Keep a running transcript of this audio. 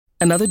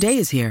Another day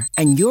is here,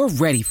 and you're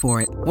ready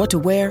for it. What to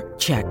wear?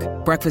 Check.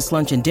 Breakfast,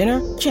 lunch, and dinner?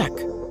 Check.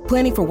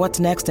 Planning for what's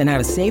next and how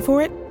to save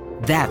for it?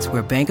 That's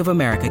where Bank of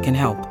America can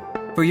help.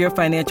 For your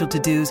financial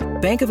to-dos,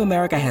 Bank of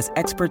America has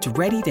experts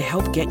ready to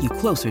help get you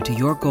closer to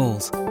your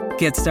goals.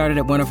 Get started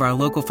at one of our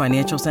local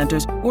financial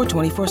centers or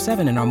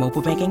 24/7 in our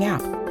mobile banking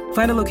app.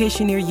 Find a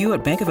location near you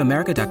at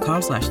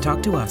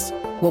bankofamerica.com/talktous.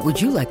 What would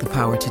you like the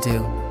power to do?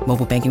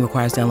 Mobile banking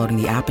requires downloading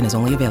the app and is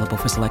only available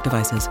for select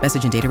devices.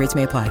 Message and data rates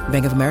may apply.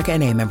 Bank of America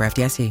N.A., member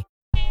FDIC.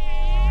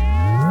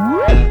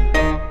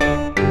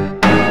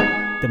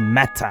 The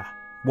matter.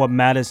 What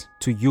matters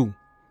to you?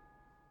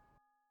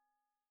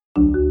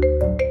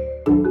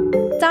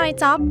 จอย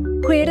จ็อบ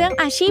คุยเรื่อง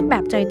อาชีพแบ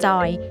บจ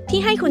อยๆที่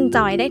ให้คุณจ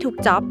อยได้ทุก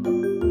จ็อบ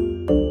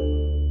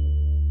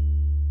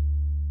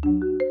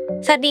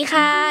สวัสดี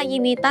ค่ะยิ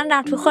นดีต้อนรั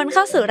บทุกคนเ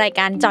ข้าสู่ราย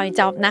การจอย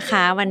จ็อบนะค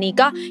ะวันนี้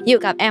ก็อยู่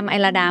กับแอมไอ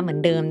ราดาเหมือน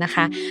เดิมนะค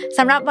ะส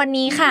ำหรับวัน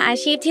นี้ค่ะอา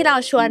ชีพที่เรา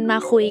ชวนมา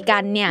คุยกั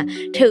นเนี่ย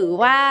ถือ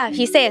ว่า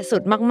พิเศษสุ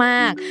ดม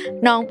าก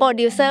ๆน้องโปร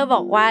ดิวเซอร์บ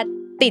อกว่า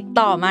ติด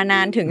ต่อมาน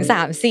านถึง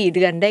 3-4 เ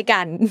ดือนด้วยกั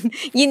น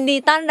ยินดี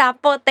ต้อนรับ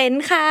โปรเต็น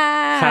ค่ะ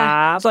ค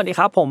รับสวัสดีค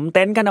รับผมเ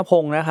ต็นท์กนพ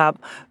งศ์นะครับ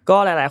ก็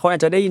หลายๆคนอา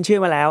จจะได้ยินชื่อ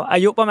มาแล้วอา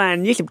ยุประมาณ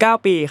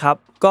29ปีครับ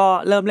ก็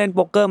เริ่มเล่นโ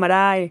ป๊กเกอร์มาไ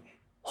ด้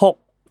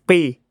6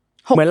ปี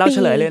เหมือนเราเฉ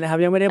ลยเลยนะครับ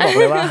ยังไม่ได้บอก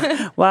เลย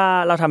ว่า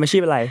เราทำอาชี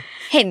พอะไร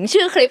เห็น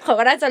ชื่อคลิปเขา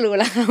ก็น่าจะรู้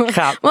แล้ว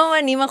ว่าวั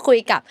นนี้มาคุย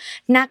กับ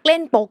นักเล่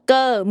นโป๊กเก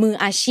อร์มือ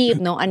อาชีพ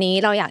เนาะอันนี้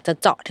เราอยากจะ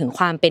เจาะถึงค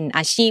วามเป็นอ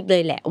าชีพเล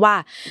ยแหละว่า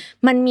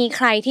มันมีใ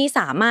ครที่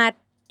สามารถ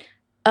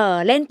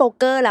เล่นโป๊ก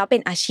เกอร์แล้วเป็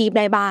นอาชีพไ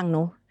ด้บ้างเน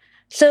าะ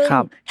ซึ่ง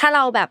ถ้าเร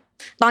าแบบ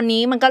ตอน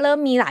นี้มันก็เริ่ม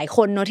มีหลายค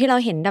นเนาะที่เรา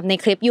เห็นแบบใน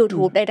คลิป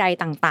YouTube ใด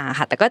ๆต่างๆ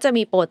ค่ะแต่ก็จะ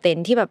มีโปรเต็น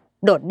ที่แบบ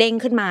โดดเด้ง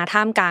ขึ้นมาท่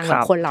ามกลางแบ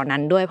บคนเหล่านั้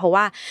นด้วยเพราะ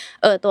ว่า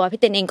ตัวพี่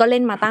เต็นเองก็เล่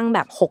นมาตั้งแบ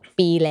บ6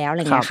ปีแล้วอะไ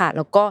รเงี้ยค่ะแ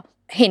ล้วก็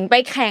เห็นไป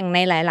แข่งใน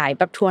หลายๆแ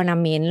บบทัวร์นา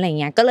เมนต์อะไร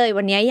เงี้ยก็เลย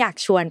วันนี้อยาก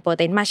ชวนโปรเ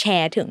ต็นมาแช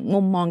ร์ถึงมุ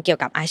มมองเกี่ยว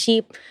กับอาชี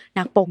พ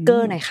นักโป๊กเกอ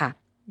ร์หน่อยค่ะ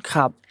ค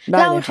รับได้เ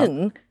ลยครับเล่าถึง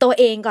ตัว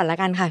เองก่อนละ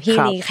กันค่ะพี่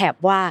รีแคป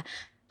ว่า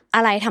อ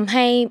ะไรทำใ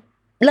ห้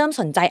เริ่ม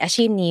สนใจอา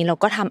ชีพนี้แล้ว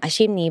ก็ทำอา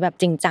ชีพนี้แบบ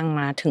จริงจัง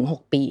มาถึง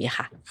6ปี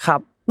ค่ะครั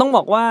บต้องบ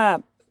อกว่า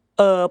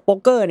โป๊ก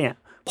เกอร์เนี่ย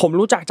ผม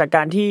รู้จักจากก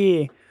ารที่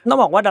ต้อง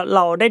บอกว่าเร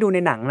าได้ดูใน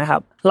หนังนะครั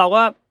บเรา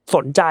ก็ส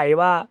นใจ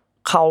ว่า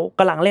เขาก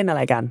ำลังเล่นอะไ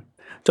รกัน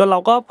จนเรา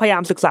ก็พยายา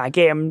มศึกษาเก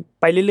ม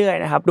ไปเรื่อย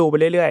ๆนะครับดูไป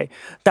เรื่อย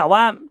ๆแต่ว่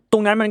าตร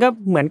งนั้นมันก็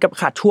เหมือนกับ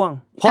ขาดช่วง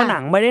เพราะหนั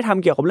งไม่ได้ท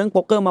ำเกี่ยวกับเรื่องโ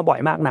ป๊กเกอร์มาบ่อย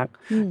มากนัก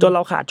จนเร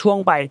าขาดช่วง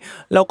ไป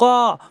แล้วก็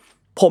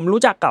ผม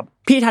รู้จักกับ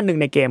พี่ท่านหนึ่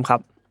งในเกมครั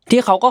บ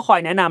ที่เขาก็คอย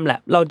แนะนำแหละ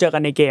เราเจอกั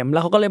นในเกมแล้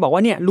วเขาก็เลยบอกว่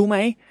าเนี่ยรู้ไหม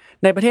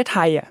ในประเทศไท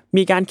ยอ่ะ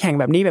มีการแข่ง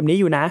แบบนี้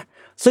อยู่นะ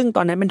ซึ่งต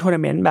อนนั้นเป็นทัวร์นา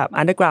เมนต์แบบ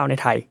อันเดอร์กราวด์ใน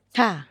ไทย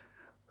ค่ะ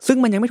ซึ่ง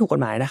มันยังไม่ถูกกฎ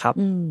หมายนะครับ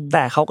แ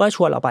ต่เขาก็ช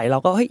วนเราไปเรา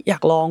ก็เฮ้ยอยา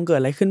กลองเกิด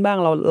อะไรขึ้นบ้าง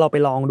เราไป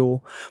ลองดู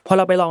พอเ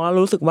ราไปลองแล้ว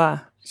รู้สึกว่า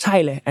ใช่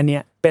เลยอันเนี้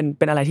ยเ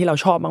ป็นอะไรที่เรา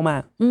ชอบมา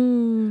ก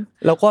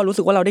ๆแล้วก็รู้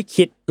สึกว่าเราได้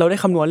คิดเราได้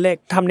คำนวณเลข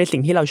ทำในสิ่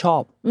งที่เราชอ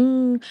บ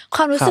ค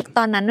วามรู้สึกต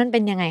อนนั้นมันเป็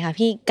นยังไงคะ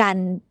พี่การ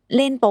เ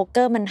ล่นโป๊กเก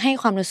อร์มันให้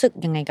ความรู้สึก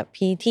ยังไงกับ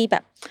พี่ที่แบ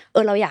บ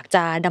เราอยากจ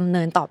ะดำเ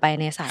นินต่อไป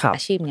ในสายอ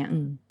าชีพเนี้ย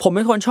ผมเ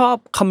ป็นคนชอบ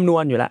คำนว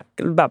ณอยู่แล้ว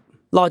แบบ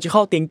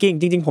logical thinking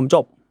จริงๆผ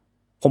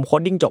มโค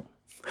ดดิ้งจบ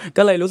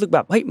ก็เลยรู้สึกแบ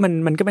บเฮ้ย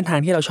มันก็เป็นทาง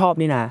ที่เราชอบ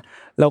นี่นะ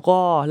แล้วก็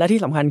และที่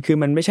สำคัญคือ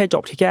มันไม่ใช่จ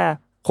บที่แค่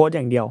โค้ดอ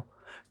ย่างเดียว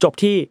จบ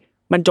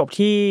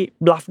ที่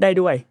bluff ได้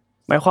ด้วย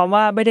หมายความ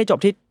ว่าไม่ได้จบ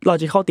ที่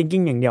logical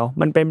thinking อย่างเดียว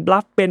มันเป็น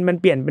bluff มัน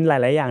เปลี่ยนเป็นหลา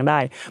ยๆอย่างได้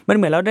มันเ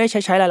หมือนเราได้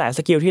ใช้หลายๆส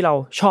กิลที่เรา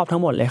ชอบทั้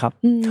งหมดเลยครับ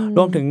ร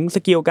วมถึงส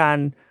กิลการ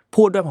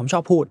พูดด้วยผมชอ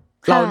บพูด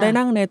เราได้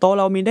นั่งในโต๊ะ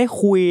เรามีได้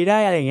คุยได้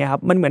อะไรอย่างเงี้ยครั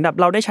บมันเหมือนแบบ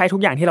เราได้ใช้ทุ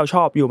กอย่างที่เราช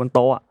อบอยู่บนโ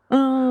ต๊ะ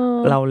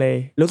เราเลย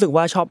รู้สึก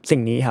ว่าชอบสิ่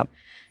งนี้ครับ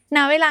ณ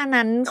เวลา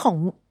นั้นของ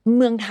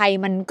เมืองไทย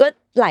มันก็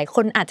หลายค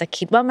นอาจจะ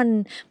คิดว่า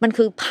มัน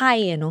คือไพ่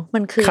อะเนาะมั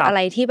นคืออะไร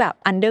ที่แบบ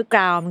อันเดอร์กร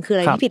าวด์มันคืออะ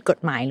ไรที่ผิดกฎ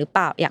หมายหรือเป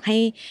ล่าอยากใ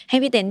ห้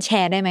พี่เต้นแช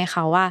ร์ได้ไหมค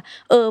ะว่า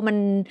มัน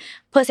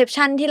เพอร์เซพ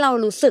ชันที่เรา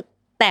รู้สึก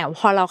แต่พ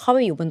อเราเข้าไป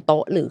อยู่บนโต๊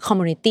ะหรือคอม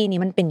มูนิตี้นี้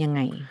มันเป็นยังไง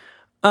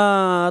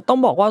ต้อง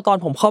บอกว่าตอน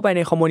ผมเข้าไปใ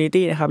นคอมมูนิ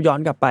ตี้นะครับย้อน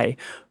กลับไป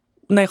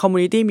ในคอมมู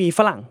นิตี้มีฝ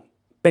รั่ง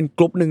เป็นก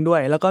ลุ่มนึงด้ว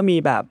ยแล้วก็มี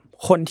แบบ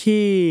คน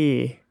ที่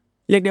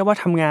เรียกได้ว่า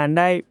ทำงานไ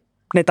ด้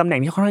ในตำแหน่ง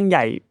ที่ค่อนข้างให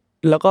ญ่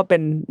แล้วก็เป็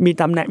นมี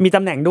ตำแ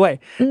หน่งด้วย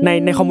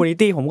ในคอมมูนิ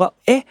ตี้ผมก็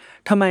เอ๊ะ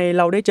ทำไมเ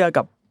ราได้เจอ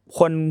กับ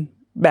คน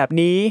แบบ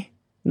นี้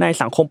ใน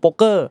สังคมโป๊ก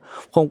เกอร์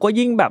ผมก็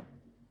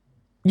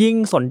ยิ่ง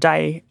สนใจ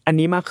อัน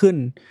นี้มากขึ้น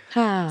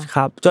ค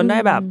รับจนได้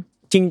แบบ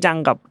จริงจัง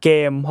กับเก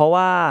มเพราะ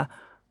ว่า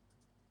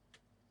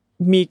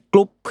มี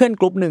เพื่อน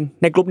กลุ่มนึง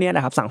ในกลุ่มนี้น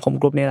ะครับสังคม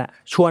กลุ่มนี้แหละ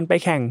ชวนไป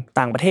แข่ง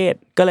ต่างประเทศ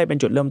ก็เลยเป็น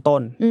จุดเริ่มต้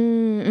น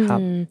ครับ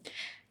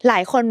หลา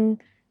ยคน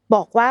บ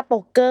อกว่าโป๊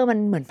กเกอร์มัน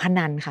เหมือนพ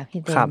นันค่ะ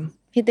พี่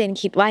เต้น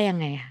คิดว่ายัง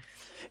ไงคะ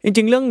จ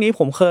ริงๆเรื่องนี้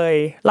ผมเคย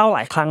เล่าหล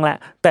ายครั้งแล้ว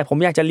แต่ผม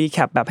อยากจะรีแค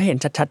ปแบบให้เห็น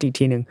ชัดๆอีก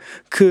ทีนึง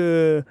คือ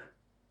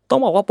ต้อง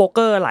บอกว่าโป๊กเก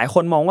อร์หลายค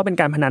นมองว่าเป็น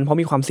การพนันเพราะ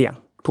มีความเสี่ยง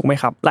ถูกไหม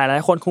ครับหลา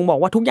ยๆคนคงบอก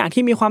ว่าทุกอย่าง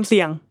ที่มีความเ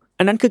สี่ยง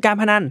อันนั้นคือการ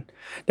พนัน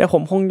เดี๋ยวผ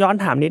มคงย้อน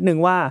ถามนิดนึง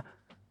ว่า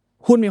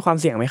หุ้นมีความ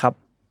เสี่ยงไหมครับ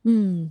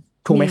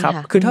ถูกไหมครับ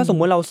คือถ้าสม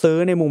มุติเราซื้อ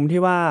ในมุมที่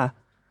ว่า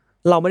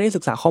เราไม่ได้ศึ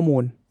กษาข้อมู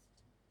ล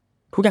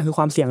ทุกอย่างคือค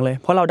วามเสี่ยงเลย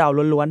เพราะเราเดา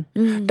ล้วน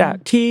ๆแต่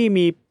ที่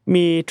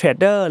มีเทรด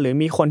เดอร์หรือ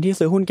มีคนที่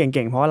ซื้อหุ้นเ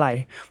ก่งๆเพราะอะไร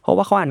เพราะ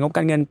ว่าเขาอ่านงบก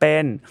ารเงินเป็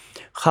น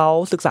เขา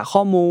ศึกษาข้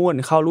อมูล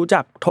เขารู้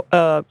จัก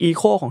อี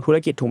โคของธุร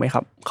กิจถูกไหมค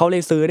รับเขาเล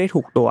ยซื้อได้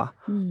ถูกตัว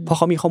เพราะเ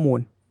ขามีข้อมูล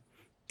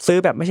ซื้อ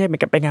แบบไม่ใช่เป็น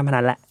การพนั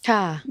นแหละ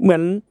เหมือ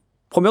น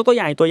ผมยกตัวอ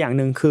ย่าง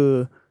นึงคือ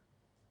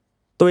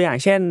ตัวอย่าง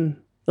เช่น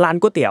ร้าน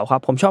ก๋วยเตี๋ยวครั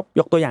บผมชอบ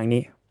ยกตัวอย่าง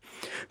นี้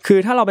คือ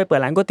ถ้าเราไปเปิด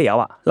ร้านก๋วยเตี๋ยว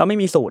อ่ะเราไม่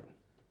มีสูตร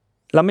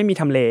เราไม่มี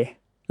ทำเล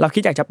เราคิ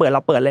ดอยากจะเปิดเร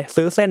าเปิดเลย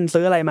ซื้อเส้น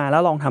ซื้ออะไรมาแล้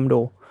วลองทำดู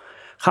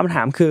คำถ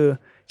ามคือ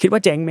คิดว่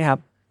าเจ๊งไหมครับ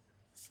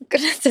ก็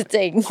น่าจะเ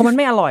จ๊งเพราะมันไ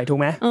ม่อร่อยถูก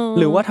ไหม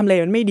หรือว่าทำเล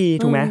มันไม่ดี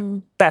ถูกไหม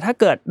แต่ถ้า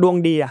เกิดดวง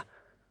ดีอ่ะ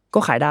ก็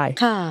ขายได้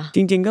จ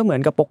ริงๆก็เหมือ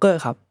นกับโป๊กเกอร์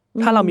ครับ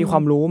ถ้าเรามีควา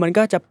มรู้มัน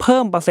ก็จะเพิ่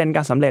มเปอร์เซ็นต์ก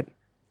ารสำเร็จ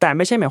แต่ไ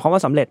ม่ใช่หมายความว่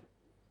าสำเร็จ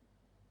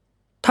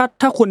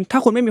ถ้า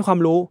คุณไม่มีความ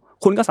รู้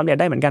คุณก็สำเร็จ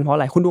ได้เหมือนกันเพราะอะ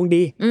ไรคุณดวง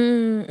ดี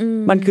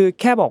มันคือ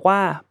แค่บอกว่า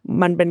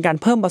มันเป็นการ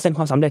เพิ่มเปอร์เซ็นต์ค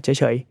วามสำเร็จเฉ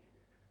ย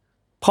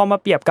ๆพอมา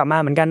เปรียบกลับมา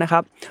เหมือนกันนะครั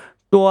บ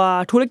ตัว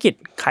ธุรกิจ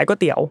ขายก๋วย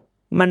เตี๋ยว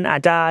มันอา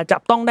จจะจั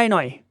บต้องได้ห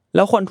น่อยแ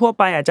ล้วคนทั่ว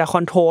ไปอาจจะค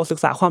อนโทรลศึก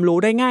ษาความรู้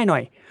ได้ง่ายหน่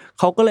อย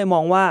เขาก็เลยม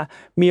องว่า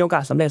มีโอกา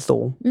สสำเร็จสู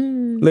ง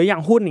หรืออย่า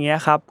งหุ้นอย่างเงี้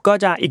ยครับก็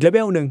จะอีกเลเว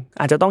ลนึง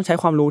อาจจะต้องใช้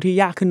ความรู้ที่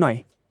ยากขึ้นหน่อย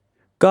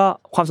ก็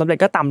ความสำเร็จ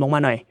ก็ต่ำลงมา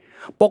หน่อย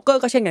โป๊กเกอ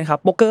ร์ก็เช่นกันครับ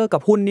โป๊กเกอร์กั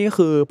บหุ้นนี่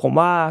คือผม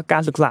ว่ากา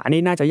รศึกษา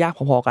นี่น่าจะยาก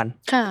พอๆกัน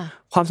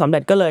ความสำเร็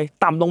จก็เลย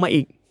ต่ำลงมา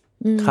อีก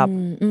ครับ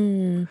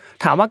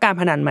ถามว่าการ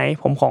พนันไหม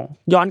ผมของ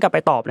ย้อนกลับไป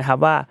ตอบนะครับ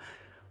ว่า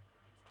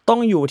ต้อง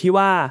อยู่ที่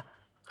ว่า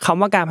ค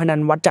ำว่าการพนัน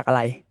วัดจากอะไ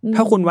รถ้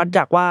าคุณวัดจ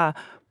ากว่า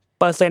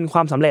เปอร์เซ็นต์คว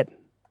ามสำเร็จ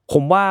ผ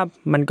มว่า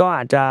มันก็อ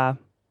าจจะ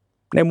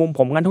ในมุมผ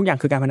มกันทุกอย่าง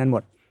คือการพนันหม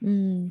ด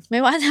ไม่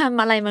ว่าท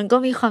ำอะไรมันก็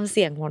มีความเ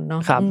สี่ยงหมดเนา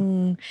ะ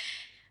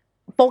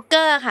โป๊กเก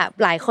อร์ค่ะ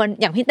หลายคน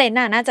อย่างพี่เต้น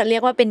น่าจะเรีย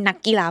กว่าเป็นนัก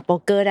กีฬาโป๊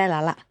กเกอร์ได้แล้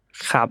วล่ะ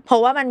ครับเพรา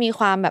ะว่ามันมี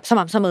ความแบบส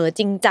ม่ำเสมอ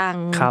จริงจัง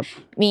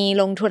มี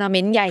ลงทัวร์นาเม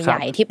นต์ให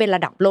ญ่ๆที่เป็นร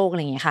ะดับโลกอะไ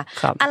รอย่างเงี้ยค่ะ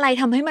อะไร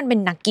ทำให้มันเป็น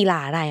นักกีฬา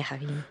ได้ค่ะ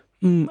พี่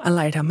อะไ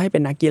รทำให้เป็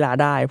นนักกีฬา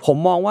ได้ผม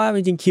มองว่าจ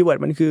ริงๆคีย์เวิร์ด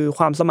มันคือค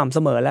วามสม่ำเส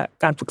มอและ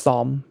การฝึกซ้อ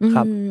มค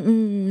รับ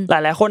หล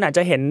ายๆคนอาจจ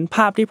ะเห็นภ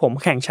าพที่ผม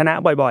แข่งชนะ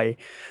บ่อย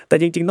ๆแต่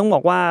จริงๆต้องบ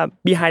อกว่า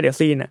behind the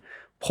scene น่ะ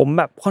ผม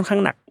แบบค่อนข้า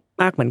งหนัก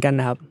มากเหมือนกัน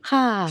นะครับ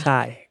ใช่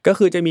ก็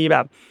คือจะมีแบ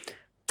บ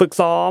ฝึก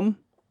ซ้อม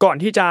ก่อน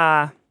ที่จะ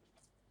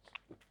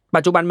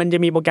ปัจจุบันมันจะ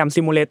มีโปรแกรม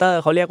ซิมูเลเตอร์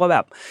เขาเรียกว่าแบ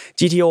บ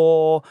GTO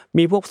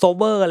มีพวกโซ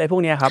เวอร์อะไรพว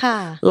กนี้ครับ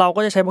เรา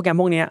ก็จะใช้โปรแกรม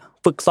พวกนี้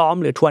ฝึกซ้อม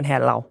หรือทวนแฮ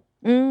นด์เรา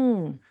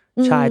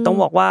ใช่ต้อง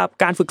บอกว่า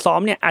การฝึกซ้อม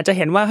เนี่ยอาจจะเ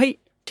ห็นว่าเฮ้ย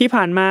ที่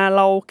ผ่านมาเ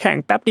ราแข่ง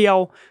แป๊บเดียว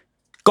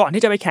ก่อน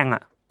ที่จะไปแข่งอ่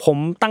ะผม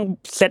ตั้ง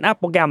เซตอัพ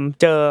โปรแกรม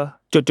เจอ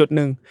จุดๆ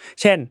นึง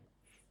เช่น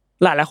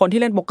หลายๆคน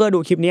ที่เล่นโป๊กเกอร์ดู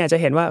คลิปนี้อาจจะ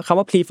เห็นว่าคำ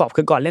ว่า pre-flop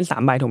คือก่อนเล่น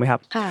3ใบถูกมั้ยครั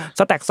บส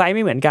แต็กไซส์ไ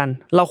ม่เหมือนกัน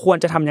เราควร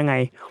จะทำยังไง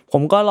ผ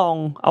มก็ลอง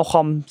เอาค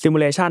อมซิมู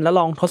เลชันแล้ว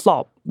ลองทดสอ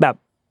บแบบ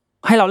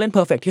ให้เราเล่นเพ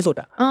อร์เฟคที่สุด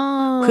อ่ะ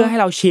เพื่อให้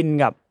เราชิน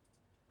กับ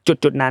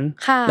จุดนั้น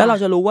แล้วเรา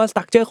จะรู้ว่าสต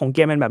รัคเจอร์ของเก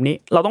มเป็นแบบนี้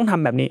เราต้องท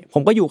ำแบบนี้ผ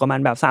มก็อยู่กับมัน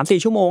แบบ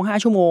 3-4 ชั่วโมง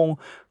5ชั่วโมง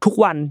ทุก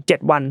วัน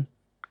7วัน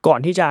ก่อน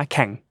ที่จะแ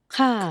ข่ง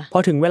พอ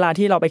ถึงเวลา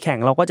ที่เราไปแข่ง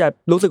เราก็จะ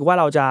รู้สึกว่า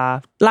เราจะ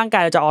ร่างกา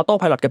ยเราจะออโต้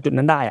ไพลอตกับจุด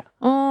นั้นได้อ่ะ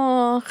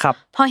ครับ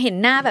พอเห็น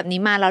หน้าแบบนี้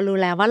มาเรารู้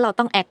แล้วว่าเรา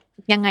ต้องแอค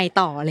ยังไง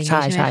ต่ออะไรอย่างเ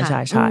งี้ยใช่มั้ยค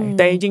ะใช่ๆๆแ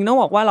ต่จริงๆต้อง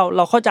บอกว่าเ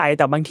ราเข้าใจแ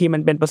ต่บางทีมั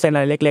นเป็นเปอร์เซ็นต์อะ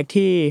ไรเล็กๆ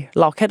ที่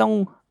เราแค่ต้อง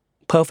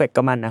เพอร์เฟค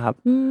กับมันนะครับ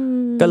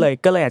ก็เ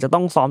ลยอาจจะต้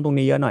องซ้อมตรง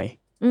นี้เยอะหน่อย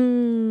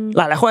ห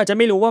ลายคนอาจจะ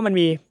ไม่รู้ว่ามัน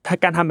มี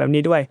การทำแบบ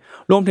นี้ด้วย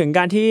รวมถึงก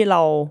ารที่เร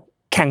า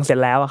แข่งเสร็จ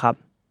แล้วอะครับ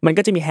มัน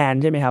ก็จะมีแฮน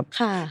ด์ใช่ไหมครับ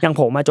อย่าง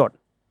ผมมา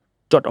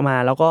จดออกมา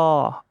แล้วก็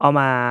เอา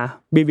มา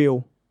รีวิว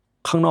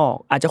ข้างนอก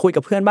อาจจะคุย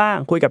กับเพื่อนบ้าง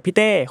คุยกับพี่เ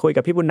ต้คุย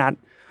กับพี่บุญนัท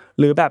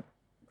หรือแบบ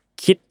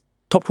คิด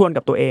ทบทวน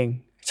กับตัวเอง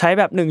ใช้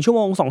แบบ1ชั่วโ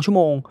มง2ชั่วโ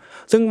มง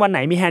ซึ่งวันไหน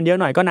มีแฮนด์เยอะ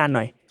หน่อยก็นานห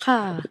น่อย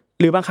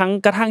หรือบางครั้ง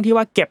กระทั่งที่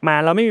ว่าเก็บมา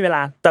เราไม่มีเวล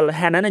าแต่แ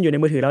ฮนด์นั้นอยู่ใน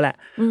มือถือแล้วแหละ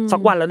สัก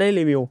วันเราได้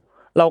รีวิว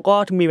เราก็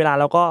มีเวลา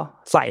เราก็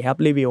ใส่ครับ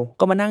รีวิว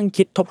ก็มานั่ง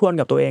คิดทบทวน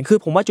กับตัวเองคือ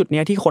ผมว่าจุด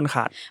นี้ที่คนข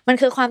าดมัน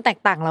คือความแตก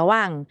ต่างระห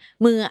ว่าง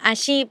มืออา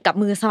ชีพกับ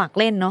มือสมัคร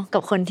เล่นเนาะกั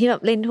บคนที่แบ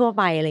บเล่นทั่ว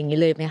ไปอะไรอย่างงี้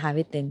เลยมั้ยคะ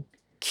พี่เต้น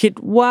คิด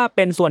ว่าเ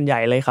ป็นส่วนใหญ่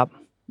เลยครับ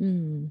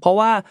เพราะ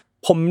ว่า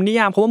ผมนิ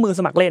ยามคำว่ามือ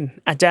สมัครเล่น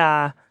อาจจะ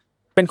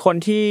เป็นคน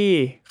ที่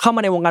เข้าม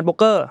าในวงการโป๊ก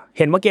เกอร์เ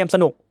ห็นว่าเกมส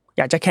นุกอ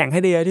ยากจะแข่งให้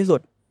ได้เยอะที่สุด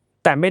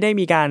แต่ไม่ได้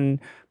มีการ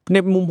ใน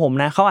มุมผม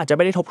นะเขาอาจจะไ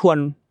ม่ได้ทบทวน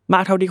ม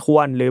ากเท่าที่คว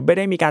รหรือไม่ไ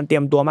ด้มีการเตรี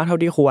ยมตัวมากเท่า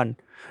ที่ควร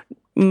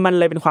มัน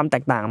เลยเป็นความแต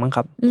กต่างมั้งค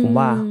รับผม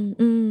ว่า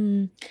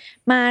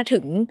มาถึ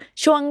ง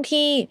ช่วง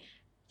ที่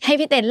ให้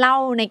พี่เต้นเล่า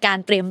ในการ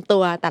เตรียมตั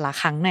วแต่ละ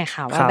ครั้งหน่อย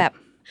ค่ะว่าแบบ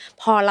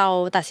พอเรา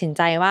ตัดสินใ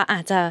จว่าอา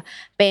จจะ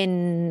เป็น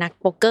นัก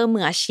โป๊กเกอร์มื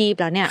ออาชีพ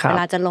แล้วเนี่ยเว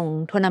ลาจะลง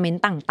ทัวร์นาเมน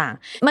ต์ต่าง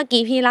ๆเมื่อ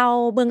กี้พี่เล่า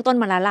เบื้องต้น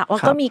มาแล้วล่ะว่า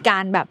ก็มีกา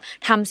รแบบ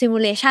ทำซิมู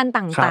เลชัน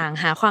ต่าง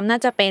ๆหาความน่า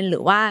จะเป็นหรื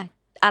อว่า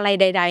อะไร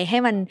ใดๆให้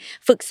มัน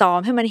ฝึกซ้อม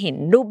ให้มันเห็น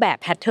รูปแบบ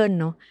แพทเทิร์น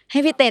เนาะให้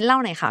พี่เต้นเล่า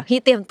หน่อยค่ะพี่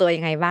เตรียมตัว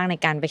ยังไงบ้างใน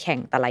การไปแข่ง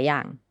แต่ละอย่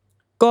าง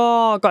ก็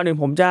ก่อนอื่น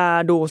ผมจะ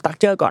ดูสตรัค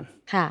เจอร์ก่อน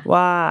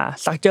ว่า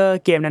สตรัคเจอร์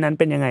เกมนั้นๆ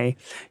เป็นยังไง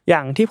อย่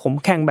างที่ผม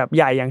แข่งแบบใ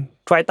หญ่อย่าง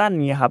ไททันอ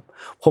ย่างเงี้ยครับ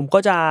ผมก็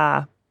จะ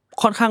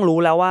ค่อนข้างรู้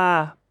แล้วว่า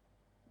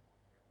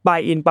บาย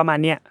อินประมาณ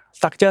เนี้ยส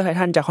ตรัคเจอร์ไท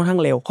ทันจะค่อนข้า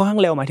งเร็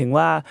วหมายถึง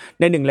ว่า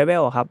ใน1เลเว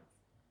ลอ่ะครับ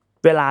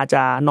เวลาจ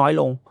ะน้อย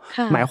ลง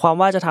หมายความ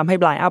ว่าจะทำให้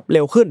บลายอัพเ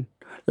ร็วขึ้น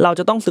เรา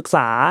จะต้องศึกษ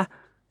า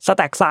สแ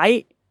ต็กไซ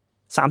ส์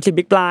30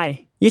บิ๊กบลาย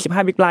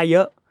 25 big blind เย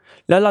อะ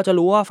แล้วเราจะ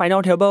รู้ว่า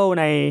final table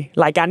ใน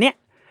รายการเนี้ย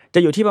จะ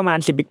อยู่ที่ประมาณ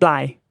10 big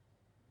blind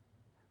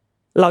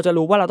เราจะ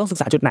รู้ว่าเราต้องศึก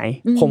ษาจุดไหน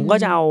ผมก็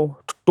จะเอา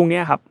ตรงเนี้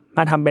ยครับม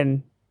าทำเป็น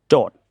โจ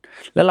ทย์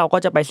แล้วเราก็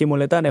จะไปซิมู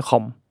เลเตอร์ในคอ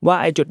มว่า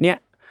ไอ้จุดเนี้ย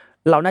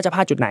เราน่าจะพล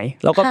าดจุดไหน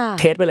เราก็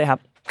เทสไปเลยครับ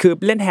คือ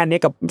เล่นแฮนด์นี้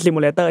กับซิมู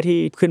เลเตอร์ที่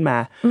ขึ้นมา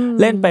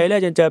เล่นไปเรื่อ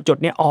ยจนเจอจุด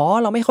เนี้ย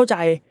เราไม่เข้าใจ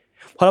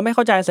พอเราไม่เ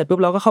ข้าใจเสร็จปุ๊บ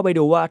เราก็เข้าไป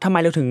ดูว่าทำไม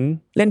เราถึง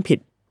เล่นผิด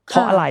เพร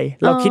าะอะไร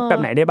เราคิดแบบ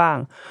ไหนได้บ้าง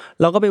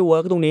เราก็ไปเวิ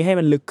ร์กตรงนี้ให้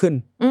มันลึกขึ้น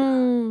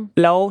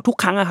แล้วทุก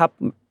ครั้งอะครับ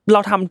เรา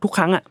ทำทุกค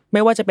รั้งอะไ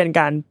ม่ว่าจะเป็น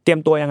การเตรียม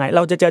ตัวยังไงเร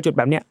าจะเจอจุดแ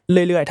บบเนี้ย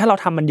เรื่อยๆถ้าเรา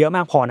ทำมันเยอะม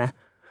ากพอนะ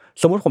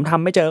สมมุติผมท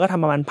ำไม่เจอก็ท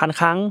ำประมาณ1,000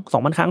 ครั้ง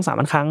 2,000 ครั้ง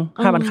 3,000 ครั้ง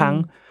 5,000 ครั้ง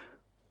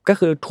ก็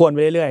คือทวนไป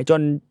เรื่อยๆ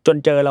จน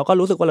เจอเราก็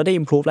รู้สึกว่าเราได้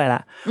improve อะไรล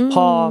ะพ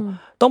อ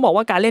ต้องบอก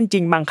ว่าการเล่นจริ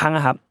งบางครั้งอ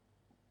ะครับ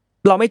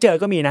เราไม่เจอ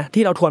ก็มีนะ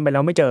ที่เราทวนไปแล้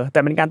วไม่เจอแต่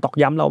เป็นการตอก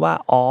ย้ำเราว่า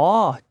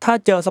ถ้า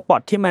เจอสปอ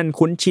ตที่มัน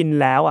คุ้นชิน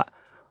แล้วอะ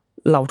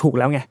เราถูก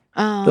แล้วไง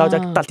เราจะ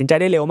ตัดสินใจ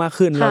ได้เร็วมาก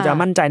ขึ้นเราจะ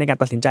มั่นใจในการ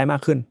ตัดสินใจมา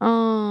กขึ้น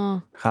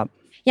ครับ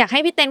อยากให้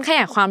พี่เต้นข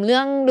ยายความเรื่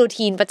องรู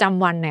ทีนประจ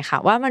ำวันหน่อยค่ะ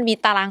ว่ามันมี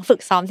ตารางฝึ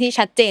กซ้อมที่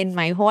ชัดเจนไห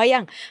มเพราะว่าอย่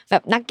างแบ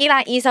บนักกีฬา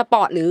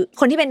e-sport หรือ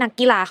คนที่เป็นนัก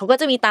กีฬาเขาก็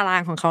จะมีตารา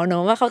งของเขาเนอ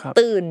ะว่าเขา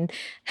ตื่น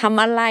ท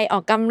ำอะไรอ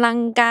อกกำลัง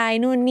กาย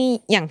นู่นนี่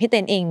อย่างพี่เ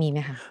ต้นเองมีไหม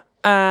คะ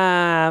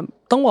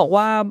ต้องบอก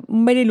ว่า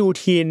ไม่ได้รู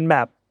ทีนแบ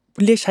บ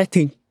เรียกใช้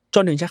ถึงจ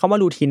นถึงใช้คำว่า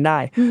รูทีนได้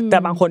แต่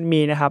บางคน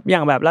มีนะครับอย่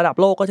างแบบระดับ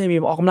โลกก็จะมี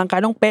ออกกำลังกาย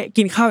ต้องเป๊ะ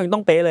กินข้าวยังต้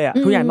องเป๊ะเลยอ่ะ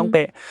ทุกอย่างต้องเ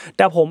ป๊ะแ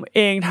ต่ผมเอ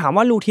งถาม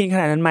ว่ารูทีนข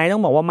นาดนั้นไหมต้อ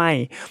งบอกว่าไม่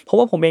เพราะ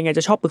ว่าผมเอง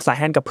จะชอบปรึกษาแ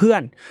ฮนด์กับเพื่อ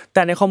นแ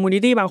ต่ในคอมมูนิ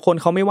ตี้บางคน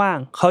เขาไม่ว่าง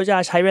เขาจะ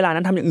ใช้เวลา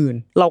นั้นทำอย่างอื่น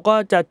เราก็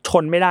จะช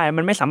นไม่ได้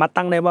มันไม่สามารถ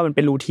ตั้งได้ว่ามันเ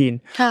ป็นรูทีน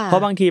เพรา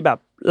ะบางทีแบบ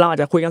เราอาจ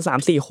จะคุยกัน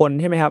 3-4 คน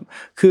ใช่ไหมครับ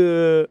คือ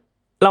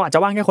เราอาจจะ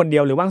ว่างแค่คนเดี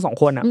ยวหรือว่าง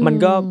2 คนอ่ะมัน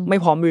ก็ไม่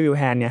พร้อมรีวิว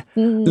แฮนด์เนี่ย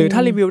หรือถ้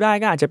ารีวิวได้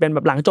ก็อาจจะเป็นแบ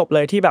บหลังจบเล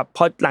ยที่แบบพ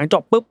อหลังจ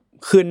บปุ๊บ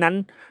คืนนั้น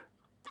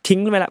ทิ้ง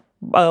ไปละ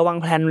วาง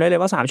แผนเล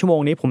ยว่า3 ชั่วโมง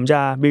นี้ผมจะ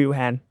รีวิวแฮ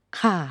นด์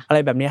อะไร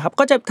แบบนี้ครับ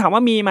ก็จะถามว่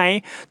ามีไหม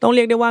ต้องเ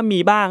รียกได้ว่ามี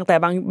บ้างแต่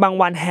บาง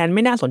วันแฮนด์ไ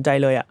ม่น่าสนใจ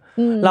เลยอ่ะ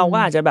เราก็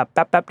อาจจะแบบ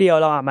แป๊บเดียว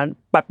เราอ่ะมัน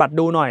ปัด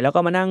ดูหน่อยแล้วก็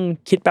มานั่ง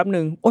คิดแป๊บนึ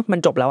งโอ๊ยมัน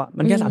จบแล้วอ่ะ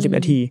มันแค่30 น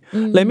าที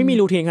เลยไม่มี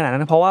รูทีนขนาดนั้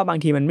นเพราะว่าบาง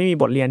ทีมันไม่มี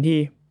บทเรียนที่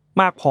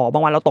มากพอบา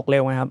งวันเราตกเร็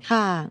วไงครับ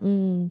ค่ะ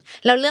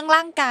แล้วเรื่อง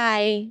ร่างกาย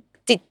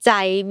จิตใจ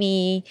มี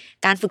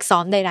การฝึกซ้อ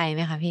มใดๆไห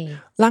มคะพี่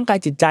ร่างกาย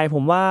จิตใจผ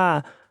มว่า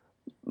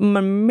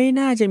มันไม่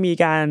น่าจะมี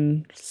การ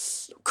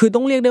คือต้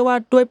องเรียกได้ว่า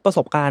ด้วยประส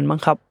บการณ์มั้ง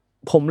ครับ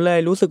ผมเลย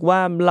รู้สึกว่า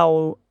เรา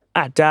อ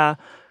าจจะ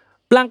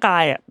ร่างกา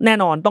ยอ่ะแน่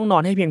นอนต้องนอ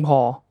นให้เพียงพอ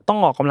ต้อง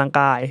ออกกำลัง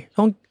กาย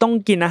ต้อง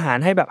กินอาหาร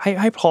ให้แบบ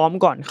ให้พร้อม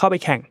ก่อนเข้าไป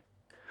แข่ง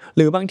ห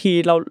รือบางที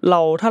เร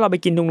าถ้าเราไป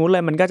กินตรงนู้นเล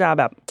ยมันก็จะ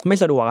แบบไม่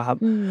สะดวกครับ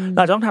เ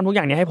ราต้องทำทุกอ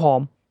ย่างนี้ให้พร้อม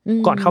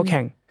ก่อนเข้าแ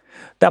ข่ง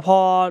แต่พอ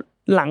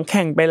หลังแ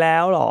ข่งไปแล้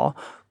วหรอ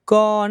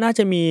ก็น่าจ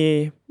ะมี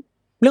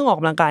เรื่องออก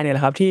กำลังกายเนี่ยแหล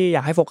ะครับที่อย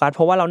ากให้โฟกัสเพ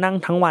ราะว่าเรานั่ง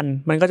ทั้งวัน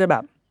มันก็จะแบ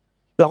บ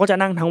เราก็จะ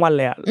นั่งทั้งวันเ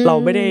ลยอ่ะเรา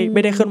ไม่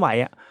ได้เคลื่อนไหว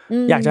อ่ะ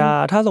อยากจะ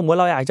ถ้าสมมติ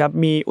เราอยากจะ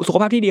มีสุข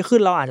ภาพที่ดีขึ้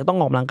นเราอาจจะต้องอ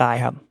อกกำลังกาย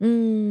ครับ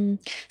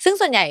ซึ่ง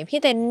ส่วนใหญ่พี่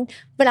เต้น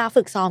เวลา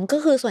ฝึกซ้อมก็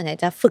คือส่วนใหญ่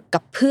จะฝึกกั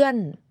บเพื่อน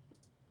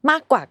มา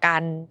กกว่ากา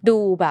รดู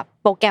แบบ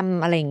โปรแกรม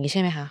อะไรอย่างงี้ใ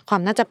ช่ไหมคะควา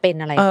มน่าจะเป็น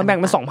อะไรแบ่ง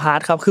เป็น2 พาร์ท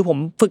ครับคือผม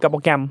ฝึกกับโป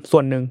รแกรมส่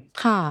วนหนึ่ง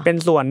เป็น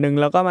ส่วนหนึ่ง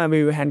แล้วก็มารี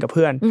วิวแฮนด์กับเ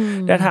พื่อน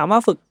แต่ถามว่า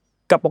ฝึก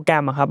กับโปรแกร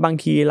มอะครับบาง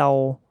ทีเรา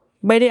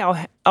ไม่ได้เ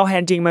อาแฮ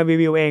นด์จริงมารี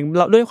วิวเอง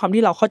ด้วยความ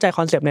ที่เราเข้าใจค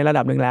อนเซปต์ในระ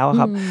ดับนึงแล้ว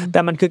ครับแต่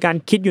มันคือการ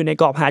คิดอยู่ใน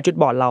กรอบหาจุด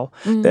บอดเรา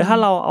แต่ถ้า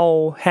เราเอา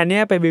แฮนด์เนี้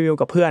ยไปรีวิว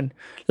กับเพื่อน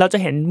เราจะ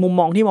เห็นมุม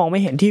มองที่มองไม่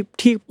เห็น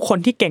ที่คน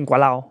ที่เก่งกว่า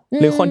เรา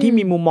หรือคนที่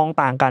มีมุมมอง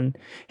ต่างกัน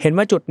เห็น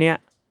ว่าจุดเนี้ย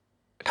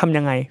ทำ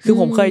ยังไงคือ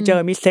ผมเคยเจอ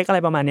มิสเทคอะไร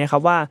ประมาณนี้ครั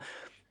บว่า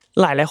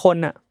หลายคน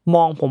น่ะม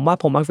องผมว่า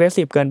ผม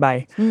aggressive เกินไป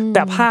แ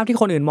ต่ภาพที่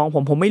คนอื่นมอง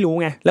ผมไม่รู้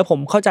ไงแล้วผม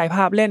เข้าใจภ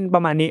าพเล่นป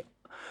ระมาณนี้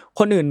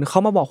คนอื่นเขา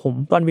มาบอกผม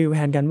ตอนรีวิวแฮ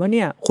นด์กันว่าเ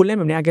นี่ยคุณเล่น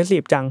แบบนี้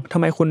aggressive จังทำ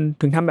ไมคุณ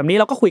ถึงทำแบบนี้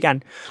เราก็คุยกัน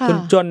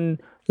จน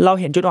เรา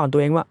เห็นจุดอ่อนตั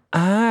วเองว่า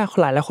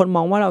หลายคนม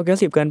องว่าเรา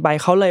aggressive เกินไป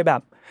เขาเลยแบ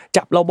บ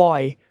จับเราบ่อ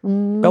ย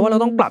แปลว่าเรา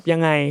ต้องปรับยั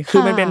งไงคื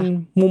อมันเป็น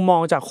มุมมอ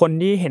งจากคน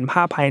ที่เห็นภ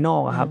าพภายนอ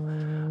กอะครับ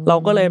เรา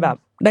ก็เลยแบบ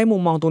ได้มุ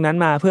มมองตรงนั้น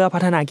มาเพื่อพั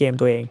ฒนาเกม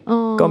ตัวเอง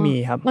ก็มี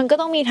ครับมันก็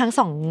ต้องมีทั้ง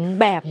2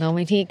แบบเนาะ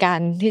วิธีการ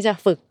ที่จะ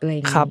ฝึกอะไรอย่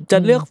างงี้ครับจะ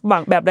เลือก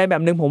แบบใดแบ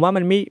บนึงผมว่า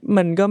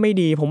มันก็ไม่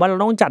ดีผมว่าเรา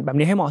ต้องจัดแบบ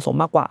นี้ให้เหมาะสม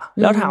มากกว่า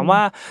แล้วถามว่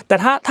าแต่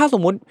ถ้าส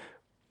มมุติ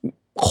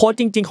โค้ช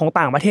จริงๆของ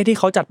ต่างประเทศที่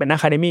เขาจัดเป็นอะ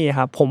คาเดมี่ค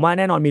รับผมว่าแ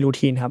น่นอนมีรู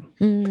ทีนครับ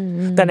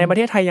แต่ในประเ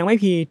ทศไทยยังไม่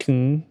พีถึง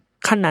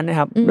ขั้นนั้นนะ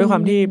ครับด้วยควา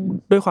มที่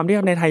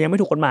ในไทยยังไม่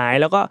ถูกกฎหมาย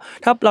แล้วก็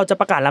ถ้าเราจะ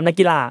ประกาศรับนัก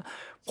กีฬา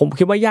ผม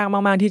คิดว่ายากม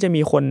ากๆที่จะ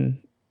มีคน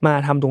มา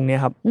ทำตรงนี้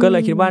ครับก็เล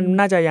ยคิดว่า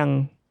น่าจะยัง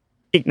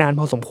อีกนาน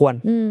พอสมควร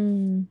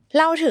เ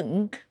ล่าถึง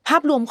ภา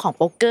พรวมของโ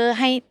ป๊กเกอร์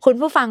ให้คุณ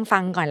ผู้ฟังฟั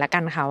งก่อนละกั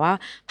นค่ะว่า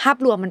ภาพ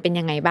รวมมันเป็น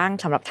ยังไงบ้าง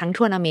สำหรับทั้ง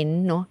ทัวร์นาเมนต์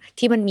เนาะ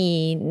ที่มันมี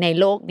ใน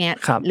โลกเนี้ย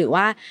หรือ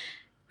ว่า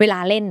เวลา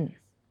เล่น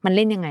มันเ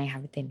ล่นยังไงคะ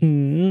พี่เต้น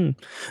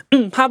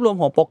ภาพรวม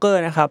ของโป๊กเกอ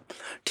ร์นะครับ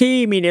ที่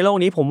มีในโลก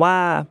นี้ผมว่า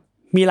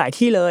มีหลาย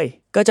ที่เลย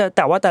ก็จะแ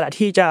ต่ว่าแต่ละ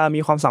ที่จะมี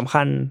ความสำ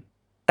คัญ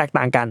แตก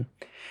ต่างกัน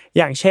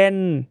อย่างเช่น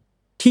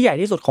ที่ใหญ่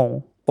ที่สุดของ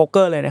โป๊กเก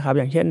อร์เลยนะครับ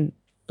อย่างเช่น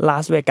ลา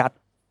สเวกัส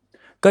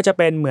ก็จะเ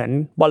ป็นเหมือน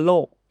บอลโล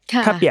ก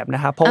ถ้าเปรียบน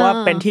ะครับเพราะว่า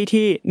เป็น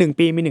ที่1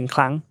ปีมี1ค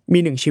รั้งมี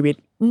1ชีวิต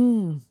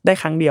ได้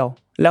ครั้งเดียว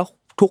แล้ว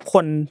ทุกค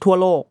นทั่ว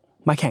โลก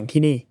มาแข่ง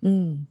ที่นี่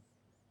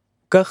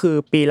ก็คือ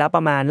ปีละป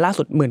ระมาณล่า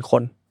สุด10,000 ค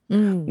น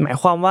หมาย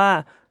ความว่า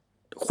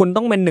คุณ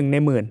ต้องเป็น1ใน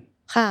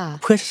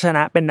10,000เพื่อชน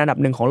ะเป็นอันดับ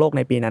1ของโลกใ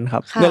นปีนั้นครั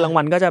บเงินราง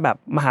วัลก็จะแบบ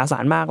มหาศา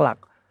ลมากหลัก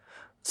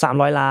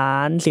300 ล้า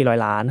น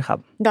400 ล้านครับ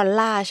ดอล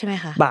ลาร์ใช่ไหม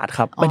คะบาทค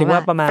รับหมายถึงว่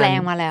าประมาณแปล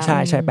งมาแล้วใ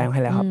ช่แปลงใ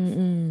ห้แล้วครับ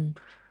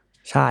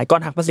ใช่ก่อ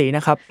นหักภาษีน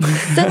ะครับ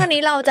ซึ่งอัน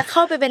นี้เราจะเข้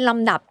าไปเป็นล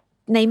ำดับ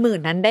ใน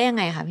10,000นั้นได้ยัง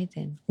ไงคะพี่เจ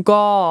น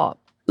ก็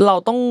เรา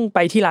ต้องไป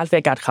ที่ลาสเว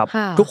กัสครับ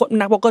ทุกคน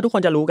นักโป๊กเกอร์ทุกค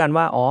นจะรู้กัน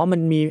ว่าอ๋อมั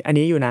นมีอัน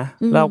นี้อยู่นะ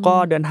เราก็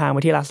เดินทางม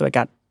าที่ลาสเว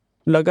กัส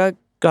แล้วก็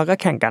เราก็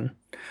แข่งกัน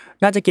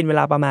น่าจะกินเว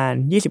ลาประมาณ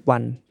20 วั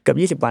นเกือ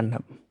บ20 วันค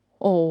รับ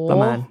โอ้ประ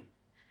มาณ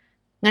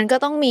งั้นก็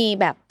ต้องมี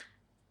แบบ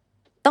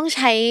ต้องใ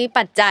ช้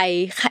ปัจจัย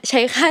ใช้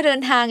ค่าเดิ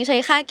นทางใช้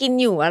ค่ากิน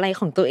อยู่อะไร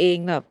ของตัวเอง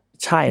แบบ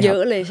ใช่เยอ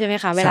ะเลยใช่ไหม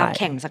คะเวลาแ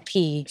ข่งสัก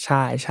ทีใ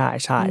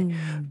ช่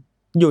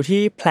อยู่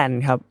ที่แพลน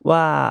ครับว่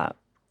า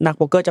นักโ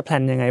ป๊กเกอร์จะแพล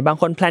นยังไงบาง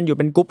คนแพลนอยู่เ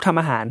ป็นกรุ๊ปทำ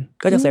อาหาร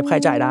ก็จะเซฟค่าใ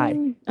ช้จ่ายได้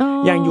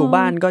อย่างอยู่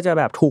บ้านก็จะ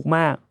แบบถูกม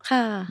าก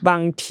บา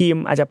งทีม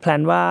อาจจะแพล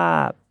นว่า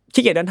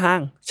ขี้เกียจเดินทาง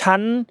ฉัน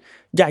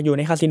อยากอยู่ใ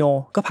นคาสิโน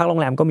ก็พักโรง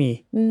แรมก็มี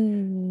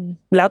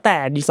แล้วแต่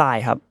ดีไซ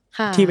น์ครับ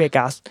ที่เว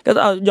กัสก็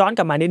เอาย้อนก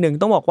ลับมานิดนึง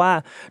ต้องบอกว่า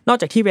นอก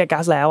จากที่เวกั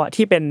สแล้วอ่ะ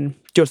ที่เป็น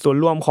จุดศูน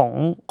ย์รวม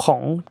ขอ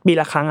งปี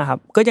ละครั้งอะครับ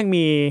ก็ยัง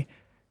มี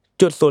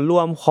จุดศูนย์ร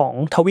วมของ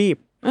ทวีป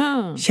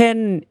เช่น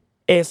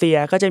เอเชีย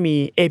ก็จะมี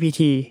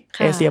APT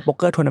เอเชียโป๊กเ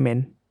กอร์ทัวร์นาเมน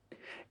ต์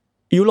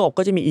ยุโรป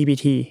ก็จะมี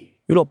EPT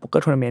ยุโรปโป๊กเกอ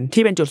ร์ทัวร์นาเมนต์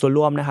ที่เป็นจุดศูนย์ร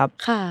วมนะครับ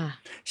ค่ะ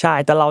ใช่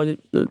แต่เรา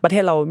ประเท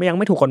ศเรายัง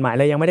ไม่ถูกกฎหมาย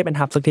เลยยังไม่ได้เป็น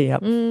ฮับสักทีครั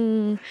บ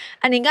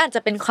อันนี้ก็อาจจ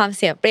ะเป็นความเ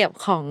สียเปรียบ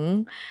ของ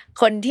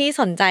คนที่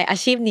สนใจอา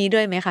ชีพนี้ด้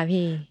วยไหมคะ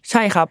พี่ใ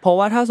ช่ครับเพราะ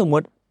ว่าถ้าสมมุ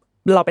ติ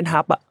เราเป็น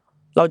ฮับอ่ะ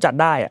เราจัด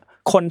ได้อ่ะ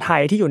คนไท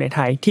ยที่อยู่ในไท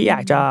ยที่อยา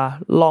กจะ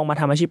ลองมา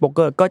ทำอาชีพโป๊กเก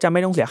อร์ก็จะไ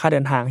ม่ต้องเสียค่าเ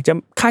ดินทางจะ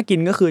ค่ากิน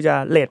ก็คือจะ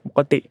เรทปก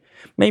ติ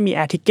ไม่มีแ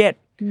อร์ทิเก็ต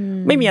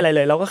ไม่มีอะไรเล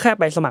ยเราก็แค่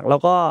ไปสมัครแล้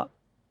วก็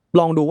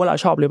ลองดูว่าเรา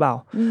ชอบหรือเปล่า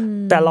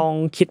แต่ลอง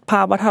คิดภ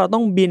าพว่าถ้าเราต้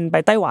องบินไป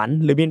ไต้หวัน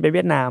หรือบินไปเ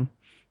วียดนาม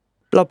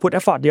เราพุทเอ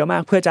ฟฟอร์ตเยอะมา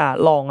กเพื่อจะ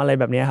ลองอะไร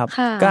แบบนี้ครับ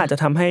ก็อาจจะ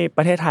ทำให้ป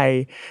ระเทศไทย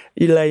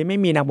เลยไม่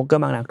มีนักโป๊กเกอ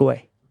ร์บางนักด้วย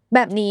แบ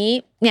บนี้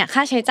เนี่ยค่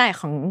าใช้จ่าย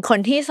ของคน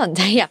ที่สนใ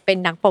จอยากเป็น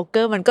นักโป๊กเก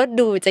อร์มันก็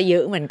ดูจะเยอ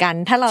ะเหมือนกัน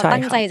ถ้าเราตั้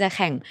งใจจะแ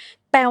ข่ง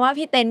แปลว่า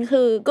พี่เต้น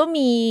คือก็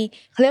มี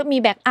เขาเรียกมี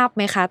แบ็กอัพไ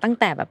หมคะตั้ง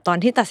แต่แบบตอน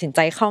ที่ตัดสินใจ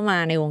เข้ามา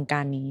ในวงก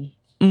ารนี้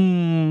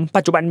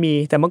ปัจจุบันมี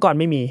แต่เมื่อก่อน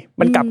ไม่มี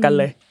มันกลับกัน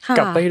เลยก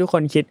ลับไปที่ทุกค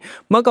นคิด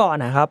เมื่อก่อน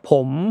นะครับผ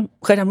ม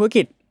เคยทำธุร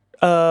กิจ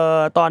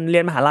ตอนเรี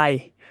ยนมหาลัย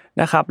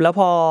นะครับแล้ว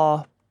พอ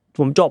ผ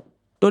มจบ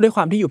ด้วยค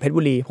วามที่อยู่เพชร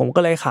บุรีผมก็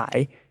เลยขาย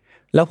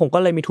แล้วผมก็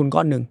เลยมีทุนก้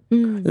อนนึง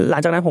หลั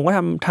งจากนั้นผมก็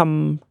ท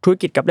ำธุร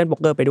กิจกับเล่นโป๊ก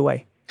เกอร์ไปด้วย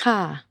ค่ะ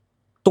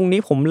ตรงนี้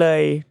ผมเล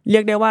ยเรี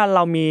ยกได้ว่าเร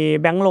ามี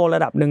แบงค์โลร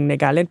ะดับนึงใน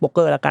การเล่นโป๊กเก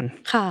อร์แล้วกัน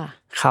ค่ะ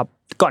ครับ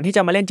ก่อนที่จ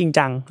ะมาเล่นจริง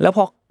จังแล้วพ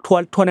อ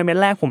ทัวร์นาเมน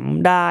ต์แรกผม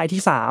ได้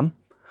ที่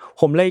3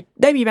ผมเลย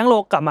ได้มีแบงค์โล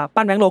กลับมา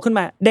ปั้นแบงค์โลขึ้น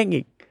มาเด้ง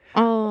อีก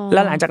แ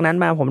ล้วหลังจากนั้น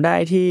มาผมได้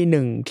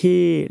ที่1ที่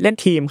เล่น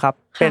ทีมครับ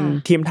เป็น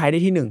ทีมไทยได้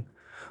ที่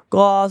1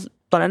ก็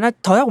ตอนนั้น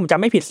ถ้าผมจำ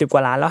ไม่ผิด10 กว่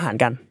าล้านแล้วหาร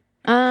กัน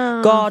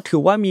ก็ถื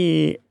อว่ามี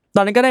ต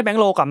อนนั้นก็ได้แบงค์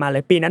โลกลับมาเล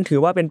ยปีนั้นถือ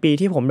ว่าเป็นปี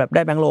ที่ผมแบบไ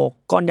ด้แบงค์โล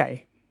ก้อนใหญ่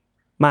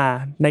มา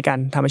ในการ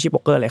ทำอาชีพโ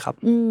ป๊กเกอร์เลยครับ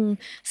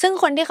ซึ่ง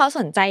คนที่เขาส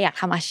นใจอยาก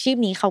ทำอาชีพ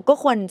นี้เขาก็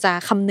ควรจะ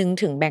คำนึง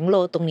ถึงแบงค์โล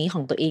ตรงนี้ข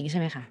องตัวเองใช่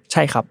ไหมคะใ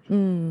ช่ครับ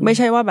ไม่ใ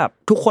ช่ว่าแบบ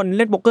ทุกคนเ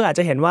ล่นโป๊กเกอร์อาจ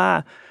จะเห็นว่า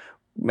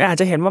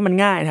มัน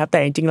ง่ายนะครับแต่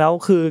จริงๆแล้ว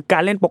คือกา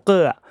รเล่นโป๊กเกอ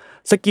ร์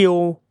สกิล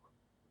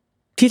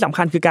ที่สำ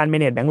คัญคือการเม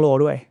เนจแบงค์โล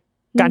ด้วย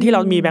การที่เรา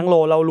มีแบงค์โล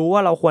เรารู้ว่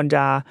าเราควรจ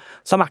ะ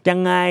สมัครยัง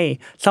ไง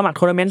สมัคร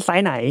ทัวร์นาเมนต์ไซ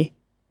ส์ไหน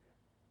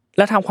แ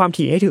ละทำความ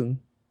ถี่ให้ถึง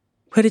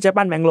เพื่อที่จะ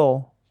ปั้นแบงค์โล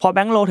พอแบ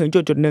งค์โลถึง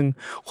จุดๆนึง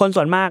คน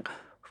ส่วนมาก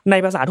ใน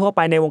ภาษาทั่วไป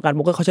ในวงการโ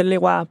ป๊กเกอร์เขาจะเรี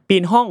ยกว่าปี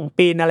นห้อง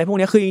ปีนอะไรพวก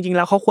นี้คือจริงๆแ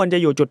ล้วเขาควรจะ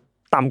อยู่จุด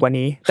ต่ำกว่า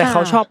นี้แต่เข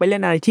าชอบไปเล่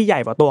นอะไรที่ใหญ่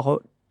กว่าตัวเขา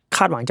ค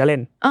าดหวังจะเล่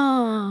น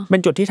เป็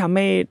นจุดที่ทำใ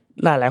ห้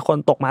หลายๆคน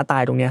ตกม้าตา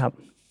ยตรงนี้ครับ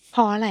เพ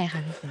ราะอะไรค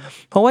ะ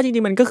เพราะว่าจ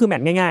ริงๆมันก็คือแม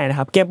ตช์ง่ายๆนะค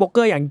รับเกมโป๊กเก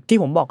อร์อย่างที่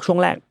ผมบอกช่วง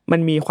แรกมั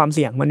นมีความเ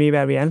สี่ยงมันมี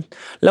variance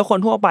แล้วคน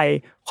ทั่วไป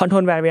คอนโทร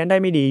ล variance ได้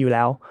ไม่ดีอยู่แ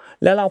ล้ว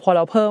แล้วพอเร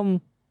าเพิ่ม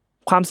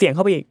ความเสี่ยงเ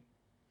ข้าไปอีก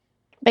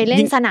ไปเล่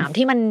นสนาม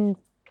ที่มัน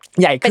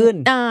ใหญ่ขึ้น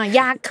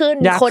ยากขึ้น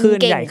คน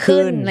เก่ง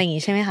ขึ้นอะไรอย่าง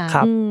งี้ใช่ไหมคะค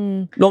รับ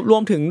รว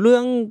มถึงเ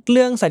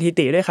รื่องสถิ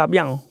ติด้วยครับอ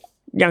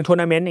ย่างทัวร์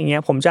นาเมนต์อย่างเงี้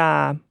ยผมจะ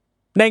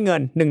ได้เงิ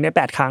น1ใน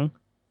8ครั้ง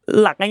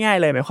หลักง่าย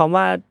ๆเลยหมายความ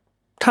ว่า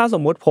ถ้าส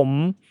มมุติผม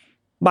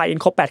บายอิน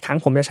ครบ8ครั้ง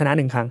ผมจะชนะ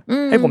1ครั้ง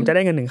ให้ผมจะไ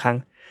ด้เงิน1ครั้ง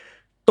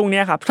ตรงเนี้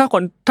ยครับถ้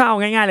าเอา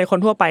ง่ายๆเลยคน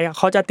ทั่วไปเ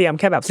ขาจะเตรียม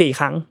แค่แบบ4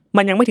ครั้ง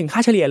มันยังไม่ถึงค่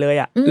าเฉลี่ยเลย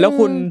อ่ะแล้ว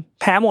คุณ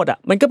แพ้หมดอ่ะ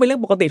มันก็เป็นเรื่อ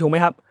งปกติถูก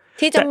มั้ยครับ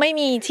ที่จะไม่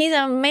มีที่จ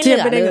ะไม่เหลื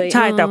อเลยใ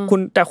ช่แ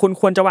ต่คุณ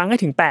ควรจะวางให้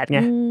ถึง8ไง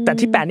แต่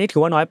ที่8นี่ถื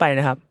อว่าน้อยไป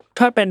นะครับ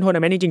ถ้าเป็นทัวร์นา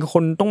เมนต์จริงๆคุ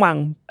ณต้องวาง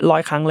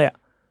100ครั้งเลย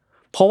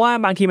เพราะว่า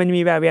บางทีมัน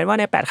มีแวร์เวียนว่า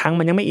ใน8ครั้ง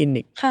มันยังไม่อิน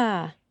อีกค่ะ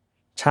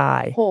ใช่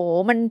โห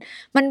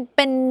มันเ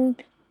ป็น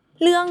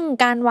เรื่อง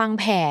การวาง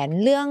แผน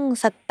เรื่อง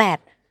สแตท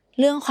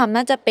เรื่องความ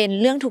น่าจะเป็น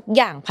เรื่องทุก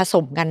อย่างผส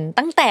มกัน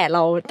ตั้งแต่เร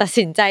าตัด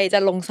สินใจจะ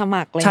ลงส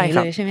มัครเลย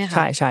ใช่ไหมคะใ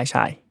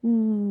ช่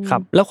ครั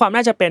บแล้วความ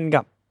น่าจะเป็น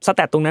กับสแต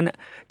ทตรงนั้น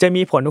จะ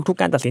มีผลทุก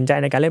ๆการตัดสินใจ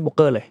ในการเล่นโป๊กเ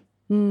กอร์เลย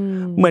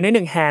เหมือนใน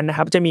1แฮนด์นะค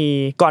รับจะมี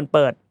ก่อนเ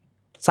ปิด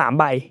3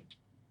ใบ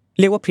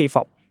เรียกว่า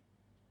pre-flop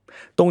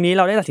ตรงนี้เ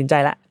ราได้ตัดสินใจ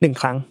ละ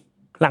1ครั้ง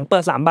หลังเปิ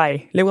ด3ใบ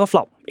เรียกว่า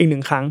flop อีก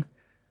1ครั้ง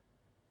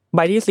ใบ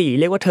ที่4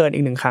เรียกว่า turn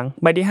อีก1ครั้ง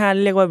ใบที่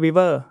5เรียกว่า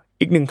river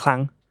อีก1ครั้ง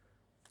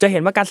จะเห็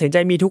นว่าการตัดสินใจ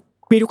มี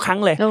ทุกครั้ง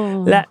เลย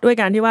และด้วย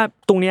การที่ว่า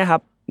ตรงนี้ครั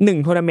บ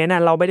1ทัวร์นาเมนต์น่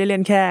ะเราไม่ได้เล่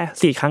นแค่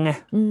4ครั้งไง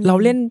เรา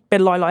เล่นเป็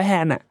นร้อยแฮ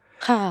นด์น่ะ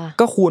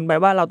ก็คูณไป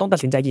ว่าเราต้องตัด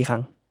สินใจกี่ครั้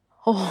ง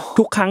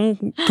ทุกครั้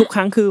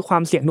งคือควา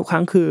มเสี่ยงทุกครั้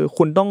งคือ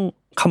คุณต้อง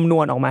คำน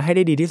วณออกมาให้ไ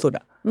ด้ดีที่สุด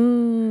อ่ะ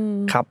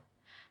ครับ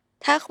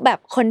ถ้าแบบ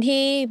คน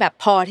ที่แบบ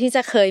พอที่จ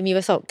ะเคยมีป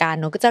ระสบการณ์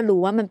เนอะก็จะรู้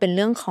ว่ามันเป็นเ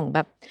รื่องของแบ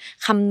บ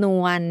คำน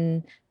วณ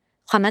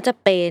ความน่าจะ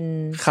เป็น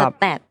ส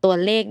แตทตัว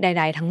เลขใ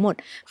ดๆทั้งหมด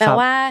แปล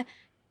ว่า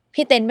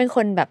พี่เต้นเป็นค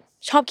นแบบ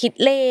ชอบคิด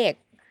เลข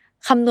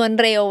คำนวณ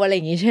เร็วอะไรอ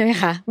ย่างงี้ใช่ไหม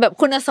คะแบบ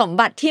คุณสม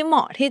บัติที่เหม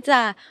าะที่จะ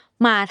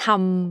มาท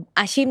ำ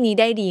อาชีพนี้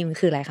ได้ดีมัน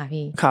คืออะไรคะ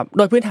พี่ครับโ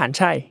ดยพื้นฐาน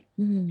ใช่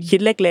คิด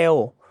เลขเร็ว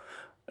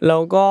แล้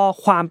วก็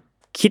ความ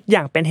คิดอ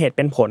ย่างเป็นเหตุเ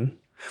ป็นผล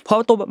เพราะ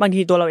ตัวบาง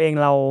ทีตัวเราเอง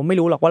เราไม่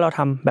รู้หรอกว่าเราท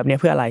ำแบบนี้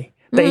เพื่ออะไร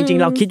แต่จริง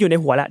ๆเราคิดอยู่ใน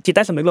หัวแล้วจิตใ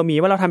ต้สำนึกเรามี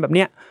ว่าเราทำแบบเ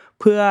นี้ย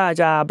เพื่อ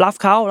จะบลัฟ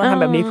เขาเราท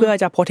ำแบบนี้เพื่อ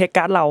จะโปรเทคก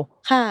าร์ดเรา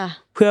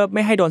เพื่อไ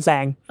ม่ให้โดนแซ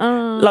ง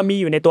เรามี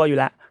อยู่ในตัวอยู่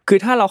แล้วคือ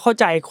ถ้าเราเข้า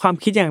ใจความ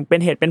คิดอย่างเป็น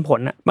เหตุเป็นผล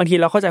น่ะบางที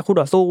เราเข้าใจคู่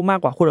ต่อสู้มาก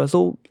กว่าคู่ต่อ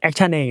สู้แอค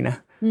ชั่นเองนะ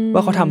ว่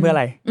าเขาทำเพื่ออะ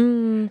ไร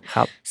ค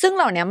รับซึ่งเ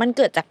หล่านี้มันเ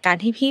กิดจากการ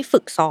ที่พี่ฝึ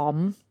กซ้อม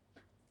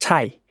ใช่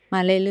มา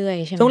เรื่อย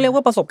ๆใช่ไหมต้องเรียกว่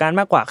าประสบการณ์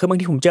มากกว่าคือบาง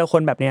ทีผมเจอค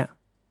นแบบเนี้ย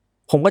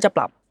ผมก็จะป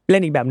รับเล่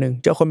นอีกแบบนึง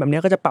เจอคนแบบเนี้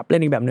ยก็จะปรับเล่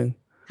นอีกแบบนึง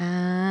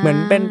เหมือน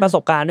เป็นประส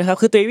บการณ์ด้วยครับ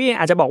คือตัวพี่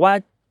อาจจะบอกว่า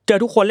เจอ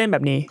ทุกคนเล่นแบ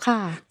บนี้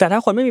แต่ถ้า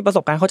คนไม่มีประส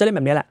บการณ์เขาจะเล่นแ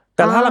บบนี้แหละแ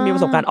ต่ถ้าเรามีปร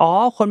ะสบการณ์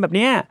คนแบบเ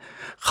นี้ย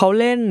เขา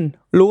เล่น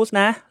ลูส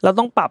นะเรา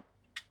ต้องปรับ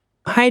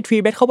ให้ทรี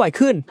เบทเขาบ่อย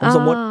ขึ้นผมส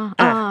มมติ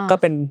ก็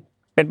เ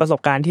ป็นประสบ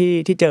การณ์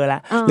ที่เจอแล้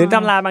วหรือต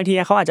ำราบางที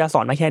เขาอาจจะส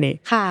อนมาแค่นี้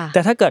แ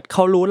ต่ถ้าเกิดเข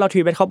ารู้เราท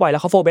รีเบทเขาบ่อยแล้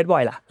วเขาโฟร์เบทบ่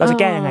อยล่ะเราจะ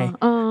แก้ยังไง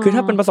คือถ้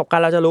าเป็นประสบการ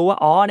ณ์เราจะรู้ว่า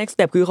next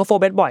step คือเขาโฟร์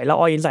เบทบ่อยเราอ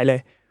อลอินใส่เลย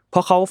เพรา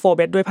ะเขาโฟร์เ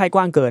บทด้วยไพ่ก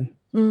ว้างเกิน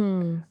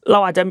เรา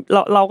อาจจะ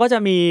เราก็จะ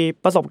มี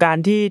ประสบการ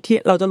ณ์ที่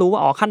เราจะรู้ว่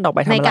าขั้นต่อไป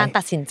ทำอะไรในการ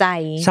ตัดสินใจ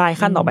ใช่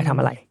ขั้นต่อไปทำ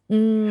อะไร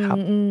ครับ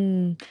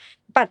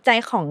ปัจจัย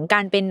ของกา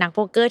รเป็นนักโ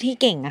ป๊กเกอร์ที่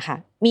เก่งอะค่ะ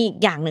มีอีก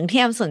อย่างหนึ่งที่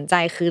แอมสนใจ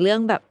คือเรื่อ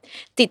งแบบ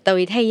จิต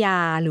วิทยา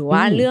หรือว่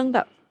าเรื่องแบ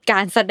บก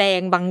ารแสดง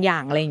บางอย่า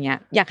งอะไรเงี้ย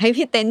อยากให้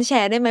พี่เต้นแช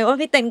ร์ได้ไหมว่า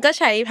พี่เต้นก็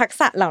ใช้ทัก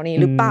ษะเหล่านี้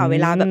หรือเปล่าเว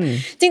ลาแบบ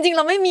จริงๆเร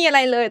าไม่มีอะไร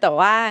เลยแต่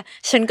ว่า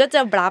ฉันก็จ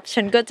ะบลัฟ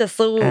ฉันก็จะ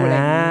สู้อะไร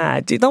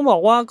จริงต้องบอ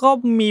กว่าก็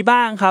มี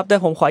บ้างครับแต่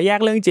ผมขอแยก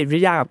เรื่องจิตวิ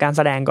ทยากับการแ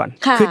สดงก่อน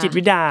คือจิต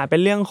วิทยาเป็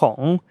นเรื่องของ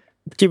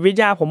จิตวิท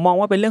ยาผมมอง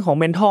ว่าเป็นเรื่องของ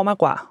เมนทอลมาก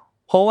กว่า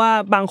เพราะว่า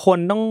บางคน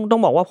ต้อ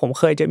งบอกว่าผม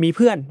เคยจะมีเ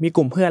พื่อนมีก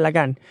ลุ่มเพื่อนแล้ว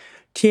กัน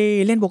ที่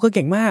เล่นโป๊กเกอร์เ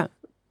ก่งมาก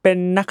เป็น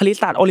นักคณิต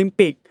ศาสตร์โอลิม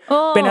ปิก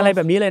เป็นอะไรแ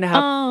บบนี้เลยนะครั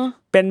บ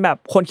เป็นแบบ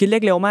คนคิดเล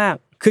ขเร็วมาก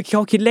คือเข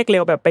าคิดเลขเร็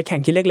วแบบไปแข่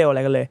งคิดเลขเร็วอะไร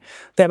กันเลย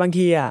แต่บาง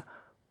ที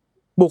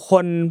บุคค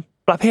ล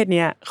ประเภทเ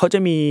นี้ยเขาจะ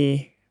มี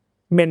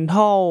เมน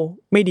ทัล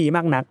ไม่ดีม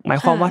ากนักหมาย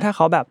ความว่าถ้าเข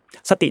าแบบ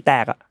สติแต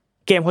ก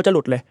เกมเขาจะห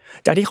ลุดเลย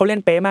จากที่เขาเล่น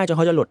เป๊ะมากจนเ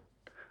ขาจะหลุด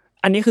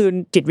อันนี้คือ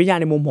จิตวิทยา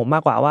ในมุมผมม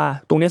ากกว่าว่า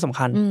ตรงนี้สำ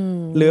คัญ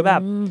หรือแบ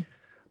บ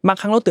บาง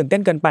ครั้งเราตื่นเต้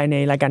นเกินไปใน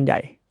รายการใหญ่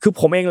คือ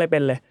ผมเองเลยเป็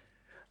นเลย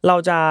เรา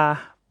จะ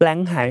แบง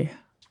ค์หาย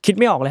คิด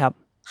ไม่ออกเลยครับ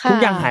ทุก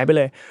อย่างหายไปเ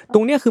ลยตร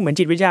งนี้คือเหมือน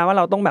จิตวิทยาว่าเ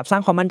ราต้องแบบสร้า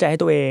งความมั่นใจให้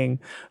ตัวเอง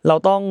เรา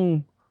ต้อ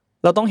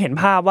งเห็น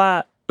ภาพว่า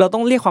เราต้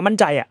องเรียกความมั่น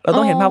ใจเรา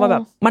ต้องเห็นภาพว่าแบ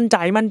บมั่นใ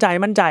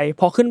จ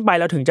พอขึ้นไป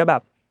เราถึงจะแบ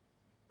บ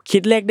คิ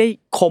ดเลขได้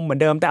คมเหมือน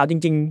เดิมแต่เอาจ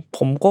ริงๆผ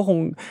มก็คง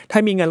ถ้า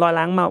มีเงิน100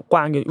 ล้านมาว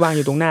างอ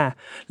ยู่ตรงหน้า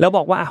แล้วบ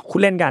อกว่าคุณ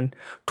เล่นกัน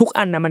ทุก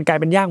อันนะมันกลาย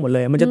เป็นยากหมดเล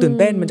ยมันจะตื่น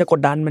เต้นมันจะกด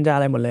ดันมันจะอะ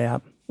ไรหมดเลยครั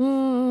บ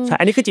ใช่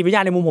อันนี้คือจิตวิทย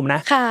าในมุมผมน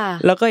ะ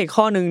แล้วก็อีก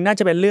ข้อนึงน่า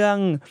จะเป็นเรื่อง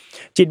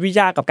จิตวิท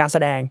ยากับการแส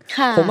ดง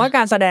ผมว่าก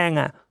ารแสดง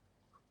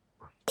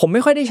ผมไ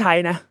ม่ค่อยได้ใช้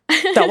นะ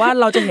แต่ว่า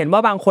เราจะเห็นว่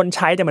าบางคนใ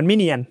ช้แต่มันไม่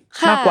เนียน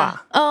มากกว่า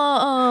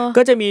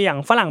ก็จะมีอย่าง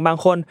ฝรั่งบาง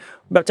คน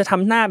แบบจะท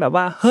ำหน้าแบบ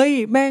ว่าเฮ้ย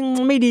แม่ง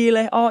ไม่ดีเล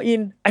ยอออิ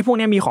นไอ้พวก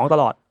นี้มีของต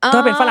ลอดถ้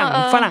าเป็นฝ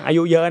รั่งอา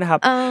ยุเยอะนะครับ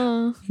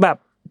แบบ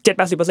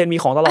 70-80% มี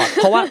ของตลอดเ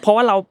พราะ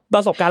ว่าเราป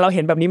ระสบการณ์เราเ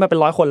ห็นแบบนี้มาเป็น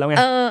100 คนแล้วไง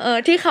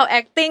ที่เขา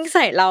acting ใ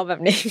ส่เราแบ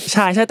บนี้ใ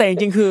ช่แต่จ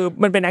ริงๆคือ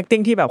มันเป็น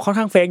acting ที่แบบค่อน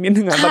ข้างเฟกนิด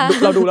นึงแบบ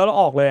เราดูแล้วเรา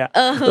ออกเลย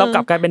เราก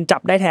ลับกลายเป็นจั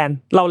บได้แทน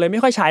เราเลยไม่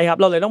ค่อยใช้ครับ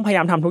เราเลยต้องพยาย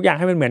ามทำทุกอย่าง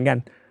ให้มันเหมือนกัน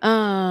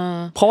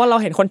เพราะว่าเรา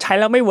เห็นคนใช้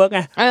แล้วไม่เวิร์กไ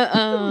ง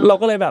เรา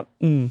ก็เลยแบบ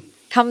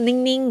ทำ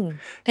นิ่ง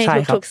ๆใน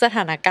ทุกๆสถ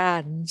านการ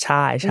ณ์ใ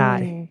ช่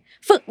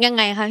ฝึกยังไ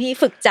งคะพี่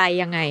ฝึกใจ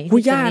ยังไง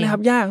ยากนะครั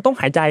บยากต้อง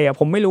หายใจ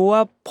ผมไม่รู้ว่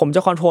าผมจ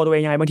ะคอนโทรลตัวเอ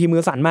งยังไงบางทีมื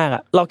อสั่นมาก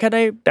เราแค่ไ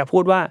ด้แต่พู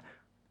ดว่า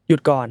หยุ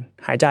ดก่อน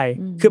หายใจ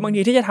คือบาง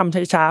ทีที่จะท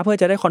ำช้าๆเพื่อ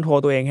จะได้คอนโทรล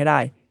ตัวเองให้ได้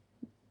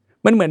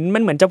มันเห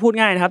มือนจะพูด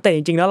ง่ายนะครับแต่จ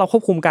ริงๆแล้วเราคว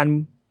บคุมการ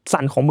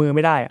สั่นของมือไ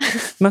ม่ได้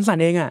มันสั่น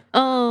เอง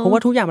เพราะว่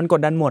าทุกอย่างมันก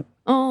ดดันหมด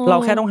เรา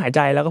แค่ต้องหายใจ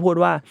แล้วก็พูด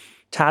ว่า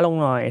ช้าลง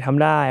หน่อยท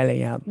ำได้อะไรอย่า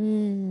งเงี้ยครับ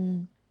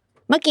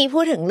เมื่อกี้พู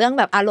ดถึงเรื่อง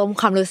แบบอารมณ์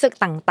ความรู้สึก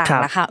ต่าง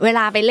ๆนะคะเวล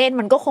าไปเล่น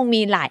มันก็คง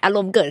มีหลายอาร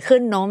มณ์เกิดขึ้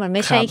นเนาะมันไ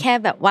ม่ใช่แค่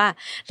แบบว่า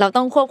เรา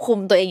ต้องควบคุม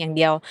ตัวเองอย่างเ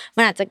ดียว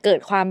มันอาจจะเกิด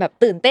ความแบบ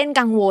ตื่นเต้น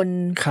กังวล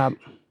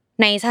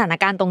ในสถาน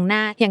การณ์ตรงหน้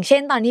าอย่างเช่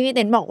นตอนที่พี่เ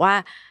ต้นบอกว่า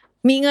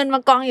มีเงินมา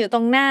กองอยู่ต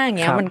รงหน้าอย่าง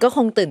เงี้ยมันก็ค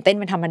งตื่นเต้น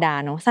เป็นธรรมดา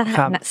เนาะ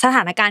สถ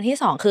านการณ์ที่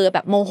2คือแบ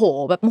บโมโ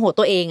ห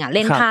ตัวเองอ่ะเ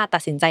ล่นพลาดตั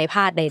ดสินใจพ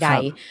ลาดใด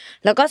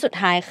ๆแล้วก็สุด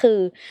ท้ายคือ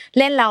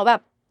เล่นแล้วแบ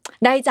บ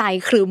ได้ใจ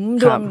ครึ้ม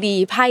ดวงดี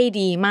ไพ่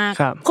ดีมาก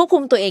ควบคุ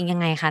มตัวเองยัง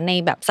ไงคะใน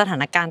แบบสถา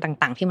นการณ์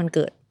ต่างๆที่มันเ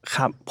กิดค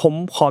รับผม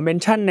ขอเมน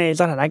ชั่นใน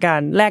สถานการ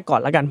ณ์แรกก่อ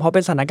นละกันเพราะเ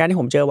ป็นสถานการณ์ที่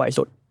ผมเจอบ่อย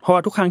สุดเพราะว่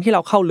าทุกครั้งที่เร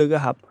าเข้าลึกอ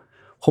ะครับ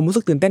ผมรู้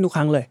สึกตื่นเต้นทุกค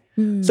รั้งเลย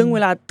ซึ่งเว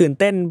ลาตื่น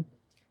เต้น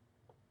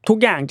ทุก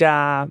อย่างจะ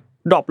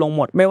ดรอปลงห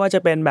มดไม่ว่าจะ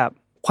เป็นแบบ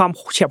ความ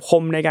เฉียบค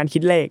มในการคิ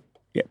ดเลข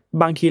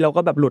บางทีเรา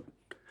ก็แบบหลุด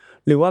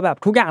หรือว่าแบบ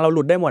ทุกอย่างเราห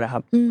ลุดได้หมดอะค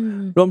รับ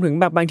รวมถึง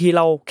แบบบางทีเ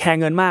ราแคร์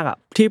เงินมากอะ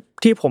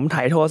ที่ผมถ่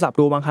ายโทรศัพท์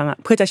ดูบางครั้งอะ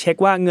เพื่อจะเช็ค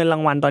ว่าเงินรา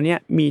งวัลตอนนี้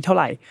มีเท่าไ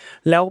หร่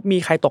แล้วมี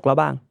ใครตกแล้ว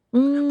บ้าง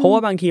เพราะว่า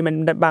บางทีมัน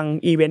บาง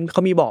อีเวนต์เข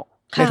ามีบอก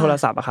ในโทร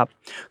ศัพท์อะครับ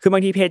คือบา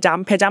งทีเพย์จัม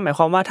ป์หมายค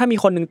วามว่าถ้ามี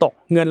คนนึงตก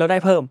เงินเราได้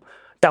เพิ่ม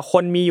แต่ค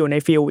นมีอยู่ใน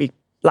ฟิลอีก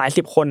หลาย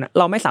10คน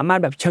เราไม่สามารถ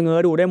แบบชะเง้อ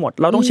ดูได้หมด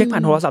เราต้องเช็คผ่า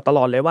นโทรศัพท์ตล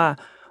อดเลยว่า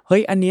เฮ้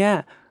ยอันเนี้ย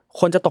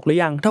คนจะตกหรื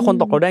อยังถ้าคน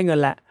ตกเราได้เงิน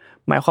แล้ว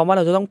หมายความว่าเ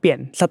ราจะต้องเปลี่ยน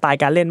สไตล์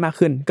การเล่นมาก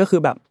ขึ้นก็คื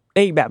อแบบ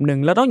อีกแบบนึง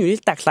เราต้องอยู่ที่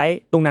สแต็กไซส์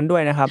ตรงนั้นด้ว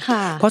ยนะครับ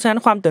เพราะฉะนั้น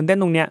ความตื่นเต้น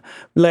ตรงเนี้ย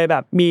เลยแบ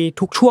บมี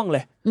ทุกช่วงเล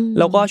ย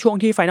แล้วก็ช่วง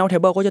ที่ Final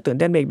Table ก็จะตื่น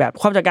เต้นไปอีกแบบ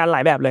ความจัดการหล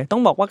ายแบบเลยต้อ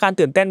งบอกว่าการ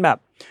ตื่นเต้นแบบ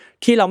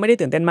ที่เราไม่ได้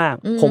ตื่นเต้นมาก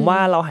ผมว่า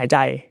เราหายใจ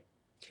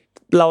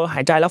แ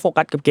ล้วโฟ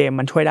กัสกับเกม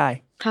มันช่วยได้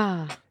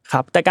ค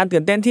รับแต่การ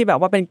ตื่นเต้นที่แบบ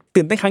ว่าเป็น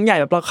ตื่นเต้นครั้งใหญ่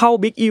แบบเราเข้า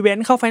บิ๊กอีเวน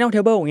ต์เข้า Final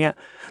Table อย่างเงี้ย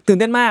ตื่น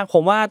เต้นมากผ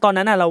มว่าตอน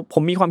นั้นผ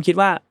มมีความคิด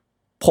ว่า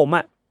ผม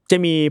จะ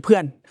มีเพื่อ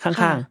นข้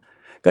าง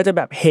ๆก็จะแ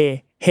บบเฮ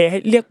ให้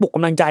เรียกปลุกก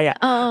ำลังใจ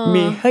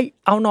มีเฮ้ย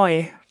เอาหน่อย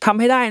ทำ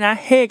ให้ได้นะ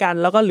เฮกัน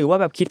แล้วก็หรือว่า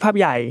แบบคิดภาพ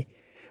ใหญ่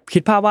คิ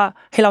ดภาพว่า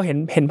ให้เราเ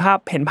ห็นภ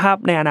าพ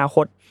ในอนาค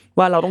ต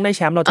ว่าเราต้องได้แช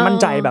มป์เราจะมั่น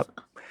ใจแบบ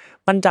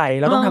มั่นใจ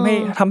เราต้องทำ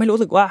ให้รู้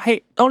สึกว่าให้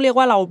ต้องเรียก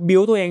ว่าเราบิ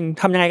วตัวเอง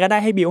ทำยังไงก็ได้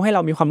ให้บิวให้เร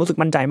ามีความรู้สึก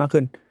มั่นใจมาก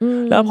ขึ้น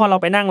แล้วพอเรา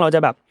ไปนั่งเราจะ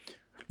แบบ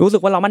รู้สึ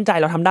กว่าเรามั่นใจ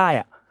เราทำได้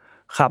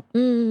ครับ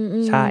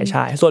ใ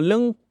ช่ส่วนเรื่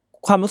อง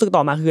ความรู้สึกต่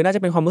อมาคือน่าจ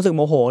ะเป็นความรู้สึกโ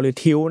มโหหรือ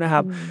ทิ้วนะค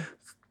รับ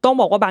ต้อง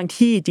บอกว่าบาง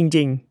ที่จ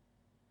ริง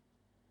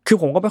ๆคือ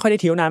ผมก็ไม่ค่อยได้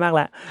ทิ้วนานมากแ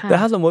ล้วแต่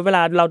ถ้าสมมุติเวล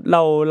า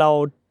เรา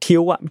ทิ้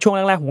วช่วงแ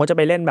รกๆผมก็จะไ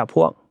ปเล่นแบบพ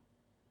วก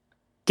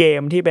เก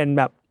มที่เป็น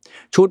แบบ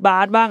ชูตบา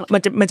สบ้าง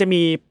มันจะ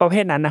มีประเภ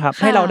ทนั้นนะครับ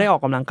ให้เราได้ออ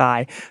กกำลังกาย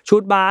ชู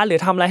ตบาสหรือ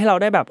ทำอะไรให้เรา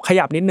ได้แบบข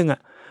ยับนิดนึง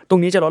ตร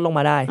งนี้จะลดลง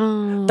มาได้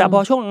แต่พอ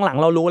ช่วงหลัง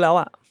ๆเรารู้แล้ว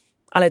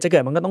อะไรจะเกิ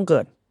ดมันก็ต้องเกิ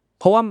ด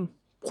เพราะว่า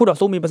คู่ต่อ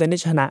สู้มีเปอร์เซ็นต์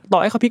ที่ชนะต่อ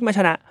ให้เขาพลิกมาช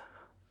นะ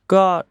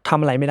ก็ท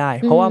ำอะไรไม่ได้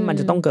เพราะว่ามัน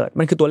จะต้องเกิด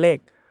มันคือตัวเลข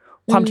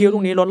ความทิ้วตร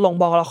งนี้ลดลง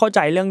พอเราเข้าใจ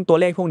เรื่องตัว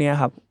เลขพวกนี้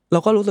ครับเรา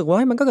ก็รู้สึกว่า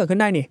มันก็เกิดขึ้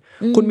นได้นี่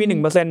คุณมี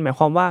 1% หมายค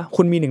วามว่า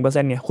คุณมี 1% เ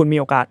นี่ยคุณมี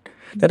โอกาส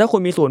แต่ถ้าคุ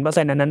ณมี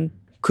 0% นั้น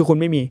คือคุณ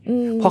ไม่มี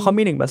พอเขา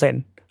มี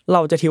 1% เร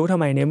าจะทิ้วทำ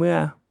ไมในเมื่อ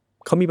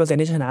เขามีเปอร์เซ็น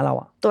ต์ที่ชนะเรา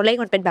ตัวเลข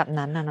มันเป็นแบบ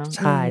นั้นเนาะ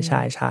ใ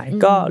ช่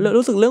ก็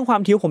รู้สึกเรื่องควา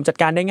มทิ้วผมจัด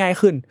การได้ง่าย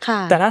ขึ้น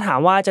แต่ถ้าถาม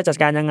ว่าจะจัด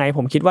การยังไงผ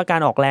มคิดว่ากา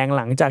รออกแรงห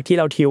ลังจากที่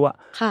เราทิ้ว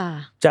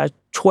จะ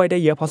ช่วยได้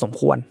เยอะพอสม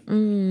ควร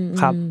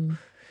ครับ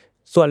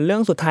ส่วนเรื่อ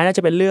งสุดท้ายน่าจ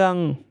ะเป็นเรื่อง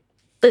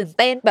ตื่นเ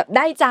ต้นแบบไ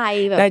ด้ใจ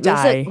แบบรู้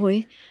สึกหุ้ย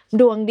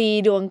ดวงดี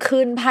ดวง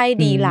ขึ้นไพ่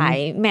ดีหลาย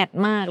แมตช์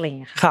มากอะไรอย่าง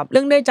เงี้ยครับเ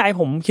รื่องได้ใจ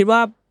ผมคิดว่า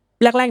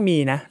แรกๆมี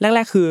นะแร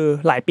กๆคือ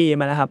หลายปี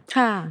มาแล้วครับ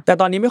แต่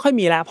ตอนนี้ไม่ค่อย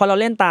มีแล้วเพราะเรา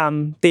เล่นตาม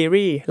ธีอ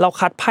รี่เรา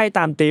คัดไพ่ต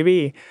ามธีอ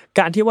รี่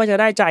การที่ว่าจะ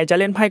ได้ใจจะ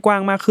เล่นไพ่กว้า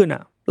งมากขึ้น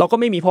เราก็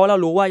ไม่มีเพราะเรา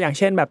รู้ว่าอย่างเ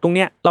ช่นแบบตรงเ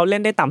นี้ยเราเล่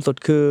นได้ต่ำสุด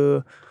คือ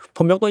ผ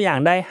มยกตัวอย่าง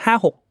ได้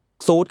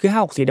5-6ซูทคือ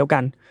5-6สีเดียวกั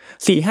น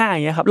4-5อ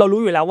ย่างเงี้ยครับเรารู้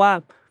อยู่แล้วว่า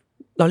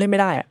เราเล่นไม่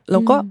ได้เรา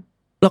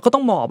ก็ต้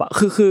องหมอบ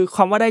คือค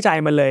วามว่าได้ใจ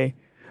มันเลย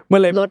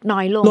ลดน้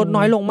อ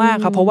ยลงมาก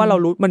ครับเพราะว่าเรา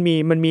รู้มัน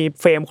มี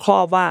เฟรมครอ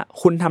บว่า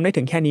คุณทำได้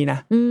ถึงแค่นี้นะ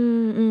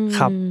ค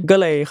รับก็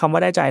เลยคำว่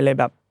าได้ใจเลย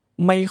แบบ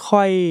ไม่ค่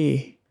อย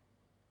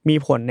มี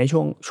ผลใน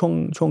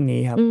ช่วงนี้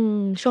ครับ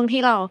ช่วง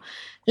ที่เรา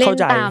เล่น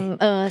ตาม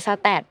ส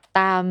แตท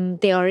ตาม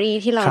ธีอรี่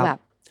ที่เราแบบ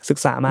ศึก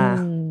ษามา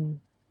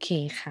โอเค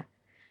ค่ะ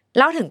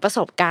เล่าถึงประส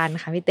บการณ์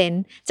ค่ะพี่เต้น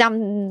จ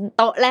ำโ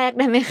ต๊ะแรกไ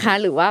ด้ไหมคะ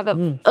หรือว่าแบบ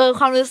ค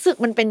วามรู้สึก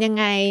มันเป็นยัง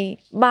ไง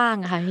บ้าง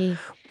คะพี่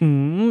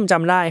จ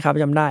ำได้ครับ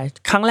จำได้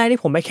ครั้งแรกที่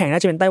ผมไปแข่งน่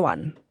าจะเป็นไต้หวัน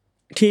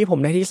ที่ผม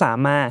ได้ที่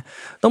3มา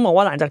ต้องบอก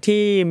ว่าหลังจาก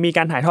ที่มีก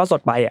ารถ่ายทอดส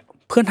ดไป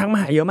เพื่อนทักมา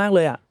หาเยอะมากเล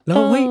ยแล้ว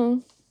เฮ้ย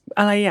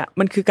อะไร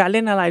มันคือการเ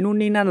ล่นอะไรนู่น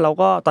นี่นั่นเรา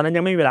ก็ตอนนั้น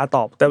ยังไม่มีเวลาต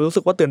อบแต่รู้สึ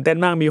กว่าตื่นเต้น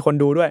มากมีคน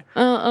ดูด้วย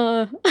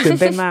ตื่น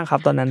เต้นมากครับ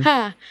ตอนนั้นค่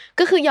ะ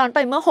ก็คือย้อนไป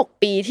เมื่อ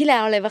6ปีที่แล้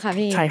วเลยป่ะคะ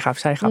พี่ใช่ครับ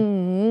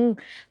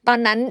ตอน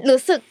นั้นรู้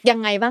สึกยัง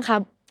ไงบ้างคะ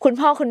คุณ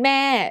พ่อคุณแม่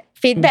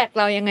ฟีดแบ็ก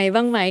เรายังไง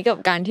บ้างไหมกับ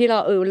การที่เรา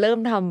เริ่ม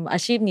ทำอา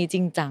ชีพนี้จ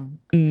ริงจัง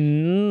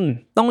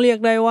ต้องเรียก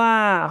ได้ว่า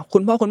คุ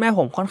ณพ่อคุณแม่ผ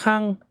มค่อนข้า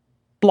ง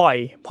ปล่อย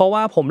เพราะว่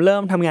าผมเริ่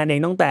มทำงานเอ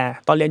งตั้งแต่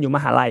ตอนเรียนอยู่ม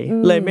หาลัย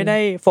เลยไม่ได้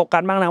โฟกั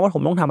สมากนะว่าผ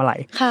มต้องทำอะไร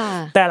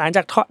แต่หลังจ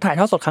ากถ่ายท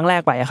อดสดครั้งแร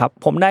กไปครับ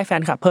ผมได้แฟ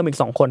นคลับเพิ่มอีก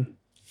2คน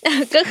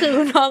ก็คือ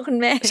คุณพ่อคุณ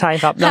แม่ใช่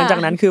ครับหลังจาก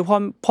นั้นคือ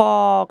พ่อ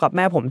กับแ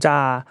ม่ผมจะ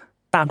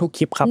ตามทุกค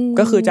ลิปครับ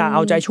ก็คือจะเอ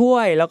าใจช่ว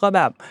ยแล้วก็แ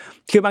บบ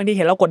คือบางทีเ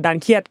ห็นเรากดดัน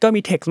เครียดก็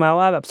มีเท็กซ์มา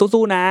ว่าแบบ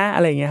สู้ๆนะอ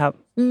ะไรอย่างเงี้ยครับ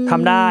ท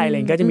ำได้อะไร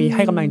ก็จะมีใ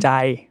ห้กำลังใจ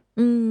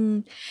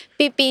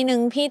ปีนึง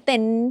พี่เต้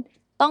น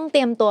ต้องเต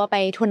รียมตัวไป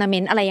ทัวร์นาเม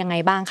นต์อะไรยังไง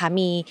บ้างคะ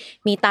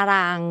มีตาร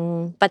าง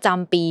ประจ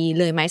ำปี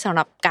เลยไหมสำห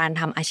รับการ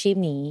ทำอาชีพ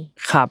นี้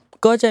ครับ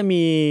ก็จะ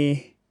มี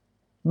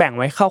แบ่ง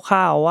ไว้ค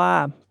ร่าวๆว่า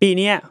ปี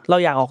นี้เรา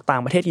อยากออกต่า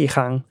งประเทศกี่ค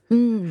รั้ง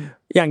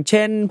อย่างเ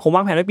ช่นผมว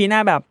างแผนไว้ปีหน้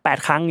าแบบ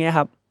8ครั้งเงี้ยค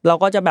รับเรา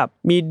ก็จะแบบ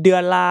มีเดือ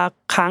นละ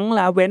ครั้งล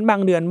ะเว้นบา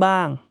งเดือนบ้า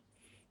ง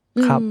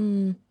ครับ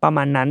ประม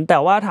าณนั้นแต่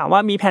ว่าถามว่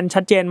ามีแผน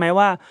ชัดเจนไหม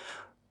ว่า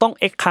ต้อง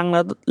X ครั้ง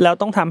แล้ว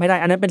ต้องทำให้ได้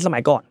อันนั้นเป็นสมั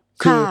ยก่อน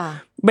คือ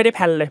ไม่ได้แผ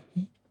นเลย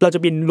เราจะ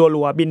บิน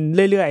รัวๆบิน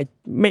เรื่อย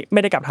ๆไ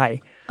ม่ได้กลับไทย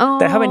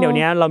แต่ถ้าเป็นเดี๋ยว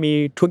นี้เรามี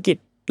ธุรกิจ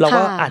เรา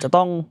ก็อาจจะ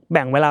ต้องแ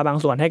บ่งเวลาบาง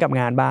ส่วนให้กับ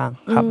งานบ้าง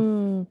ครับ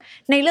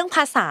ในเรื่องภ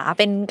าษาเ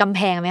ป็นกำแพ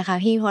งไหมคะ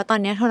พี่เพราะตอน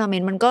นี้ทัวร์นาเม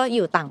นต์มันก็อ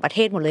ยู่ต่างประเท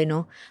ศหมดเลยเนา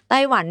ะไต้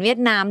หวันเวียด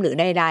นามหรือ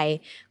ใด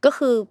ๆก็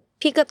คือ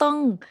พี่ก็ต้อง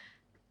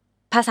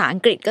ภาษาอัง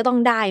กฤษก็ต้อง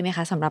ได้ไหมค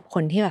ะสำหรับค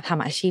นที่แบบท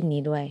ำอาชีพ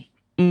นี้ด้วย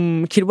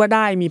คิดว่าไ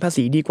ด้มีภา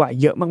ษีดีกว่า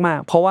เยอะมาก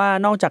ๆเพราะว่า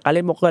นอกจากการเ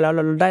ล่นโป๊กเกอร์แล้วเร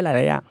าได้หลาย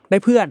ๆอย่างได้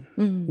เพื่อน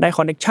ได้ค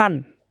อนเนคชั่น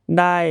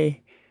ได้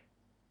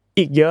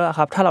อีกเยอะค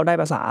รับถ้าเราได้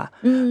ภาษา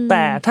แ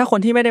ต่ถ้าคน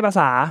ที่ไม่ได้ภาษ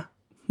า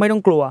ไม่ต้อ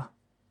งกลัว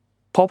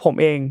เพราะผม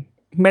เอง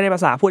ไม่ได้ภ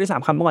าษาพูดได้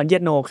3คำเมื่อก่อนเย็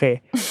ดโนโอเค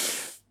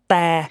แ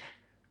ต่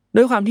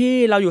ด้วยความที่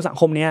เราอยู่สัง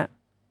คมเนี้ย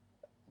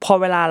พอ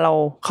เวลาเรา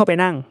เข้าไป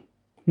นั่ง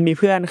มี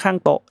เพื่อนข้าง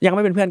โต๊ะยังไ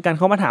ม่เป็นเพื่อนกันเ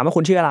ขามาถามว่า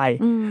คุณชื่ออะไร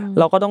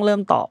เราก็ต้องเริ่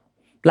มตอบ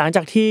หลังจ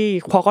ากที่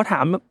พอเขาถา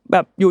มแบ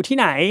บอยู่ที่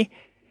ไหน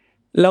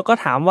แล้วก็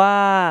ถามว่า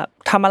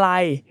ทำอะไร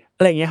อ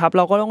ะไรอย่างเงี้ยครับเ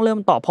ราก็ต้องเริ่ม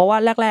ตอบเพราะว่า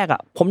แรกๆอ่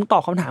ะผมตอ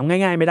บคำถามง่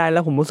ายๆไม่ได้แล้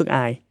วผมรู้สึกอ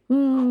าย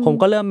ผม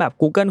ก็เริ่มแบบ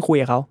Google คุย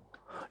กับเขา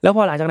แล้วพ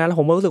อหลังจากนั้น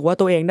ผมรู้สึกว่า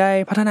ตัวเองได้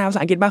พัฒนาภาษ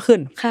าอังกฤษมากขึ้น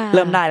เ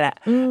ริ่มได้แหละ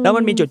แล้ว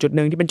มันมีจุด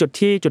นึงที่เป็นจุด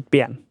เป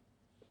ลี่ยน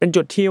เป็น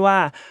จุดที่ว่า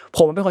ผ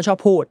มเป็นคนชอบ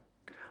พูด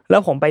แล้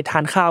วผมไปทา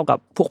นข้าวกับ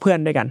พวกเพื่อน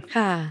ด้วยกัน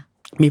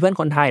มีเพื่อน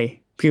คนไทย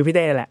คือพี่เ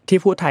ต้แหละที่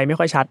พูดไทยไม่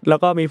ค่อยชัดแล้ว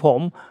ก็มีผม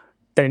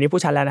แต่เดี๋ยวนี้พู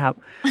ดชัดแล้วนะครับ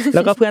แ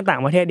ล้วก็เพื่อนต่า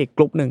งประเทศอีกก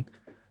ลุ่มนึง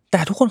แต่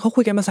ทุกคนเขา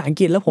คุยกันภาษาอัง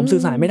กฤษแล้วผมสื่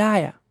อสารไม่ได้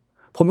อ่ะ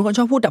ผมเป็นคนช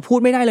อบพูดแต่พูด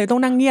ไม่ได้เลยต้อ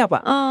งนั่งเงียบอ่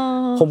ะ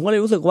ผมก็เลย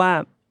รู้สึกว่า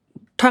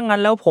ถ้างั้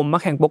นแล้วผมมา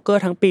แข่งโป๊กเกอ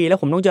ร์ทั้งปีแล้ว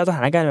ผมต้องเจอสถ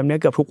านการณ์แบบนี้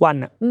เกือบทุกวัน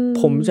อ่ะ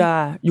ผมจะ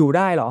อยู่ไ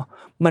ด้เหรอ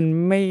มัน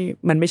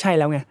ไม่ใช่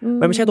แล้วไง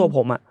มันไม่ใช่ตัวผ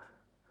มอ่ะ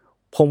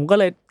ผมก็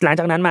เลยหลัง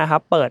จากนั้นมาครั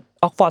บเปิด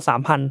Oxford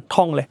 3,000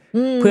 ท่องเลย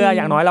เพื่ออ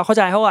ย่างน้อยเราเข้าใ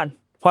จเขาก่อน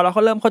พอเรา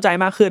เริ่มเข้าใจ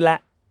มากขึ้นแล้ว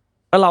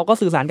เราก็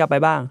สื่อสารกลับไป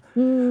บ้าง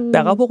แต่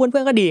ก็พวกเพื่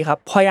อนๆก็ดีครับ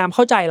พยายามเ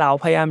ข้าใจเรา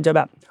พยายามจะแ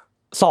บบ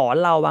สอน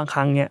เราบางค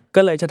รั้งเนี่ย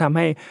ก็เลยจะทำใ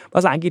ห้ภ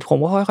าษาอังกฤษผม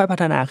ก็ค่อยๆพั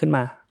ฒนาขึ้นม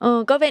า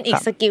ก็เป็นอีก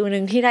สกิลนึ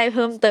งที่ได้เ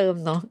พิ่มเติม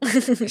เนาะ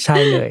ใช่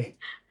เลย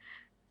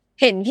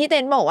เห็นพี่เ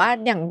ต้นบอกว่า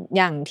อ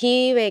ย่างที่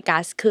เวกั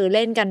สคือเ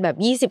ล่นกันแบ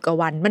บ20กว่า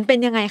วันมันเป็น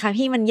ยังไงคะ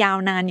พี่มันยาว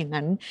นานอย่าง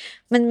นั้น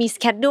มันมีส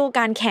เกดูลก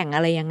ารแข่งอ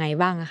ะไรยังไง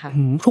บ้างอะคะ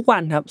ทุกวั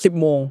นครับ 10:00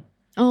 น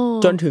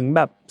จนถึงแ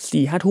บบ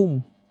 4-5 ทุ่ม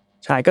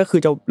ใช่ก็คือ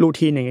จะรู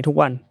ทีนอย่างงี้ทุก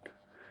วัน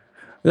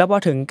แล้วพอ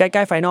ถึงใก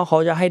ล้ๆไฟนอลเขา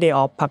จะให้เดย์อ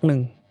อฟพักนึ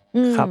ง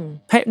ครับ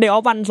ให้เดย์ออ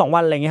ฟวัน2วั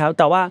นอะไรอย่างเงี้ยครับ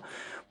แต่ว่า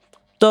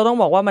ต้อง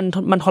บอกว่า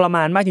มันทรม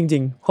านมากจริ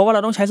งๆเพราะว่าเรา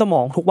ต้องใช้สม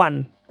องทุกวัน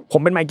ผ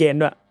มเป็นไมเกรน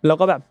ด้วยแล้ว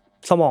ก็แบบ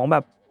สมองแบ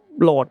บ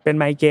โหลดเป็น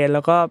ไมเกรนแ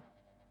ล้วก็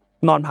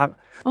นอนพัก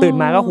ตื่น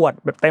มาก็หวด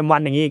แบบเต็มวั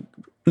นอย่างงี้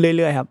เ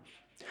รื่อยๆครับ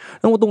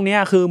แล้วตรงนี้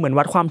คือเหมือน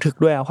วัดความถึก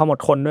ด้วยความอด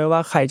ทนด้วยว่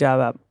าใครจะ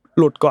แบบ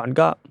หลุดก่อน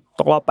ก็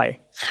ตกรอบไป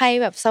ใคร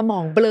แบบสมอ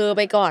งเบลอไ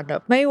ปก่อนแบ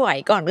บไม่ไหว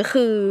ก่อนก็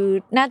คือ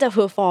น่าจะเพ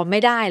อร์ฟอร์มไ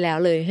ม่ได้แล้ว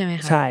เลยใช่ไหม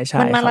คะใช่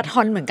ๆมันมาราธ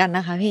อนเหมือนกันน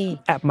ะคะพี่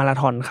แอบมารา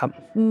ธอนครับ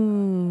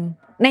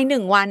ใน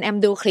1วันแอม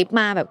ดูคลิป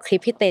มาแบบคลิ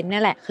ปพี่เต้น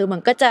นี่แหละคือมัน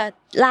ก็จะ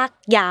ลาก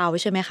ยาว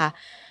ใช่ไหมคะ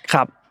ค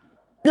รับ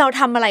เรา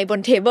ทำอะไรบน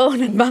เทเบิล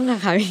นั้นบ้างอ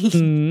ะคะพี่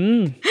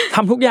ท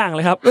ำทุกอย่างเ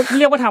ลยครับ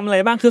เรียกว่าทำอะไร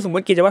บ้างคือสมม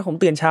ติกิจวัตรผม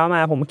ตื่นเช้ามา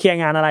ผมเคลียร์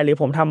งานอะไรหรือ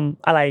ผมท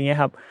ำอะไรอย่างเงี้ย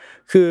ครับ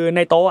คือใน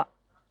โต๊ะ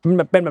มันแ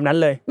บบเป็นแบบนั้น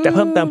เลยแต่เ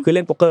พิ่มเติมคือเ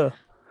ล่นโป๊กเกอร์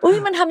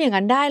มันทำอย่าง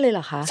นั้นได้เลยเหร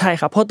อคะใช่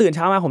ครับพอตื่นเ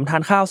ช้ามาผมทา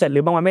นข้าวเสร็จหรื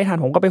อบางวันไม่ทาน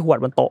ผมก็ไปหวด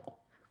บนโต๊ะ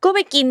ก็ไป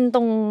กินต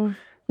รง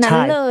นั้น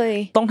เลย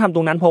ต้องทำต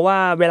รงนั้นเพราะว่า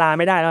เวลา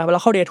ไม่ได้แล้วเร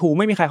าเข้าเดย์2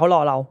ไม่มีใครเขารอ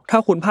เราถ้า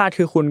คุณพลาด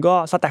คือคุณก็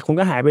สแต็กคุณ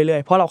ก็หายไปเลย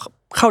เพราะเรา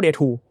เข้าเดย์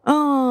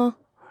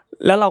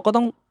2แล้วเราก็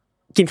ต้อง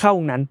กินข้าวต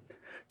รงนั้น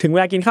ถึงเว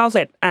ลากินข้าวเส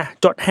ร็จ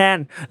จดแฮน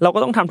ด์เราก็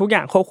ต้องทำทุกอย่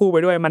างควบคู่ไป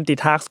ด้วย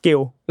multitask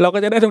skill เราก็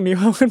จะได้ตรงนี้เ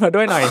พิ่มขึ้นมาด้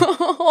วยหน่อย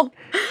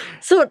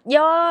สุดย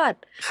อด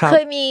เค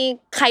ยมี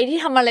ใครที่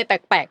ทำอะไรแ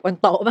ปลกๆบน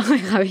โต๊ะบ้างไหม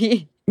คะพี่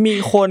มี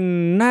คน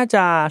น่าจ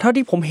ะเท่า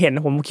ที่ผมเห็น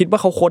ผมคิดว่า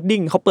เขาโคดดิ้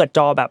งเขาเปิดจ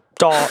อแบบ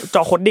จ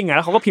อโคดดิ้งแ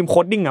ล้วเขาก็พิมพ์โค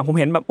ดดิ้งผม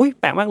เห็นแบบอุ๊ย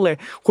แปลกมากเลย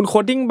คุณโค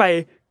ดดิ้งไป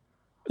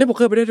เล่นโป๊กเ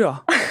กอร์ไปได้ด้วยเหรอ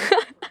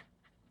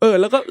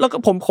แล้วก็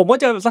ผมก็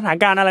เจอสถาน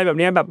การณ์อะไรแบบ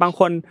นี้แบบบาง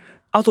คน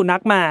เอาสุนั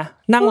ขมา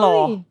นั่งรอ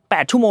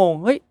8ชั่วโมง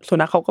เฮ้ยสุ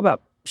นัขเขาก็แบบ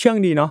เชื่อง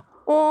ดีเนาะ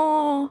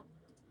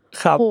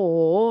ครับโห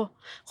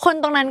คน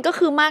ตรงนั้นก็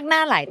คือมากหน้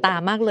าหลายตา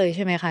มากเลยใ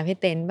ช่ไหมคะพี่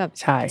เต้นแบบ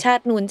ชา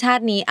ตินู้นชา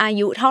ตินี้อา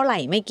ยุเท่าไหร่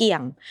ไม่เกี่ย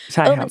ง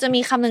มันจะมี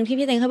คำนึงที่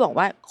พี่เต้นเคยบอก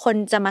ว่าคน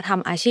จะมาท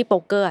ำอาชีพโป๊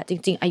กเกอร์จ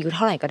ริงๆอายุเ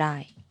ท่าไหร่ก็ได้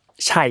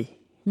ใช่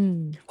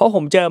เพราะผ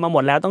มเจอมาหม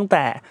ดแล้วตั้งแ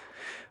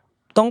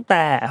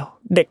ต่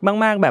เด็ก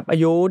มากๆแบบอา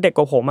ยุเด็กก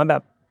ว่าผมมาแบ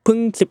บเพิ่ง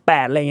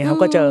18อะไรเงี้ยครับ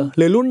ก็เจอห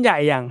รือรุ่นใหญ่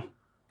อย่าง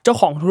เจ้า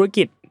ของธุร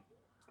กิจ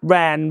แบร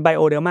นด์ไบโ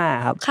อเดอร์มา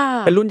ครับ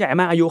เป็นรุ่นใหญ่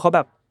มากอายุเขาแ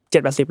บบ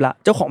70-80ละ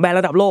เจ้าของแบรนด์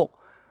ระดับโลก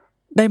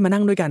ได้มา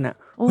นั่งด้วยกันอ่ะ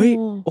เฮ้ย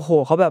โอ้โห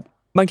เขาแบบ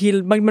บางที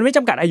มันไม่จ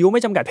ำกัดอายุไ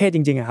ม่จำกัดเพศจ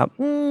ริงๆอ่ะครับ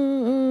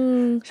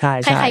ใช่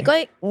ใครๆก็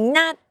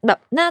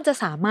น่าจะ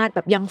สามารถแบ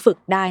บยังฝึก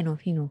ได้เนาะ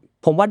พี่เนาะ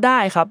ผมว่าได้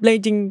ครับเลย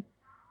จริง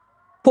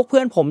พวกเพื่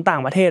อนผมต่า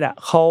งประเทศอ่ะ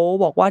เขา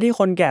บอกว่าที่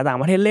คนแก่ต่าง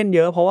ประเทศเล่นเย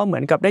อะเพราะว่าเหมื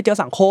อนกับได้เจอ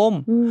สังคม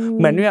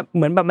เหมือน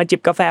แบบมาจิ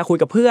บกาแฟคุย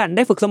กับเพื่อนไ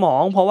ด้ฝึกสมอ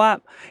งเพราะว่า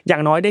อย่า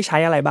งน้อยได้ใช้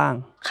อะไรบ้าง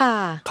ค่ะ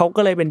เขาก็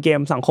เลยเป็นเกม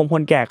สังคมค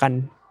นแก่กัน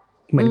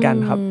เหมือนกัน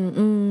ครับ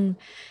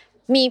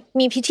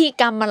มีพิธี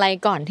กรรมอะไร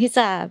ก่อนที่จ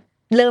ะ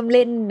เริ่มเ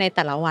ล่นในแ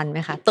ต่ละวันไหม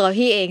คะตัว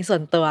พี่เองส่ว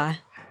นตัว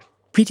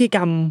พิธีกร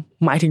รม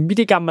หมายถึงพิ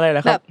ธีกรรมอะไรเหร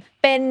อครับแบบ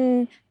เป็น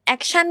แอ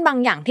คชั่นบาง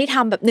อย่างที่ท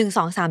ำแบบ1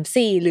 2 3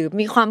 4หรือ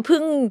มีความ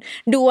พึ่ง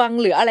ดวง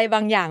หรืออะไรบ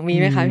างอย่างมี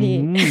ไหมคะพี่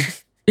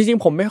จริง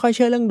ๆผมไม่ค่อยเ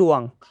ชื่อเรื่องดว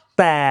ง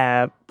แต่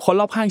คน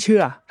รอบข้างเชื่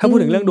อถ้าพูด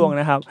ถึงเรื่องดวง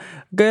นะครับ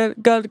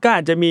ก็อ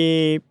าจจะมี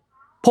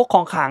พกข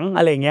องขลังอ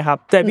ะไรอย่างเงี้ยครับ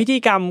แต่พิธี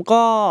กรรม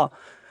ก็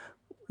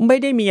ไม่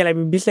ได้มีอะไรเ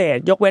ป็นพิเศษ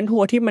ยกเว้นทั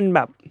วร์ที่มันแบ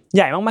บใ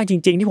หญ่มากๆจ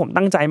ริงๆที่ผม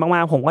ตั้งใจม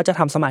ากๆผมก็จะ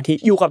ทำสมาธิ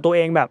อยู่กับตัวเอ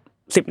งแบบ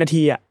10 นา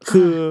ทีอ่ะ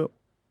คือ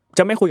จ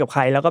ะไม่คุยกับใค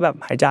รแล้วก็แบบ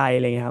หายใจอ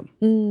ะไรเงี้ยครับ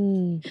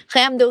เค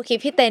ยดูคลิป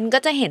พี่เต้นก็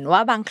จะเห็นว่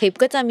าบางคลิป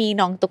ก็จะมี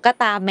น้องตุ๊ก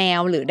ตาแม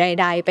วหรือใ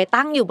ดๆไป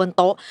ตั้งอยู่บนโ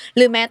ต๊ะห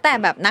รือแม้แต่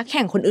แบบนักแ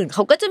ข่งคนอื่นเข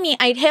าก็จะมี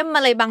ไอเทมอ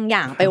ะไรบางอ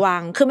ย่างไปวา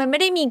งคือมันไม่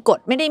ได้มีกฎ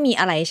ไม่ได้มี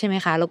อะไรใช่ไหม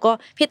คะแล้วก็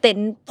พี่เต้น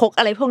พก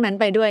อะไรพวกนั้น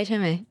ไปด้วยใช่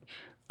ไหม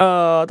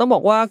ต้องบ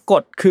อกว่าก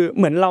ฎคือเ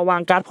หมือนเราวา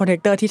งการ์ดโปรเทค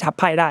เตอร์ที่ทับ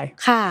ไพ่ได้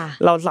ค่ะ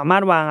เราสามาร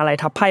ถวางอะไร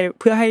ทับไพ่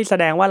เพื่อให้แส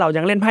ดงว่าเรา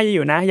ยังเล่นไพ่อ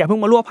ยู่นะอย่าเพิ่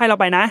งมารวบไพ่เรา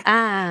ไปนะ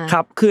ค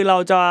รับคือเรา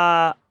จะ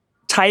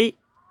ใช้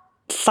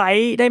ไซ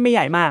ส์ได้ไม่ให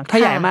ญ่มากถ้า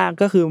ใหญ่มาก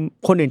ก็คือ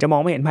คนอื่นจะมอ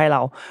งไม่เห็นไพ่เร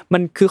ามั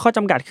นคือข้อจ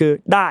ำกัดคือ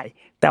ได้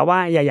แต่ว่า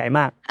อย่าใหญ่ม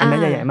ากอันนั้น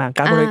อย่าใหญ่มากก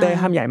าร์ดโปรเทคเตอร์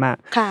ห้ามใหญ่มาก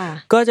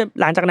ก็จะ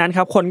หลังจากนั้นค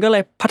รับคนก็เล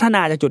ยพัฒน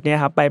าจากจุดนี้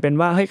ครับไปเป็น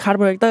ว่าเฮ้ยการ์ดโ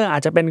ปรเทคเตอร์อา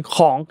จจะเป็นข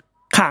อง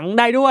ขัง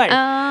ได้ด้วย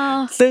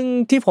ซึ่ง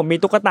ที่ผมมี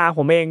ตุ๊กตาผ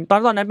มเองต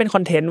อนนั้นเป็นค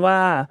อนเทนต์ว่า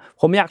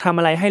ผมอยากทำ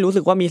อะไรให้รู้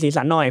สึกว่ามีสี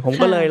สันหน่อยผม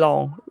ก็เลยลอง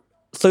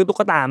ซื้อตุ๊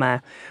กตามา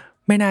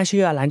ไม่น่าเ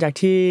ชื่อหลังจาก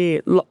ที่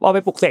เอาไป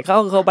ปลุกเสก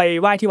เขาไป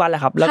ไหว้ที่วัดแหล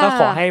ะครับแล้วก็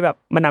ขอให้แบบ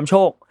มันนำโช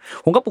ค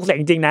ผมก็ปลุกเสก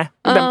จริงๆนะ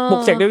แบบปลุ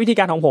กเสกด้วยวิธี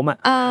การของผมอ่ะ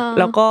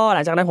แล้วก็ห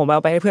ลังจากนั้นผมเอ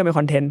าไปให้เพื่อนเป็น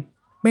คอนเทนต์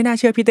ไม่น่า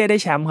เชื่อพี่เต้ได้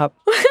แชมป์ครับ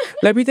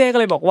แล้วพี่เต้ก็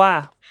เลยบอกว่า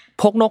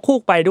พกนกฮู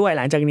กไปด้วยห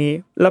ลังจากนี้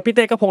แล้วพี่เ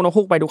ต้ก็พกนก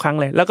ฮูกไปทุกครั้ง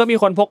เลยแล้วก็มี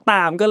คนพกต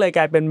ามก็เลยก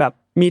ลายเป็นแบบ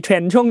มีเทร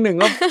นด์ช่วงหนึ่ง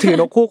ก็ถือ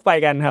นกฮูกไป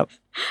กันครับ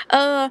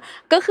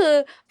ก็คือ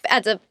อา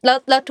จจะ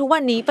แล้วทุกวั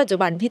นนี้ปัจจุ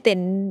บันพี่เต้น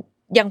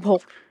ยังพ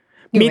ก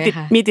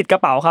มีติดกร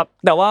ะเป๋าครับ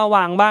แต่ว่าว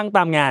างบ้างต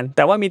ามงานแ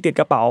ต่ว่ามีติด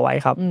กระเป๋าไว้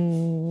ครับ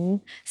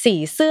สี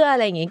เสื้ออะ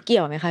ไรอย่างเงี้ยเกี่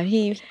ยวไหมคะ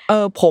พี่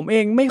ผมเอ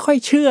งไม่ค่อย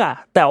เชื่อ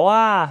แต่ว่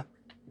า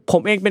ผ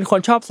มเองเป็นคน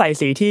ชอบใส่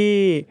สีที่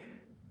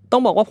ต้อ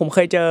งบอกว่าผมเค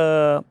ยเจอ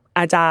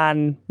อาจาร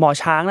ย์หมอ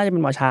ช้างน่าจะเป็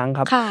นหมอช้างค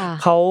รับ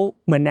เขา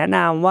เหมือนแนะน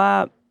ำว่า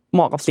เหม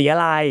าะกับสีอะ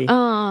ไร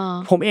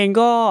ผมเอง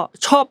ก็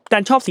ช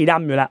อบสีด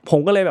ำอยู่แล้วผม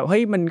ก็เลยแบบเฮ้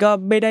ยมันก็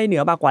ไม่ได้เหนื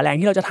อบากกว่าแรง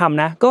ที่เราจะท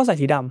ำนะก็ใส่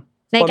สีด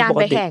ำในการ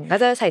ไปแข่งก็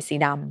จะใส่สี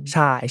ดำใ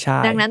ช่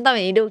ดังนั้นตอน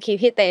นี้ดูคลิป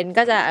พี่เต้น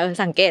ก็จะ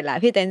สังเกตละ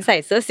พี่เต้นใส่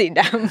เสื้อสี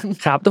ด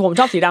ำครับแต่ผม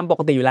ชอบสีดำป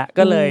กติอยู่แล้ว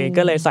ก็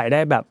เลยใส่ได้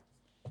แบบ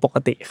ปก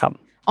ติครับ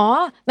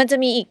มันจะ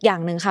มีอีกอย่า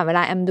งนึงค่ะเวล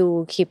าแอมดู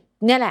คลิป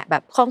เนี่ยแหละแบ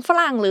บของฝ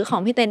รั่งหรือขอ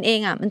งพี่เต้นเอง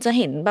อ่ะมันจะเ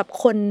ห็นแบบ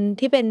คน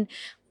ที่เป็น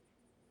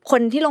ค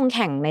นที่ลงแ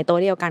ข่งในโต๊ะ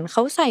เดียวกันเข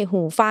าใส่หู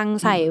ฟัง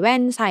ใส่แว่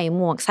นใส่ห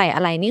มวกใส่อ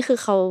ะไรนี่คือ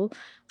เ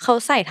ขา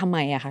ใส่ทำไม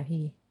อะคะ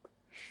พี่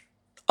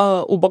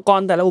อุปกร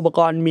ณ์แต่ละอุปก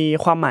รณ์มี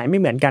ความหมายไม่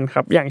เหมือนกันค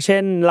รับอย่างเช่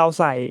นเรา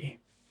ใส่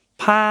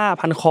ผ้า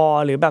พันคอ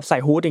หรือแบบใส่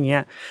ฮู้ดอย่างเงี้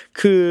ย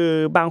คือ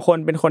บางคน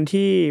เป็นคน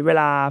ที่เว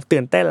ลา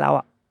ตื่นเต้นแล้ว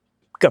อ่ะ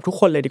เกือบทุก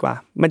คนเลยดีกว่า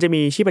มันจะ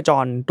มีชีพจ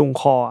รตรง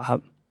คอครับ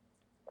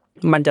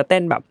มันจะเต้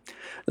นแบบ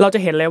เราจะ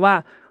เห็นเลยว่า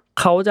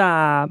เขาจะ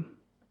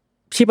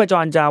ชีพจ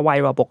รจะไว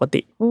กว่าปก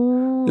ติ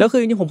แล้วคือ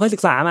จริงๆผมเคยศึ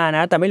กษามาน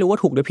ะแต่ไม่รู้ว่า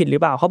ถูกหรือผิดหรือ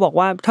เปล่าเขาบอก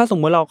ว่าถ้าสม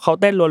มติเขา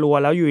เต้นรัว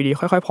ๆแล้วอยู่ดี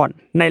ค่อยๆผ่อน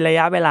ในระย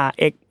ะเวลา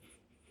X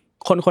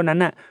คนนั้น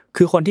น่ะ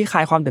คือคนที่คล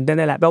ายความตื่นเต้น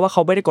ได้แหละแปลว่าเข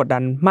าไม่ได้กดดั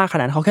นมากขน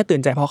าดนั้นเขาแค่ตื่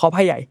นใจเพราะเขาไ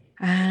พ่ใหญ่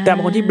แต่บ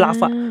างคนที่บลัฟ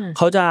อ่ะเ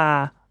ขาจะ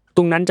ต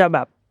รงนั้นจะแบ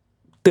บ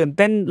ตื่นเ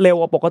ต้นเร็ว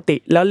กว่าปกติ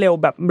แล้วเร็ว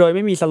แบบโดยไ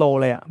ม่มีสโลว์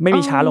เลยอ่ะไม่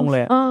มีช้าลงเล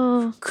ย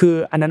คือ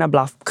อันนั้นน่ะบ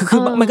ลัฟคือ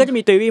มันก็จะ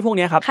มีทฤษฎีพวก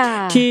นี้ครับ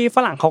ที่ฝ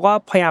รั่งเขาก็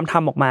พยายามท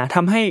ำออกมาท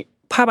ำให้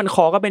ผ้าพันค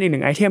อก็เป็นอีกห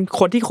นึ่งไอเทม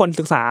คน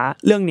ศึกษา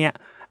เรื่องนี้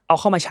เอา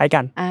เข้ามาใช้กั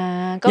น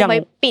ก็ไป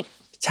ปิด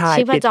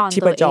ชีพ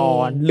จ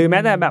รหรือแม้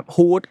แต่แบบ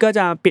ฮูดก็จ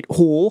ะปิด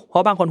หูเพรา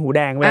ะบางคนหูแ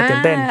ดงเวลาตื่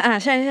นเต้น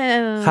ใช่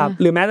ครับ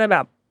หรือแม้แต่แบ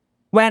บ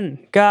แว่น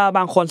ก็บ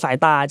างคนสาย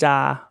ตาจะ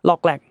ล็อ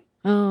กแหลก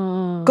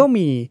ก็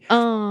มี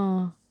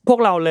พวก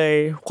เราเลย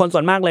คนส่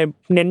วนมากเลย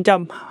เน้นจะ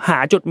หา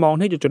จุดมอง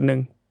ที่จุดนึง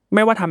ไ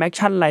ม่ว่าทำแอค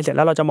ชั่นอะไรเสร็จแ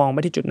ล้วเราจะมองไป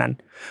ที่จุดนั้น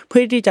เพื่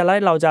อที่จะ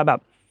เราจะแบบ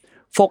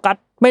โฟกัส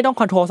ไม่ต้อง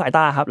คอนโทรลสายต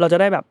าครับเราจะ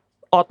ได้แบบ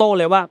ออโต้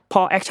เลยว่าพ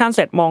อแอคชั่นเส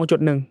ร็จมองจุด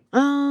นึง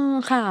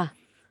ค่ะ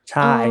ใ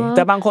ช่แ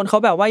ต่บางคนเขา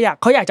แบบว่า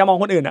เขาอยากจะมอง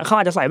คนอื่นอ่ะเขา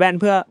อาจจะใส่แว่น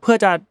เพื่อ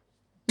จะ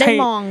ได้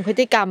มองพฤ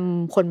ติกรรม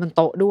คนบนโ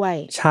ต๊ะด้วย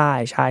ใช่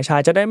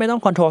จะได้ไม่ต้อ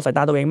งคอนโทรลสายต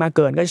าตัวเองมากเ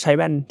กินก็จะใช้แ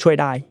ว่นช่วย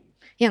ได้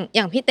อ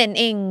ย่างพี่เต้น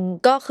เอง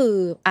ก็คือ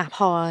พ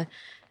อ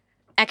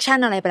แอคชั่น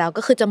อะไรไปแล้ว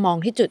ก็คือจะมอง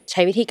ที่จุดใ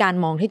ช้วิธีการ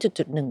มองที่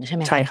จุดหนึ่งใช่ไห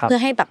มเพื่อ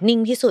ให้แบบนิ่ง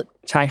ที่สุด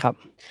ใช่ครับ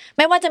ไ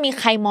ม่ว่าจะมี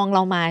ใครมองเร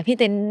ามาพี่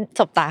เต้นส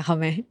บตาเขา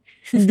ไหม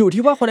อยู่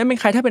ที่ว่าคนนั้นเป็น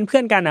ใครถ้าเป็นเพื่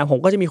อนกันผม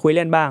ก็จะมีคุยเ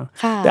ล่นบ้าง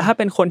แต่ถ้าเ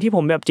ป็นคนที่ผ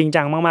มแบบจริง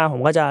จังมากๆผ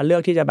มก็จะเลือ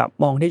กที่จะแบบ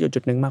มองที่จุ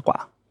ดนึงมากกว่า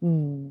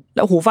แ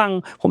ล้วหูฟัง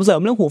ผมเสริม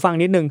เรื่องหูฟัง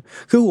นิดนึง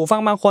คือหูฟั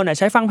งบางคน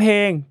ใช้ฟังเพล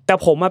งแต่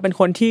ผมเป็น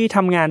คนที่ท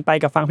ำงานไป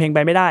กับฟังเพลงไป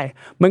ไม่ได้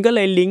มันก็เล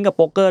ยลิงก์กับโ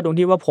ป๊กเกอร์ตรง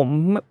ที่ว่าผม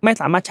ไม่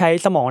สามารถใช้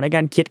สมองในก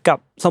ารคิดกับ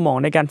สมอง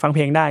ในการฟังเพ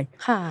ลงได้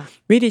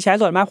วิธีใช้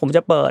ส่วนมากผมจ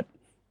ะเปิด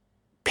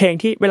เพลง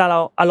ที่เวลาเรา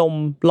อารม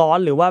ณ์ร้อน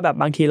หรือว่าแบบ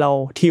บางทีเรา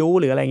ทิ้ว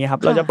หรืออะไรเงี้ยครั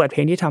บเราจะเปิดเพ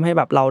ลงที่ทำให้แ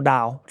บบเราดา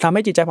วทำใ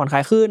ห้จิตใจผ่อนคล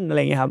ายขึ้นอะไร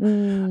เงี้ยครับ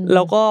แ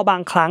ล้วก็บา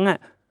งครั้ง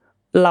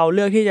เราเ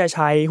ลือกที่จะใ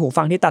ช้หู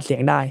ฟังที่ตัดเสีย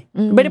งได้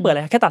ไม่ได้เปิดอะไ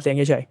รแค่ตัดเสียง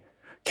เฉย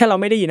ๆแค่เรา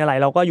ไม่ได้ยินอะไร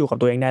เราก็อยู่กับ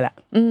ตัวเองได้แหละ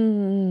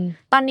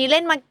ตอนนี้เ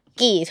ล่นมา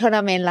กี่ทัวร์น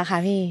าเมนต์แล้วคะ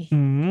พี่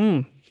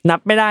นับ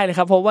ไม่ได้เลยค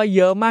รับเพราะว่าเ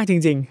ยอะมากจ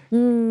ริง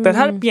ๆแต่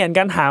ถ้าเปลี่ยน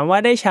กันถามว่า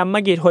ได้แชมป์ม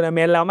ากี่ทัวร์นาเม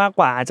นต์แล้วมาก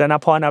กว่าอาจจะนั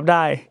บไ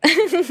ด้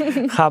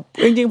ครับ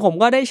จริงๆผม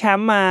ก็ได้แชม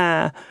ป์มา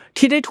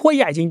ที่ได้ถ้วย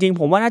ใหญ่จริงๆ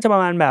ผมว่าน่าจะปร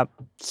ะมาณแบบ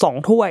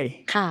2ถ้วย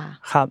ค่ะ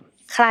ครับ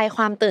คลายค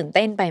วามตื่นเ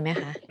ต้นไปไหม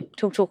คะ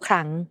ทุกๆค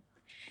รั้ง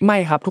ไม่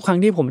ครับทุกครั้ง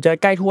ที่ผมจะ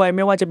ใกล้ถ้วยไ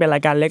ม่ว่าจะเป็นรา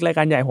ยการเล็กรายก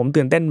ารใหญ่ผม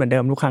ตื่นเต้นเหมือนเดิ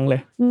มทุกครั้งเล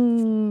ย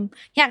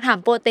อยากถาม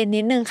โปรเตน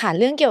นิดนึงค่ะ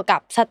เรื่องเกี่ยวกับ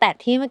สแตท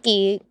ที่เมื่อ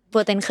กี้โปร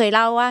เตนเคยเ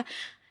ล่าว่า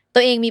ตั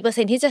วเองมีเปอร์เ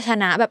ซ็นต์ที่จะช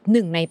นะแบบ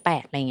1 ใน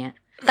 8อะไรเงี้ย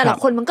แต่ละ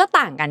คนมันก็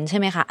ต่างกันใช่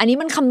ไหมคะอันนี้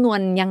มันคำนวณ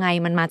ยังไง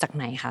มันมาจากไ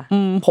หนคะ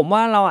ผมว่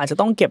าเราอาจจะ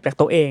ต้องเก็บจาก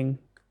ตัวเอง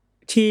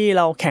ที่เ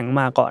ราแข่ง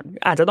มาก่อน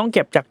อาจจะต้องเ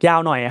ก็บจากยาว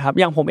หน่อยครับ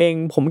อย่างผมเอง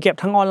ผมเก็บ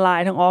ทั้งออนไล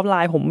น์ทั้งออฟไล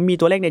น์ผมมี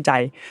ตัวเลขในใจ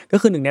ก็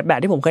คือ1 ใน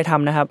 8ที่ผมเคยท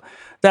ำนะครับ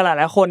แต่หลา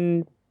ยๆคน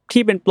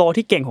ที่เป็นโปร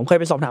ที่เก่งผมเคย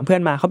ไปสอบถามเพื่อ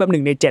นมาเขาแบบ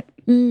1 ใน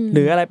 7ห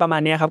รืออะไรประมา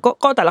ณนี้ครับ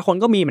ก็แต่ละคน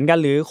ก็มีเหมือนกัน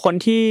หรือคน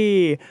ที่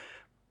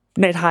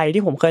ในไทย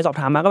ที่ผมเคยสอบ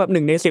ถามมาก็แบบ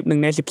1 ใน 10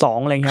 1 ใน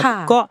 12อะไรครับ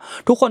ก็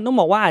ทุกคนต้อง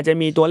บอกว่าอาจจะ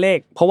มีตัวเลข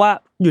เพราะว่า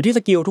อยู่ที่ส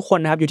กิลทุกคน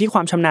นะครับอยู่ที่คว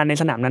ามชำนาญใน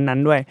สนามนั้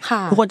นๆด้วย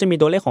ทุกคนจะมี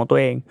ตัวเลขของตัว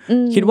เอง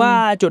คิดว่า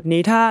จุด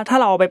นี้ถ้า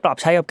เราเอาไปปรับ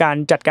ใช้กับการ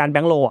จัดการแบ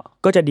งค์โล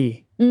ก็จะดี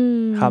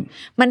ครับ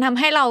มันทำ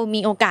ให้เรามี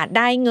โอกาสไ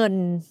ด้เงิน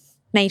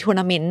ในทัวร์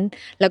นาเมนต์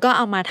แล้วก็เ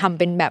อามาทำ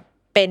เป็นแบบ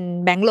เป็น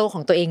แบงค์โลข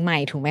องตัวเองใหม่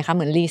ถูกไหมคะเห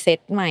มือนรีเซ็ต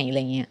ใหม่อะไร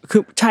เงี้ยคื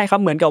อใช่ครับ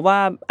เหมือนกับว่า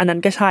อันนั้น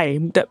ก็ใช่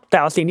แต่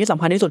สิ่งที่ส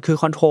ำคัญที่สุดคือ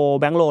คอนโทรล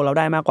แบงค์โลเรา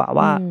ได้มากกว่า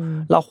ว่า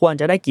เราควร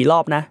จะได้กี่รอ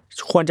บนะ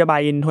ควรจะบา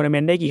ยอินทัวร์นาเม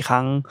นต์ได้กี่ค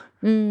รั้ง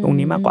ตรง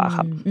นี้มากกว่าค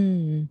รับ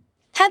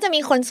ถ้าจะมี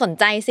คนสน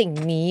ใจสิ่ง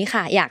นี้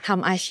ค่ะอยากท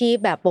ำอาชีพ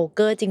แบบโป๊กเก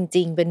อร์จ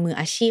ริงๆเป็นมือ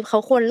อาชีพเขา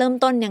ควรเริ่ม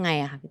ต้นยังไง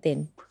อะคะพี่เต้น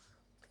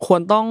คว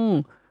รต้อง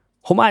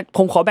ผ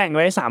มขอแบ่งไ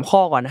ว้3ข้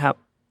อก่อนนะครับ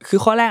คือ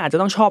ข้อแรกอาจจะ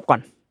ต้องชอบก่อน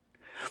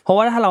เพราะ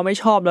ว่าถ้าเราไม่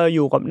ชอบเราอ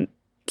ยู่กับ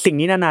สิ่ง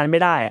นี้นานๆไ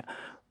ม่ได้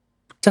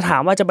จะถา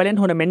มว่าจะไปเล่น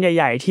ทัวร์นาเมนต์ใ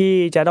หญ่ๆที่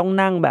จะต้อง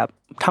นั่งแบบ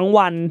ทั้ง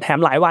วันแถม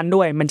หลายวัน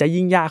ด้วยมันจะ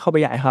ยิ่งยากเข้าไป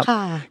ใหญ่ครับ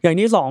อย่าง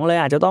ที่2เลย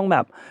อาจจะต้องแบ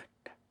บ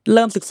เ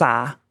ริ่มศึกษา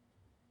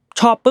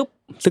ชอบปุ๊บ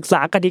ศึกษา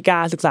กติกา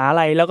ศึกษาอะ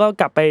ไรแล้วก็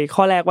กลับไป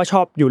ข้อแรกว่าช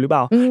อบอยู่หรือเปล่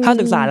าถ้า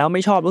ศึกษาแล้วไ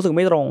ม่ชอบรู้สึกไ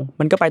ม่ตรง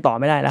มันก็ไปต่อ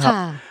ไม่ได้แล้วครับ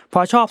พอ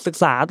ชอบศึก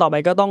ษาต่อไป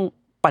ก็ต้อง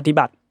ปฏิ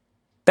บัติ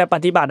แต่ป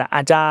ฏิบัติอ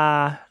าจจะ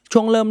ช่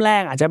วงเริ่มแร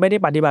กอาจจะไม่ได้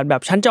ปฏิบัติแบ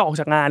บฉันจะออก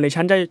จากงานหรือ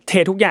ฉันจะเท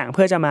ทุกอย่างเ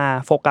พื่อจะมา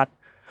โฟกัส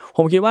ผ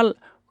มคิดว่า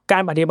กา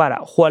รปฏิบัติ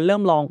ควรเริ่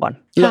มลองก่อน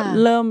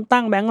เริ่ม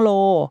ตั้งแบงค์โล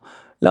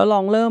แล้วล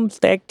องเริ่มส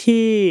เต็ก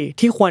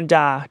ที่ควรจ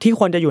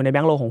ะอยู่ในแบ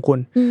งค์โลของคุณ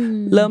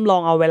เริ่มลอ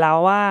งเอาเวลา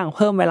ว่างเ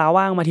พิ่มเวลา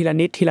ว่างมาทีละ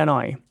นิดทีละหน่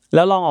อยแ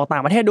ล้วลองออกต่า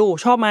งประเทศดู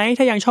ชอบไหม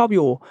ถ้ายังชอบอ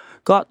ยู่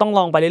ก็ต้องล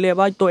องไปเรื่อยๆ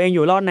ว่าตัวเองอ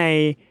ยู่รอดใน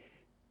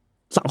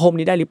สังคม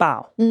นี้ได้หรือเปล่า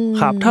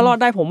ครับถ้ารอด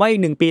ได้ผมว่าอี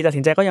ก1 ปีตัด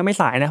สินใจก็ยังไม่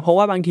สายนะเพราะ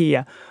ว่าบางที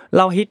เ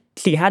ราฮิต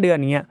 4-5 เดือน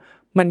อย่างเงี้ย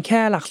มันแค่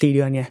หลัก4 เ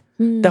ดือนไง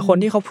แต่คน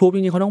ที่เขาพรูฟจ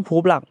ริงๆเขาต้องพรู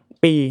ฟหลัก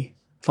ปี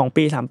2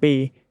 ปี3 ปี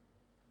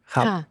ค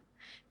รับ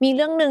มีเ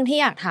รื่องนึงที่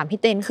อยากถามพี่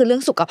เต้นคือเรื่อ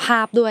งสุขภา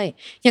พด้วย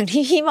อย่าง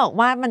ที่พี่บอก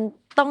ว่ามัน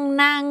ต้อง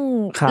นั่ง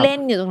เล่น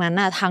อยู่ตรงนั้น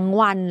น่ะทั้ง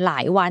วันหลา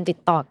ยวันติด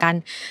ต่อกัน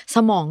ส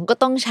มองก็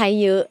ต้องใช้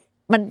เยอะ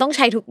มันต้องใ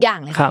ช้ทุกอย่าง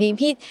เลยค่ะ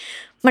พี่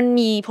มัน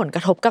มีผลก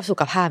ระทบกับสุ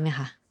ขภาพไหมค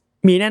ะ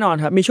มีแน่นอน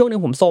ครับมีช่วงนึ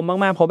งผมโซม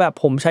มากๆเพราะแบบ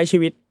ผมใช้ชี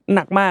วิตห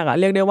นักมาก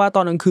เรียกได้ว่าต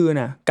อนกลางคืน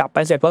กลับไป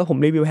เสร็จเพราะผม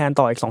รีวิวแฮนด์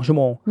ต่ออีก2 ชั่ว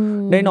โมง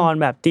ได้นอน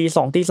แบบตี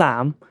 2 ตี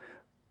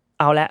 3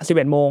เอาละ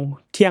 11 โมง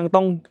เที่ยง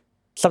ต้อง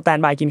สแตน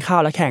ด์บายกินข้า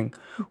วแล้วแข่ง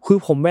คือ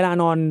ผมเวลา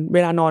นอน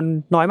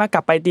น้อยมากก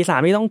ลับไปตี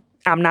 3นี่ต้อง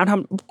อาบน้ำท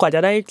ำกว่าจะ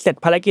ได้เสร็จ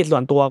ภารกิจส่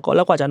วนตัวแ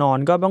ล้วกว่าจะนอน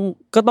ก็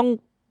ต้อง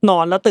นอ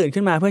นแล้วตื่น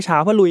ขึ้นมาเพื่อเช้า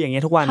เพื่อลุยอย่างเ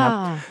งี้ยทุกวันครับ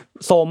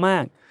โซมมา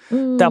ก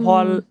แต่พอ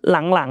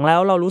หลังๆแล้ว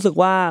เรารู้สึก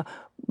ว่า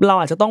เรา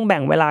อาจจะต้องแบ่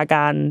งเวลาก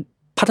าร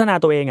พัฒนา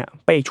ตัวเอง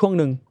ไปอีกช่วง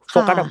นึงโฟ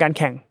กัสกับการแ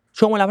ข่ง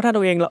ช่วงเวลาพัฒนา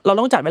ตัวเองเรา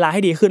ต้องจัดเวลาใ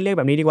ห้ดีขึ้นเรียก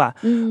แบบนี้ดีกว่า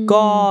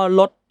ก็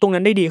ลดตรง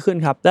นั้นได้ดีขึ้น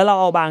ครับแล้วเรา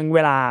เอาบางเว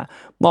ลา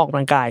ออกกำ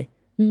ลังกาย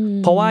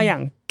เพราะว่าอย่า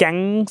งแก๊ง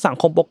สัง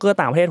คมโป๊กเกอร์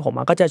ต่างประเทศผม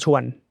ก็จะชว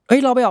น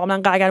เราไปออกกำลั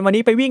งกายกันวัน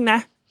นี้ไปวิ่งนะ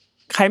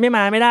ใครไม่ม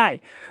าไม่ได้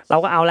เรา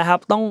ก็เอาแล้วครับ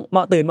ต้อง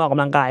ตื่นมาออกก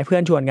ำลังกายเพื่อ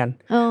นชวนกัน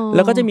แ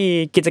ล้วก็จะมี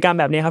กิจกรรม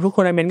แบบนี้ครับทุก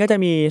ทัวร์นาเมนต์ก็จะ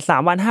มี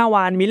3 วัน 5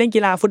 วันมีเล่น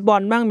กีฬาฟุตบอ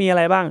ลบ้างมีอะไ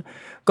รบ้าง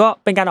ก็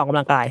เป็นการออกกำ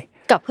ลังกาย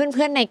กับเ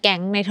พื่อนๆในแก๊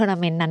งในทัวร์นา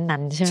เมนต์นั้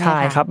นๆใช่ไหมคะใช่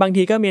ครับบาง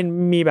ทีก็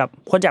มีแบบ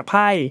คนแจกไ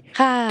พ่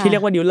ที่เรีย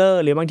กว่าดีลเลอ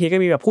ร์หรือบางทีก็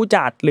มีแบบผู้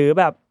จัดหรือ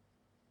แบบ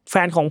แฟ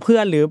นของเพื่อ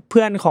นหรือเ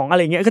พื่อนของอะไ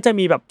รเงี้ยก็จะ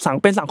มีแบบ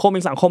เป็นสังคม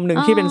อีกสังคมนึง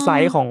ที่เป็นไซ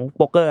ส์ของโ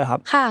ป๊กเกอร์ครับ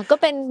ค่ะก็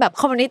เป็นแบบ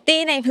คอมมูนิตี้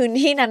ในพื้น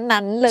ที่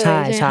นั้นๆเลยใช่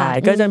มั้ยคะ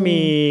ก็จะมี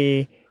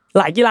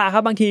หลายกีฬาครั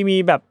บบางทีมี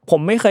แบบผม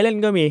ไม่เคยเล่น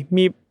ก็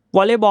มีว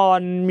อลเลย์บอ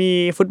ลมี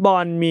ฟุตบอ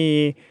ลมี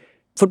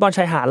ฟุตบอลช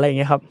ายหาดอะไรอย่างเ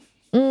งี้ยครับ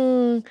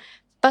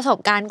ประสบ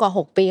การณ์กว่า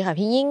6 ปีค่ะ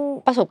พี่ยิ่ง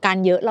ประสบการ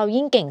ณ์เยอะเรา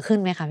ยิ่งเก่งขึ้น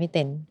มั้ยคะพี่เ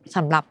ต้นส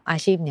ำหรับอา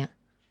ชีพเนี้ย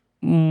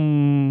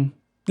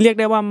เรียก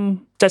ได้ว่า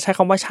จะใช้ค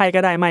ำว่าใช่ก็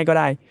ได้ไม่ก็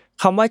ได้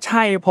คำว่าใ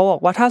ช่เพราะบอ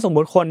กว่าถ้าสมม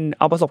ติคน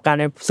เอาประสบการณ์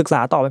ในศึกษา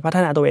ต่อไปพัฒ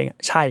นาตัวเอง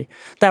ใช่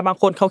แต่บาง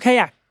คนเขาแค่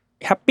อยาก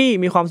แฮปปี้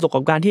มีความสุข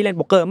กับการที่เล่นโ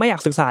ป๊กเกอร์ไม่อยา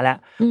กศึกษาแล้ว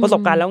ประส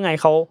บการณ์แล้วไง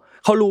เ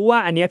ขารู้ว่า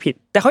อันนี้ผิด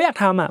แต่เขาอยาก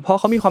ทำเพราะ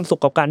เขามีความสุข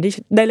กับการที่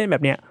ได้เล่นแบ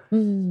บเนี้ย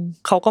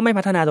เขาก็ไม่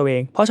พัฒนาตัวเอ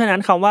งเพราะฉะนั้น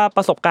คำว่าป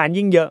ระสบการณ์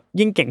ยิ่งเยอะ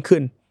ยิ่งเก่งขึ้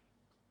น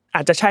อ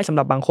าจจะใช่สำห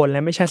รับบางคนแล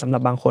ะไม่ใช่สำหรั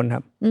บบางคนค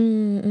รับ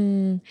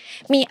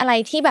มีอะไร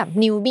ที่แบบ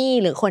นิวบี้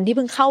หรือคนที่เ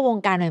พิ่งเข้าวง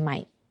การใหม่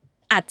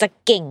ๆอาจจะ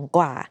เก่งก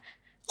ว่า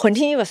คน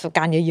ที่มีประสบก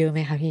ารณ์เยอะๆไหม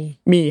คะพี่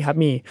มีครับ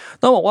มี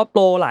ต้องบอกว่าโป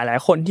รหลาย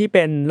ๆคนที่เ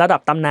ป็นระดั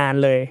บตำนาน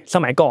เลยส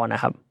มัยก่อนน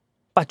ะครับ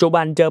ปัจจุ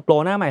บันเจอโปร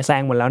หน้าใหม่แซ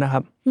งหมดแล้วนะค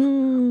รับ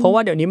เพราะว่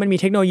าเดี๋ยวนี้มันมี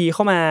เทคโนโลยีเข้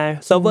ามา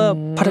เซิร์ฟเวอร์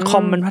คอ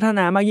มมันพัฒน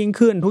ามากยิ่ง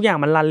ขึ้นทุกอย่าง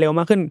มันรันเร็ว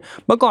มากขึ้น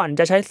เมื่อก่อน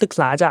จะใช้ศึก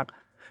ษาจาก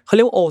เขาเ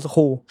รียกว่าโอส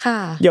คูล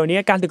เดี๋ยวนี้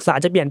การศึกษา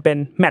จะเปลี่ยนเป็น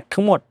แมท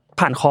ทั้งหมด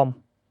ผ่านคอม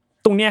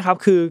ตรงนี้ครับ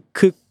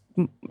คือ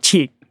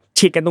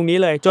ฉีกกันตรงนี้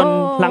เลยจน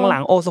หลั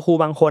งๆโอสคูล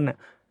บางคน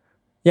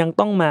ยัง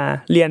ต้องมา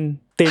เรียน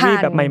ทีรี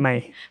แบบใหม่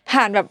ๆ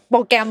ผ่านแบบโปร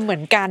แกรมเหมื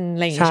อนกันอะ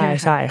ไรอย่างเงี้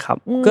ยใช่ครับ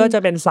ก็จะ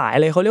เป็นสาย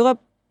เลยเขาเรียกว่า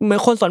เหมือ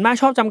นคนส่วนมาก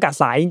ชอบจำกัด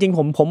สายจริง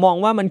ๆผมมอง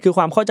ว่ามันคือค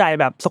วามเข้าใจ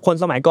แบบคน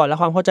สมัยก่อนและ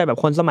ความเข้าใจแบบ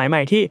คนสมัยให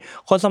ม่ที่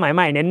คนสมัยให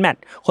ม่เน้นแมท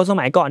คนส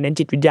มัยก่อนเน้น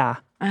จิตวิทยา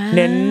เ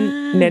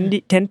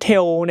น้นเท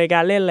ลในกา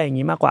รเล่นอะไรอย่าง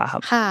งี้มากกว่าครั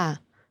บค่ะ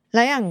แ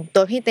ล้วอย่าง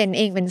ตัวพี่เต้นเ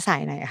องเป็นสา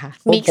ยไหนคะ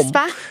มิกซ์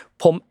ป่ะ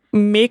ผม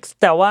มิกซ์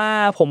แต่ว่า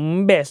ผม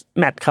เบส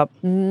แมทครับ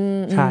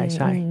ใ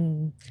ช่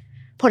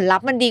ผลลั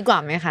พธ์มันดีกว่า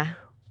ไหมคะ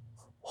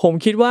ผม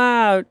คิดว่า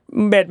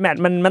เบสแมท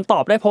มันตอ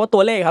บได้เพราะว่าตั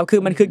วเลขครับคื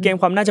อมันคือเกม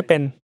ความน่าจะเป็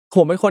นผ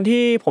มเป็นคน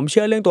ที่ผมเ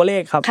ชื่อเรื่องตัวเล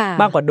ขครับ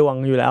มากกว่าดวง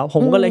อยู่แล้วผ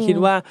มก็เลยคิด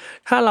ว่า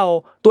ถ้าเรา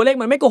ตัวเลข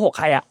มันไม่โกหก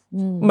ใคร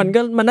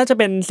มันน่าจะ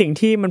เป็นสิ่ง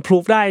ที่มันพิสู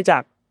จได้จา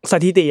กส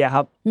ถิติค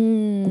รับ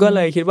ก็เล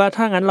ยคิดว่า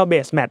ถ้างั้นเราเบ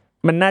สแมท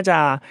มันน่าจะ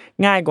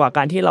ง่ายกว่าก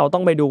ารที่เราต้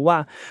องไปดูว่า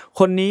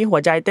คนนี้หัว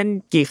ใจเต้น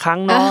กี่ครั้ง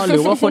เนาะหรื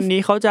อว่าคนนี้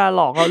เขาจะห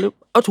ลอกเราหรือ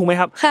ถูกไหม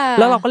ครับ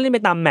แล้วเราก็เล่นไป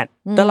ตามแมท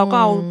แล้วเราก็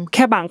เอาแ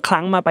ค่บางค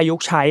รั้งมาประยุก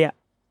ต์ใช้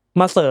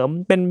มาเสริม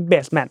เป็นเบ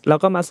สแมทแล้ว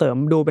ก็มาเสริม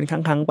ดูเป็นค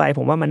รั้งๆไปผ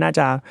มว่ามันน่า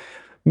จะ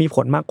มีผ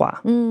ลมากกว่า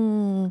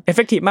เอฟเฟ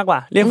คทีฟมากกว่า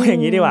เรียกว่าอย่า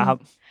งนี้ดีกว่าครับ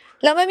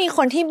แล้วไม่มีค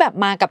นที่แบบ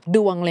มากับด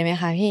วงเลยไหม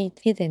คะ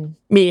พี่เจน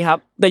มีครับ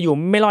แต่อยู่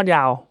ไม่รอดย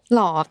าวห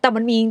รอแต่มั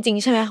นมีจริง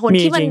ๆใช่ไหมคน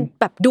ที่มัน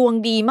แบบดวง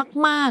ดี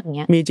มากๆอย่างเ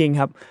งี้ยมีจริง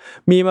ครับ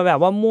มีมาแบบ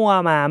ว่ามั่ว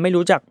มาไม่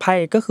รู้จักไพ่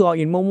ก็คือเอา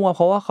อินมั่วๆเ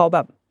พราะว่าเขาแบ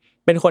บ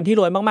เป็นคนที่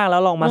รวยมากๆแล้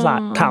วลองมาศาสต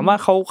ร์ถามว่า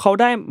เขา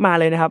ได้มา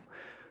เลยนะครับ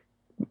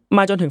ม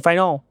าจนถึงไฟ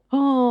นอล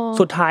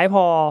สุดท้าย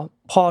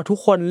พอทุก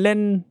คนเล่น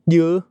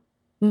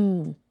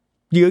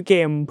ยื้อเก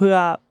มเพื่อ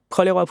เข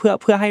าเรียกว่าเ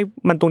พื่อให้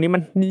มันตรงนี้มั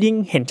นยิ่ง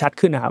เห็นชัด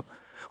ขึ้นนะครับ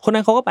คน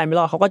นั้นเขาก็ไปไม่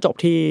รอดเขาก็จบ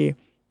ที่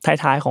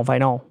ท้ายๆของไฟ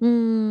นอล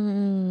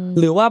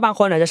หรือว่าบางค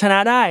นอาจจะชนะ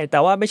ได้แต่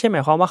ว่าไม่ใช่หม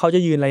ายความว่าเขาจะ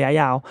ยืนระยะ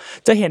ยาว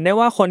จะเห็นได้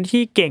ว่าคน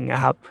ที่เก่ง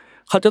ครับ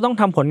เขาจะต้อง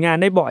ทำผลงาน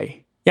ได้บ่อย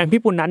อย่างพี่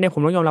ปุณณัทเนี่ยผ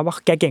มต้องยอมรับว่า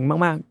แกเก่งม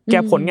ากๆแก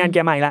ผลงานแก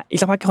มาอีกแล้วอีก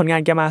สักพักผลงา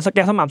นแกมาแก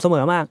สม่ำเสม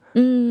อมาก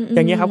อ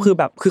ย่างเงี้ยครับ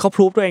คือเขาพ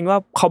รูฟตัวเองว่า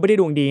เขาไม่ได้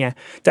ดวงดีไง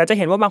แต่จะเ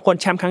ห็นว่าบางคน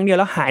แชมป์ครั้งเดียว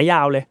แล้วหายย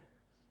าวเลย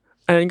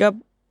อันนั้นก็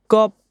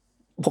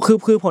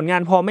คือผลงา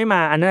นพอไม่ม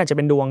าอันนั้นอาจจะเ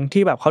ป็นดวง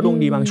ที่แบบเขาดวง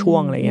ดีบางช่ว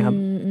งอะไรอย่างเงี้ยครับ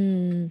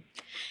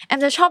แอม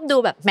จะชอบดู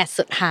แบบแมตช์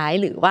สุดท้าย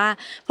หรือว่า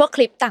พวกค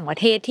ลิปต่างประ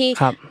เทศที่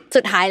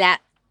สุดท้ายแล้ว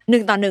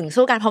1-1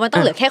สู้กันเพราะมันต้อ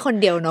งเหลือแค่คน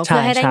เดียวเนาะเพื่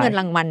อให้ได้เงิน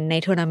รางวัลใน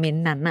ทัวร์นาเมน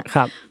ต์นั้นน่ะ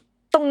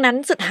ตรงนั้น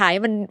สุดท้าย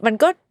มัน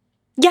ก็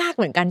ยากเ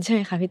หมือนกันใช่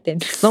มั้ยคะพี่เต้น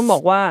ต้องบอ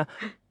กว่า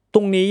ต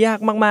รงนี้ยาก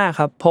มากๆ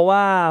ครับเพราะว่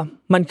า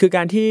มันคือก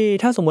ารที่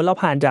ถ้าสมมุติเรา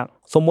ผ่านจาก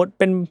สมมุติ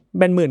เ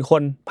ป็นหมื่นค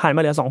นผ่านม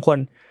าเหลือ2คน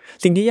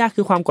สิ่งที่ยาก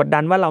คือความกดดั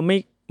นว่าเรา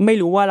ไม่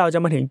รู้ว่าเราจะ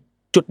มาถึง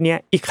จุดเนี้ย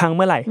อีกครั้งเ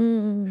มื่อไหร่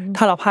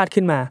ถ้าเราพลาด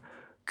ขึ้นมา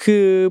คื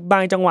อบา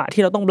งจังหวะ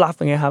ที่เราต้องบลัฟ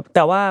อย่างเงี้ยครับแ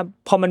ต่ว่า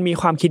พอมันมี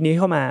ความคิดนี้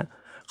เข้าม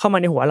า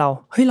ในหัวเรา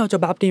เฮ้ยเราจะ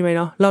บลัฟดีมั้ย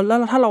เนาะแล้ว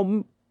ถ้าเรา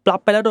บลัฟ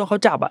ไปแล้วโดนเขา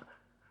จับ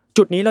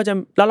จุดนี้เราจะ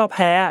แล้วเราแ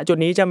พ้จุด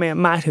นี้จะ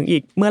มาถึงอี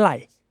กเมื่อไหร่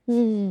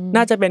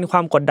น่าจะเป็นคว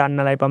ามกดดัน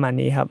อะไรประมาณ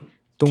นี้ครับ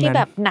ตรงนั้นที่แ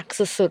บบหนัก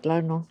สุดๆแล้ว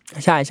เนาะ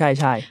ใ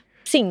ช่ๆ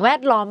ๆสิ่งแว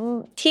ดล้อม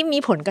ที่มี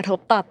ผลกระทบ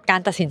ต่อการ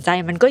ตัดสินใจ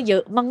มันก็เยอ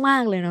ะมา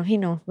กๆเลยเนาะพี่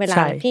เนาะเวลา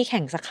พี่แ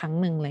ข่งสักครั้ง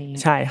นึงอะไรอย่างเงี้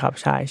ยใช่ครับ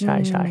ใ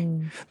ช่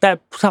ๆๆแต่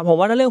ผม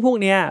ว่าเรื่องพวก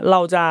นี้เรา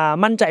จะ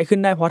มั่นใจขึ้น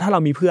ได้เพราะถ้าเรา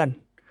มีเพื่อน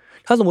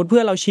ถ้าสมมุติเพื่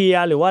อนเราเชีย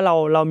ร์หรือว่า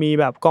เรามี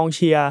แบบกองเ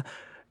ชียร์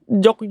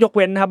ยกเ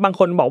ว้นครับบาง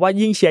คนบอกว่า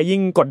ยิ่งเชียร์ยิ่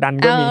งกดดัน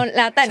ก็มีแ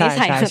ล้วแต่นิ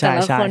สัยของแต่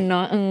ละคนเน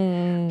าะ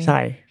ใช่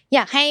อ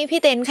ยากให้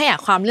พี่เต้นขยาย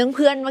ความเรื่องเ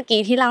พื่อนเมื่อกี้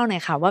ที่เล่าหน่อ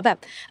ยค่ะว่าแบบ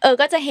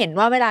ก็จะเห็น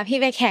ว่าเวลาพี่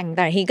ไปแข่งแ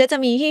ต่ทีก็จะ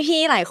มี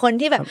พี่ๆหลายคน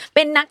ที่แบบเ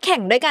ป็นนักแข่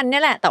งด้วยกัน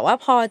นี่แหละแต่ว่า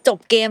พอจบ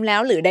เกมแล้ว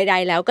หรือใด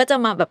ๆแล้วก็จะ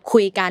มาแบบคุ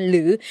ยกันห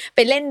รือไป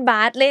เล่นบ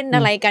าสเล่นอ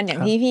ะไรกันอย่า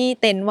งที่พี่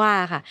เต้นว่า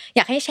ค่ะอย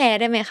ากให้แชร์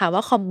ได้ไหมคะว่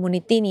าคอมมู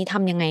นิตี้นี้ท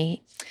ำยังไง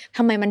ท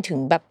ำไมมันถึง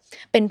แบบ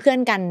เป็นเพื่อน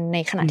กันใน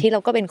ขณะที่เรา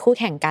ก็เป็นคู่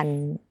แข่งกัน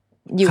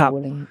อยู่อ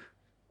ะไรอย่างเงี้ย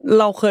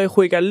เราเคย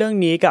คุยกันเรื่อง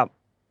นี้กับ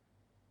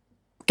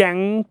แก๊ง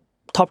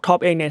ท็อป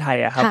เองในไทย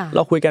ครับเร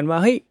าคุยกันว่า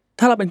เฮ้ย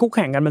ถ้าเราเป็นคู่แ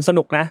ข่งกันมันส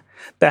นุกนะ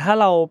แต่ถ้า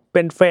เราเ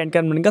ป็นเฟรนด์กั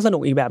นมันก็สนุ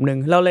กอีกแบบนึง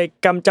เราเลย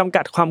จำ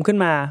กัดความขึ้น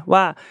มา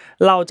ว่า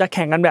เราจะแ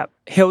ข่งกันแบบ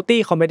healthy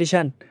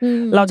competition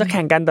เราจะแ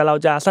ข่งกันแต่เรา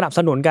จะสนับส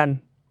นุนกัน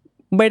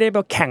ไม่ได้แบ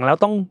บแข่งแล้ว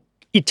ต้อง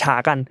อิจฉา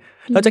กัน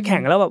เราจะแข่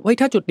งแล้วแบบเฮ้ย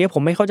ถ้าจุดนี้ผ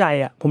มไม่เข้าใจ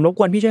ผมรบ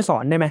กวนพี่ช่วยสอ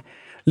นได้มั้ย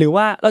หรือ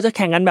ว่าเราจะแ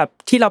ข่งกันแบบ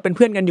ที่เราเป็นเ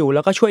พื่อนกันอยู่แ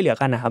ล้วก็ช่วยเหลือ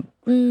กันนะครับ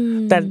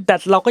แต่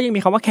เราก็ยังมี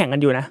คำว่าแข่งกั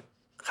นอยู่นะ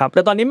ครับแ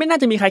ต่ตอนนี้ไม่น่า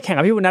จะมีใครแข่ง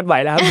กับพี่บุญนัทไหว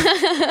แล้ว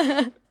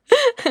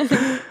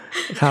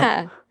ครับค่ะ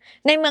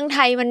ในเมืองไท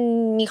ยมัน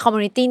มีคอมมู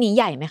นิตี้นี้ใ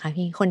หญ่ไหมคะ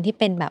พี่คนที่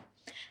เป็นแบบ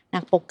นั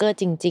กโป๊กเกอร์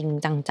จริง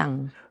ๆจัง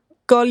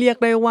ๆก็เรียก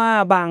ได้ว่า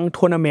บาง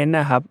ทัวร์นาเมนต์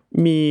นะครับ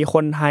มีค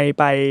นไทย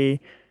ไป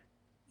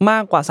มา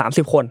กกว่า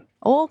30คน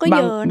โอ้ก็เ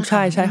ยอะนะคะ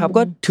ใช่ๆครับ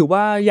ก็ถือว่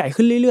าใหญ่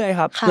ขึ้นเรื่อยๆ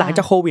ครับหลังจ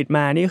ากโควิดม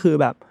านี่คือ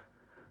แบบ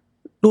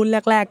รุ่น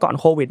แรกๆก่อน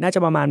โควิดน่าจะ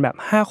ประมาณแบบ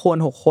5คน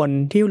6คน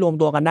ที่รวม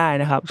ตัวกันได้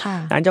นะครับ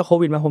หลังจากโค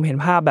วิดมาผมเห็น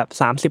ภาพแบบ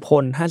30ค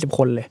น50ค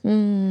นเลย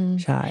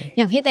ใช่อ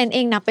ย่างพี่เต้นเอ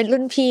งนับเป็น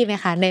รุ่นพี่มั้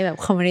ยคะในแบบ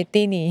คอมมูนิ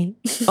ตี้นี้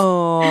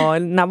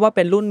นับว่าเ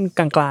ป็นรุ่นก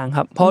ลางๆค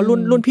รับเพราะ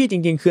รุ่นพี่จ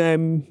ริงๆคือ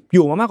อ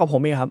ยู่มามากกว่าผ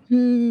มเองครับ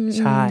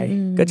ใช่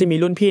ก็จะมี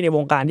รุ่นพี่ในว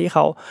งการที่เข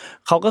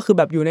าก็คือแ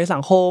บบอยู่ในสั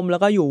งคมแล้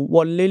วก็อยู่ว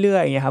นเรื่อ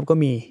ยๆอย่างเงี้ยครับก็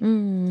มี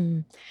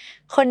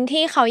คน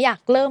ที่เขาอยาก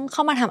เริ่มเข้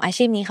ามาทำอา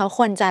ชีพนี้เขาค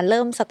วรจะเ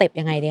ริ่มสเต็ป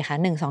ยังไงดีคะ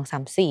1 2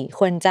 3 4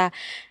ควรจะ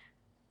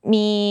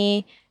มี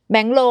แบ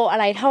งค์โลอะ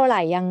ไรเท่าไห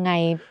ร่ยังไง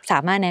สา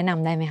มารถแนะน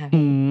ำได้ไหมคะ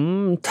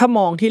ถ้าม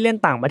องที่เล่น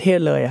ต่างประเทศ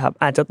เลยครับ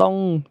อาจจะต้อง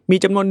มี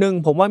จำนวนนึง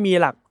ผมว่ามี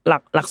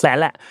หลักแสน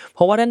แหละเพ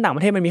ราะว่าเล่นต่างป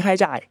ระเทศมันมีค่าใช้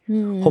จ่าย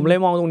ผมเลย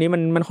มองตรงนี้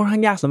มันค่อนข้า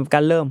งยากสำหรับก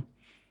ารเริ่ม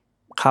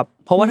ครับ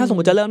เพราะว่าถ้าสม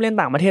มุติจะเริ่มเล่น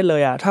ต่างประเทศเล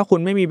ยอ่ะถ้าคุณ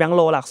ไม่มีแบงค์โ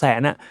ลหลักแส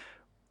นอ่ะ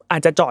อา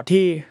จจะจอด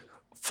ที่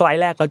ไฟล์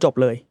แรกแล้วจบ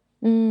เลย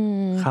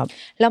ครับ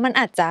แล้วมัน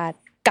อาจจะ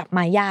กลับม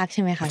ายากใ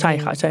ช่ไหมคะใช่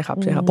ครั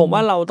บผมว่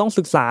าเราต้อง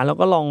ศึกษาแล้ว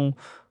ก็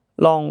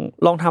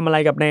ลองทำอะไร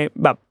กับใน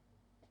แบบ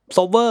โซ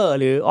ฟต์แวร์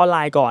หรือออนไล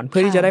น์ก่อนเพื่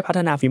อที่จะได้พัฒ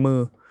นาฝีมือ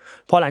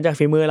พอหลังจาก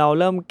ฝีมือเรา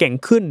เริ่มเก่ง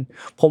ขึ้น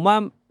ผมว่า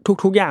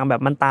ทุกอย่างแบ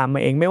บมันตามม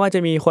าเองไม่ว่าจะ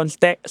มีคนส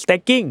เต็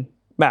กกิ้ง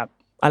แบบ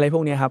อะไรพ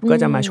วกนี้ครับก็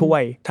จะมาช่ว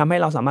ยทำให้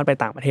เราสามารถไป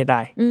ต่างประเทศไ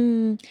ด้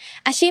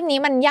อาชีพนี้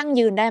มันยั่ง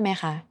ยืนได้ไหม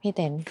คะพี่เ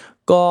ต้น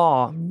ก็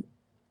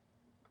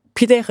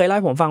พี่เต้เคยเล่าใ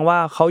ห้ผมฟังว่า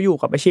เขาอยู่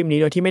กับอาชีพนี้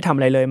โดยที่ไม่ทำอ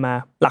ะไรเลยมา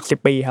หลัก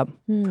10 ปีครับ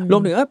รว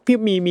มถึงพี่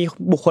มี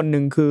บุคคลนึ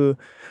งคือ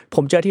ผ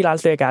มเจอที่ลาส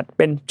เวกัสเ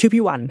ป็นชื่อ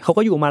พี่วันเขา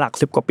ก็อยู่มาหลัก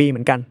10 กว่าปีเหมื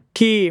อนกัน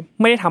ที่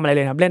ไม่ได้ทำอะไรเ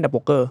ลยครับเล่นแต่โ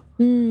ป๊กเกอร์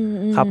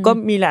ครับก็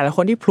มีหลายๆค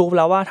นที่พรูฟแ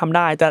ล้วว่าทำไ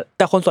ด้แ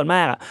ต่คนส่วนม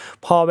ากอ่ะ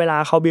พอเวลา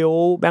เขาบิล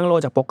แบงค์โล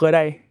จากโป๊กเกอร์ไ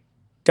ด้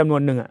จำนว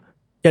นนึงอ่ะ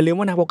อย่าลืม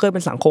ว่านักโป๊กเกอร์เ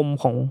ป็นสังคม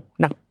ของ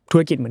นักธุ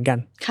รกิจเหมือนกัน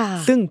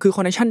ซึ่งคือค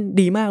อนเนคชั่น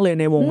ดีมากเลย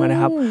ในวงน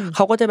ะครับเ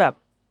ขาก็จะแบบ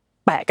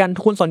แปะกัน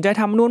คุณสนใจ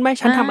ทำนู่นไหม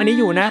ฉันทำอันนี้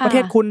อยู่นะประเท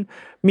ศคุณ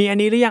มีอัน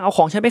นี้หรือยังเอาข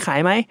องฉันไปขาย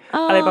ไหม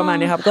อะไรประมาณ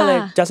นี้ครับก็เลย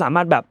จะสาม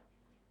ารถแบบ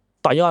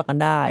ต่อยอดกัน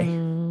ได้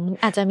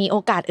อาจจะมีโอ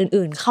กาส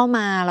อื่นๆเข้าม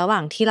าระหว่า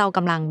งที่เราก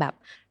ำลังแบบ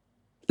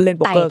เล่นโ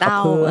ป๊กเกอร์กับ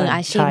เพื่อน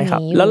ใช่ครับ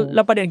แ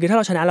ล้วประเด็นคือถ้าเ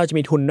ราชนะเราจะ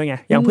มีทุนด้วยไง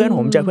อย่างเพื่อนผ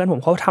มเจอเพื่อนผม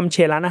เขาทำเช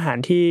นร้านอาหาร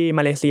ที่ม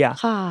าเลเซีย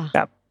แบ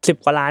บ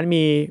10 กว่าร้าน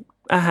มี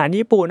อาหาร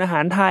ญี่ปุ่นอาหา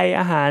รไทย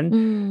อาหาร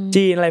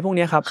จีนอะไรพวก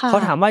นี้ครับเขา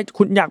ถามว่า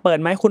คุณอยากเปิด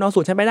ไหมคุณเอาสู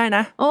ตรฉันไปได้น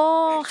ะ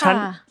ฉั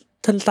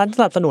นส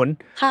นับสนุน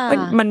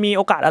มันมีโ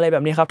อกาสอะไรแบ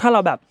บนี้ครับถ้าเรา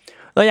แบบ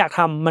เราอยากท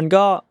ำมัน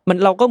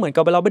เราก็เหมือน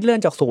กับเราไปเริ่ม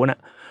จากศูนย์อ่ะ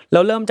แล้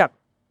วเริ่มจาก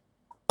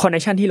คอนเน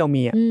คชั่นที่เรา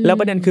มีอ่ะแล้ว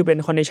ประเด็นคือเป็น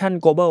คอนเนคชั่น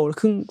global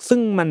ซึ่ง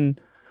มัน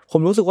ผ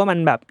มรู้สึกว่ามัน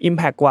แบบ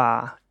impact กว่า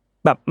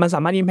แบบมันสา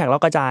มารถ impact แล้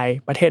วกระจาย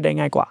ประเทศได้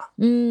ง่ายกว่า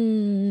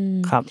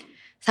ครับ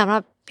สำหรั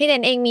บพี่เด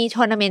นเองมี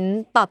ทัวร์นาเมนต์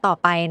ต่อ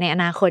ไปในอ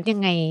นาคตยั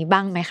งไงบ้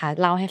างไหมคะ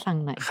เล่าให้ฟัง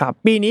หน่อยครับ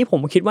ปีนี้ผม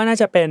คิดว่าน่า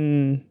จะเป็น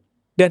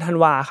เดือนธัน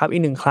วาครับอี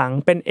ก1 ครั้ง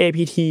เป็น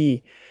APT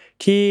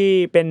ที่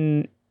เป็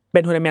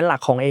นทัวร์นาเมนต์หลั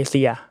กของเอเ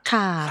ชีย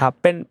ครับ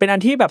เป็นอั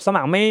นที่แบบส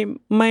มัครไ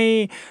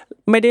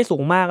ม่ได้สู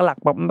งมากหลัก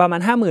ประมา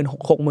ณ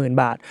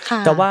 50,000-60,000 บาท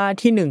แต่ว่า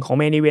ที่1ของเ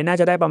มนอีเวนต์น่า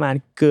จะได้ประมาณ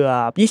เกือ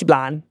บ20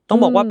 ล้านต้อง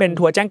บอกว่าเป็น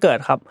ทัวร์แจ้งเกิด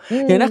ครับ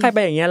อย่างถ้าใครไป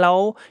อย่างเงี้ยแล้ว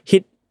ฮิ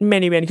ตเม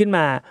นอีเวนต์ขึ้นม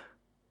า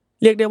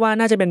เรียกได้ว่า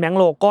น่าจะเป็นแบงค์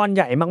โลก้อนใ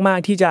หญ่มาก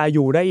ๆที่จะอ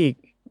ยู่ได้อีก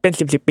เป็น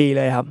10 ปีเ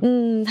ลยครับ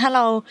ถ้าเร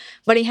า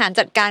บริหาร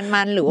จัดการ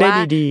มันหรือว่าได้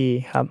ดี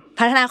ๆครับ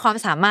พัฒนาความ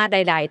สามารถใ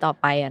ดๆต่อ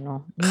ไปอ่ะเนา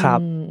ะครับ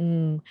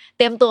เ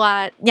ตรียมตัว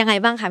ยังไง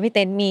บ้างคะพี่เ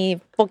ต้นมี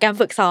โปรแกรม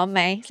ฝึกซ้อมไห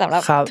มสำหรั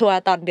บทัวร์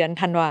ตอนเดือน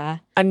ธันวา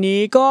อันนี้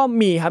ก็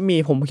มีครับ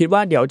ผมคิดว่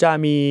าเดี๋ยวจะ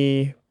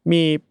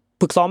มี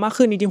ฝึกซ้อมมาก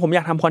ขึ้นจริงๆผมอย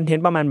ากทำคอนเทน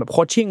ต์ประมาณแบบโค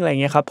ชชิ่งอะไร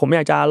เงี้ยครับผมอย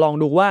ากจะลอง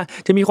ดูว่า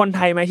จะมีคนไท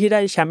ยไหมที่ไ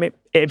ด้แชมป์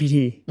APT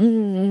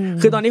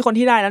คือตอนนี้คน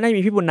ที่ได้แล้วน่าจะ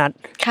มีพี่บุญนัท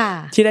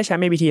ที่ได้แชม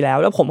ป์ APT แล้ว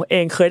ผมเอ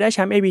งเคยได้แช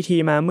มป์ APT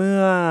มาเมื่อ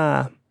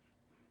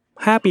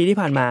5 ปีที่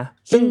ผ่านมา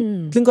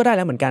ซึ่งก็ได้แ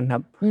ล้วเหมือนกันครั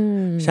บ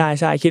ใ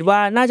ช่ๆคิดว่า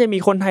น่าจะมี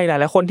คนไทยหล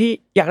ายๆคนที่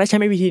อยากได้แชม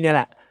ป์ APT เนี่ยแ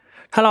หละ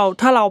ถ้า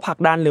เราผลัก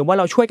ดันหรือว่า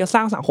เราช่วยกันสร้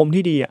างสังคม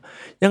ที่ดีอ่ะ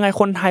ยังไง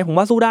คนไทยผม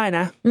ว่าสู้ได้น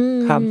ะ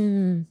ครับ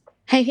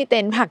ให้พี่เต้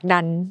นผลักดั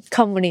นค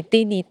อมมูนิ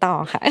ตี้นี้ต่อ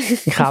ค่ะ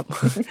ครับ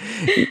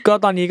ก็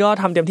ตอนนี้ก็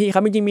ทำเต็มที่ครั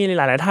บจริงๆมีห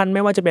ลายๆท่านไ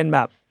ม่ว่าจะเป็นแบ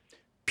บ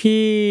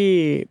พี่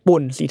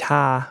ปุ่นสีท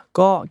า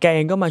ก็แกเอ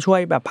งก็มาช่วย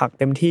แบบผลัก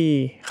เต็มที่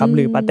ครับห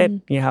รือปาเต้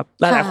นี่ครับ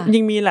หลายๆ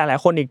ยิ่งมีหลาย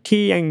ๆคนอีก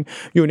ที่ยัง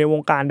อยู่ในว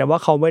งการแต่ว่า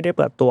เขาไม่ได้เ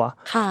ปิดตัว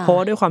เพราะ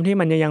ว่าด้วยความที่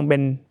มันยังเป็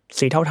น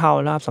สีเทา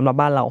ๆนะครับสำหรับ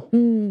บ้านเรา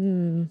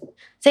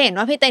จะเห็น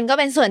ว่าพี่เต้นก็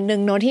เป็นส่วนหนึ่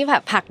งเนอะที่แบ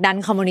บผลักดัน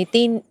คอมมูนิ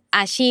ตี้ อ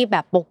าชีพแบ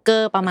บโป๊กเกอ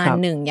ร์ประมาณ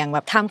หนึ่งอย่างแบ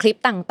บทำคลิป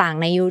ต่าง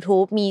ๆใน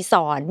YouTube มีส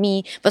อนมี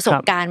ประสบ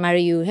การณ์มา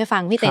รีวิวให้ฟั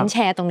งพี่เต้นแช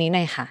ร์ตรงนี้ห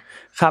น่อยค่ะ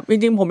ครับจ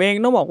ริงๆผมเอง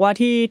ต้องบอกว่า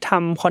ที่ท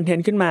ำคอนเทน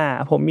ต์ขึ้นมา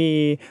ผมมี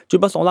จุด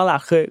ประสงค์หลั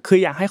กๆคือ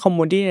อยากให้คอม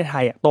มูนิตี้ในไท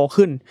ยโต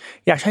ขึ้น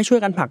อยากให้ช่วย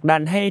กันผลักดั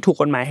นให้ถูก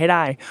กฎหมายให้ไ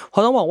ด้เพรา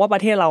ะต้องบอกว่าปร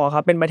ะเทศเราอะค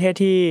รับเป็นประเทศ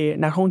ที่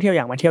นักท่องเที่ยวอ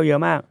ยากมาเที่ยวเยอ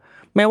ะมาก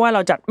ไม่ว่าเร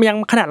าจัดยัง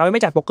ขนาดเราไ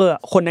ม่จัดโป๊กเกอร์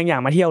คนยังอยา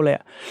กมาเที่ยวเลย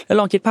แล้ว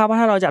ลองคิดภาพว่า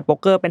ถ้าเราจัดโป๊ก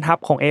เกอร์เป็นฮับ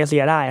ของเอเชี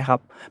ยได้ครับ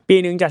ปี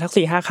นึงจัดสัก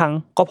 4-5 ครั้ง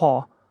ก็พอ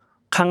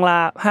ครั้งละ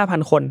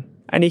 5,000 คน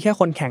อันนี้แค่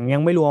คนแข่งยั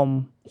งไม่รวม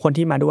คน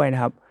ที่มาด้วยน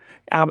ะครับ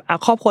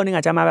ครอบครัวนึงอ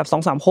าจจะมาแบบ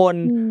 2-3 คน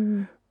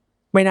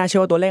ไม่น่าเชื่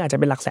อว่าตัวเลขอาจจะ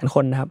เป็นหลักแสนค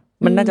นนะครับ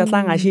มันน่าจะสร้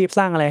างอาชีพส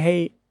ร้างอะไรให้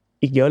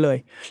อีกเยอะเลย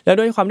แล้ว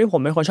ด้วยความที่ผ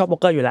มเป็นคนชอบโป๊ก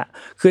เกอร์อยู่แล้ว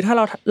คือถ้า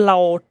เรา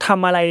ท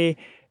ำอะไร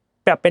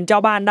แบบเป็นเจ้า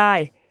บ้านได้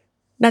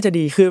น่าจะ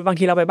ดีคือบาง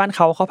ทีเราไปบ้านเข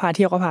าพาเ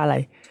ที่ยวเขาพาอะไร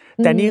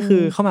แต่นี่คื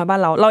อเข้ามาบ้าน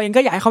เราเอง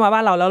ก็อยากให้เข้ามาบ้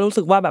านเราแล้วรู้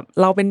สึกว่าแบบ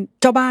เราเป็น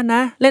เจ้าบ้านน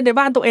ะเล่นใน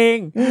บ้านตัวเอง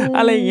อ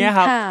ะไรอย่างเงี้ยค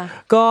รับ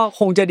ก็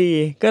คงจะดี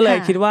ก็เลย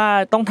คิดว่า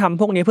ต้องทำ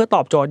พวกนี้เพื่อต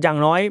อบโจทย์อย่าง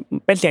น้อย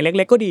เป็นเสียงเ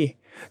ล็กๆก็ดี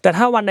แต่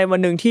ถ้าวันใดวั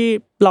นนึงที่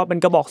เราเป็น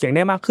กระบอกเสียงไ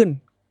ด้มากขึ้น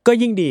ก็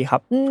ยิ่งดีครั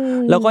บ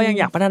แล้วก็ยัง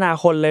อยากพัฒนา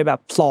คนเลยแบบ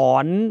สอ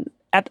น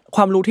ค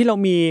วามรู้ที่เรา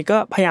มีก็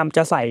พยายามจ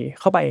ะใส่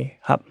เข้าไป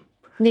ครับ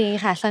ดี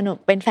ค่ะสนุก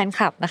เป็นแฟนค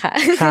ลับนะคะ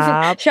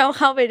ชอบเ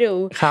ข้าไปดู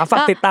ครับฝา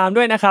กติดตาม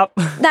ด้วยนะครับ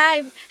ได้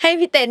ให้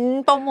พี่เต้น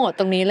โปรโมท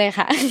ตรงนี้เลย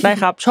ค่ะได้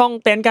ครับช่อง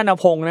เต้นกัน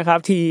พงศ์นะครับ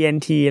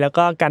TNT แล้ว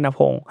ก็กันพ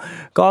งศ์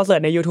ก็เสิร์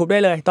ชใน YouTube ได้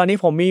เลยตอนนี้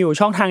ผมมีอยู่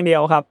ช่องทางเดีย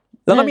วครับ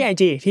แล้วก็มี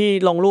IG ที่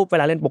ลงรูปเว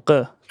ลาเล่นโป๊กเกอ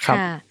ร์ครับ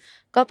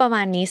ก็ประม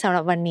าณนี้สำห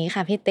รับวันนี้ค่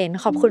ะพี่เต้น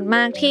ขอบคุณม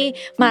ากที่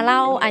มาเล่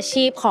าอา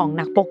ชีพของ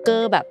นักโป๊กเกอ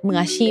ร์แบบมือ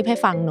อาชีพให้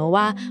ฟังเนอะ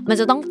ว่ามัน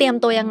จะต้องเตรียม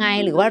ตัวยังไง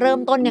หรือว่าเริ่ม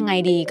ต้นยังไง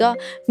ดีก็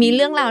มีเ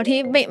รื่องราวที่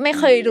ไม่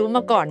เคยรู้ม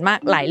าก่อนมาก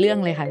หลายเรื่อง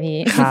เลยค่ะพี่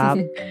ครับ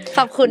ข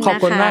อบคุณนะคะขอ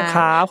บคุณมากค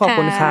รับขอบ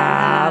คุณค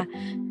รับ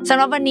สำ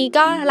หรับวันนี้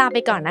ก็ลาไป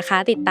ก่อนนะคะ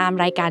ติดตาม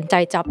รายการจ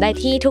อยจ็อบได้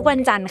ที่ทุกวัน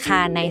จันทร์ค่ะ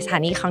ในสถา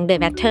นีของ The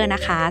Matter น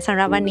ะคะสำห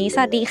รับวันนี้ส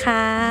วัสดีค่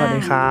ะสวัส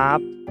ดีครั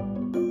บ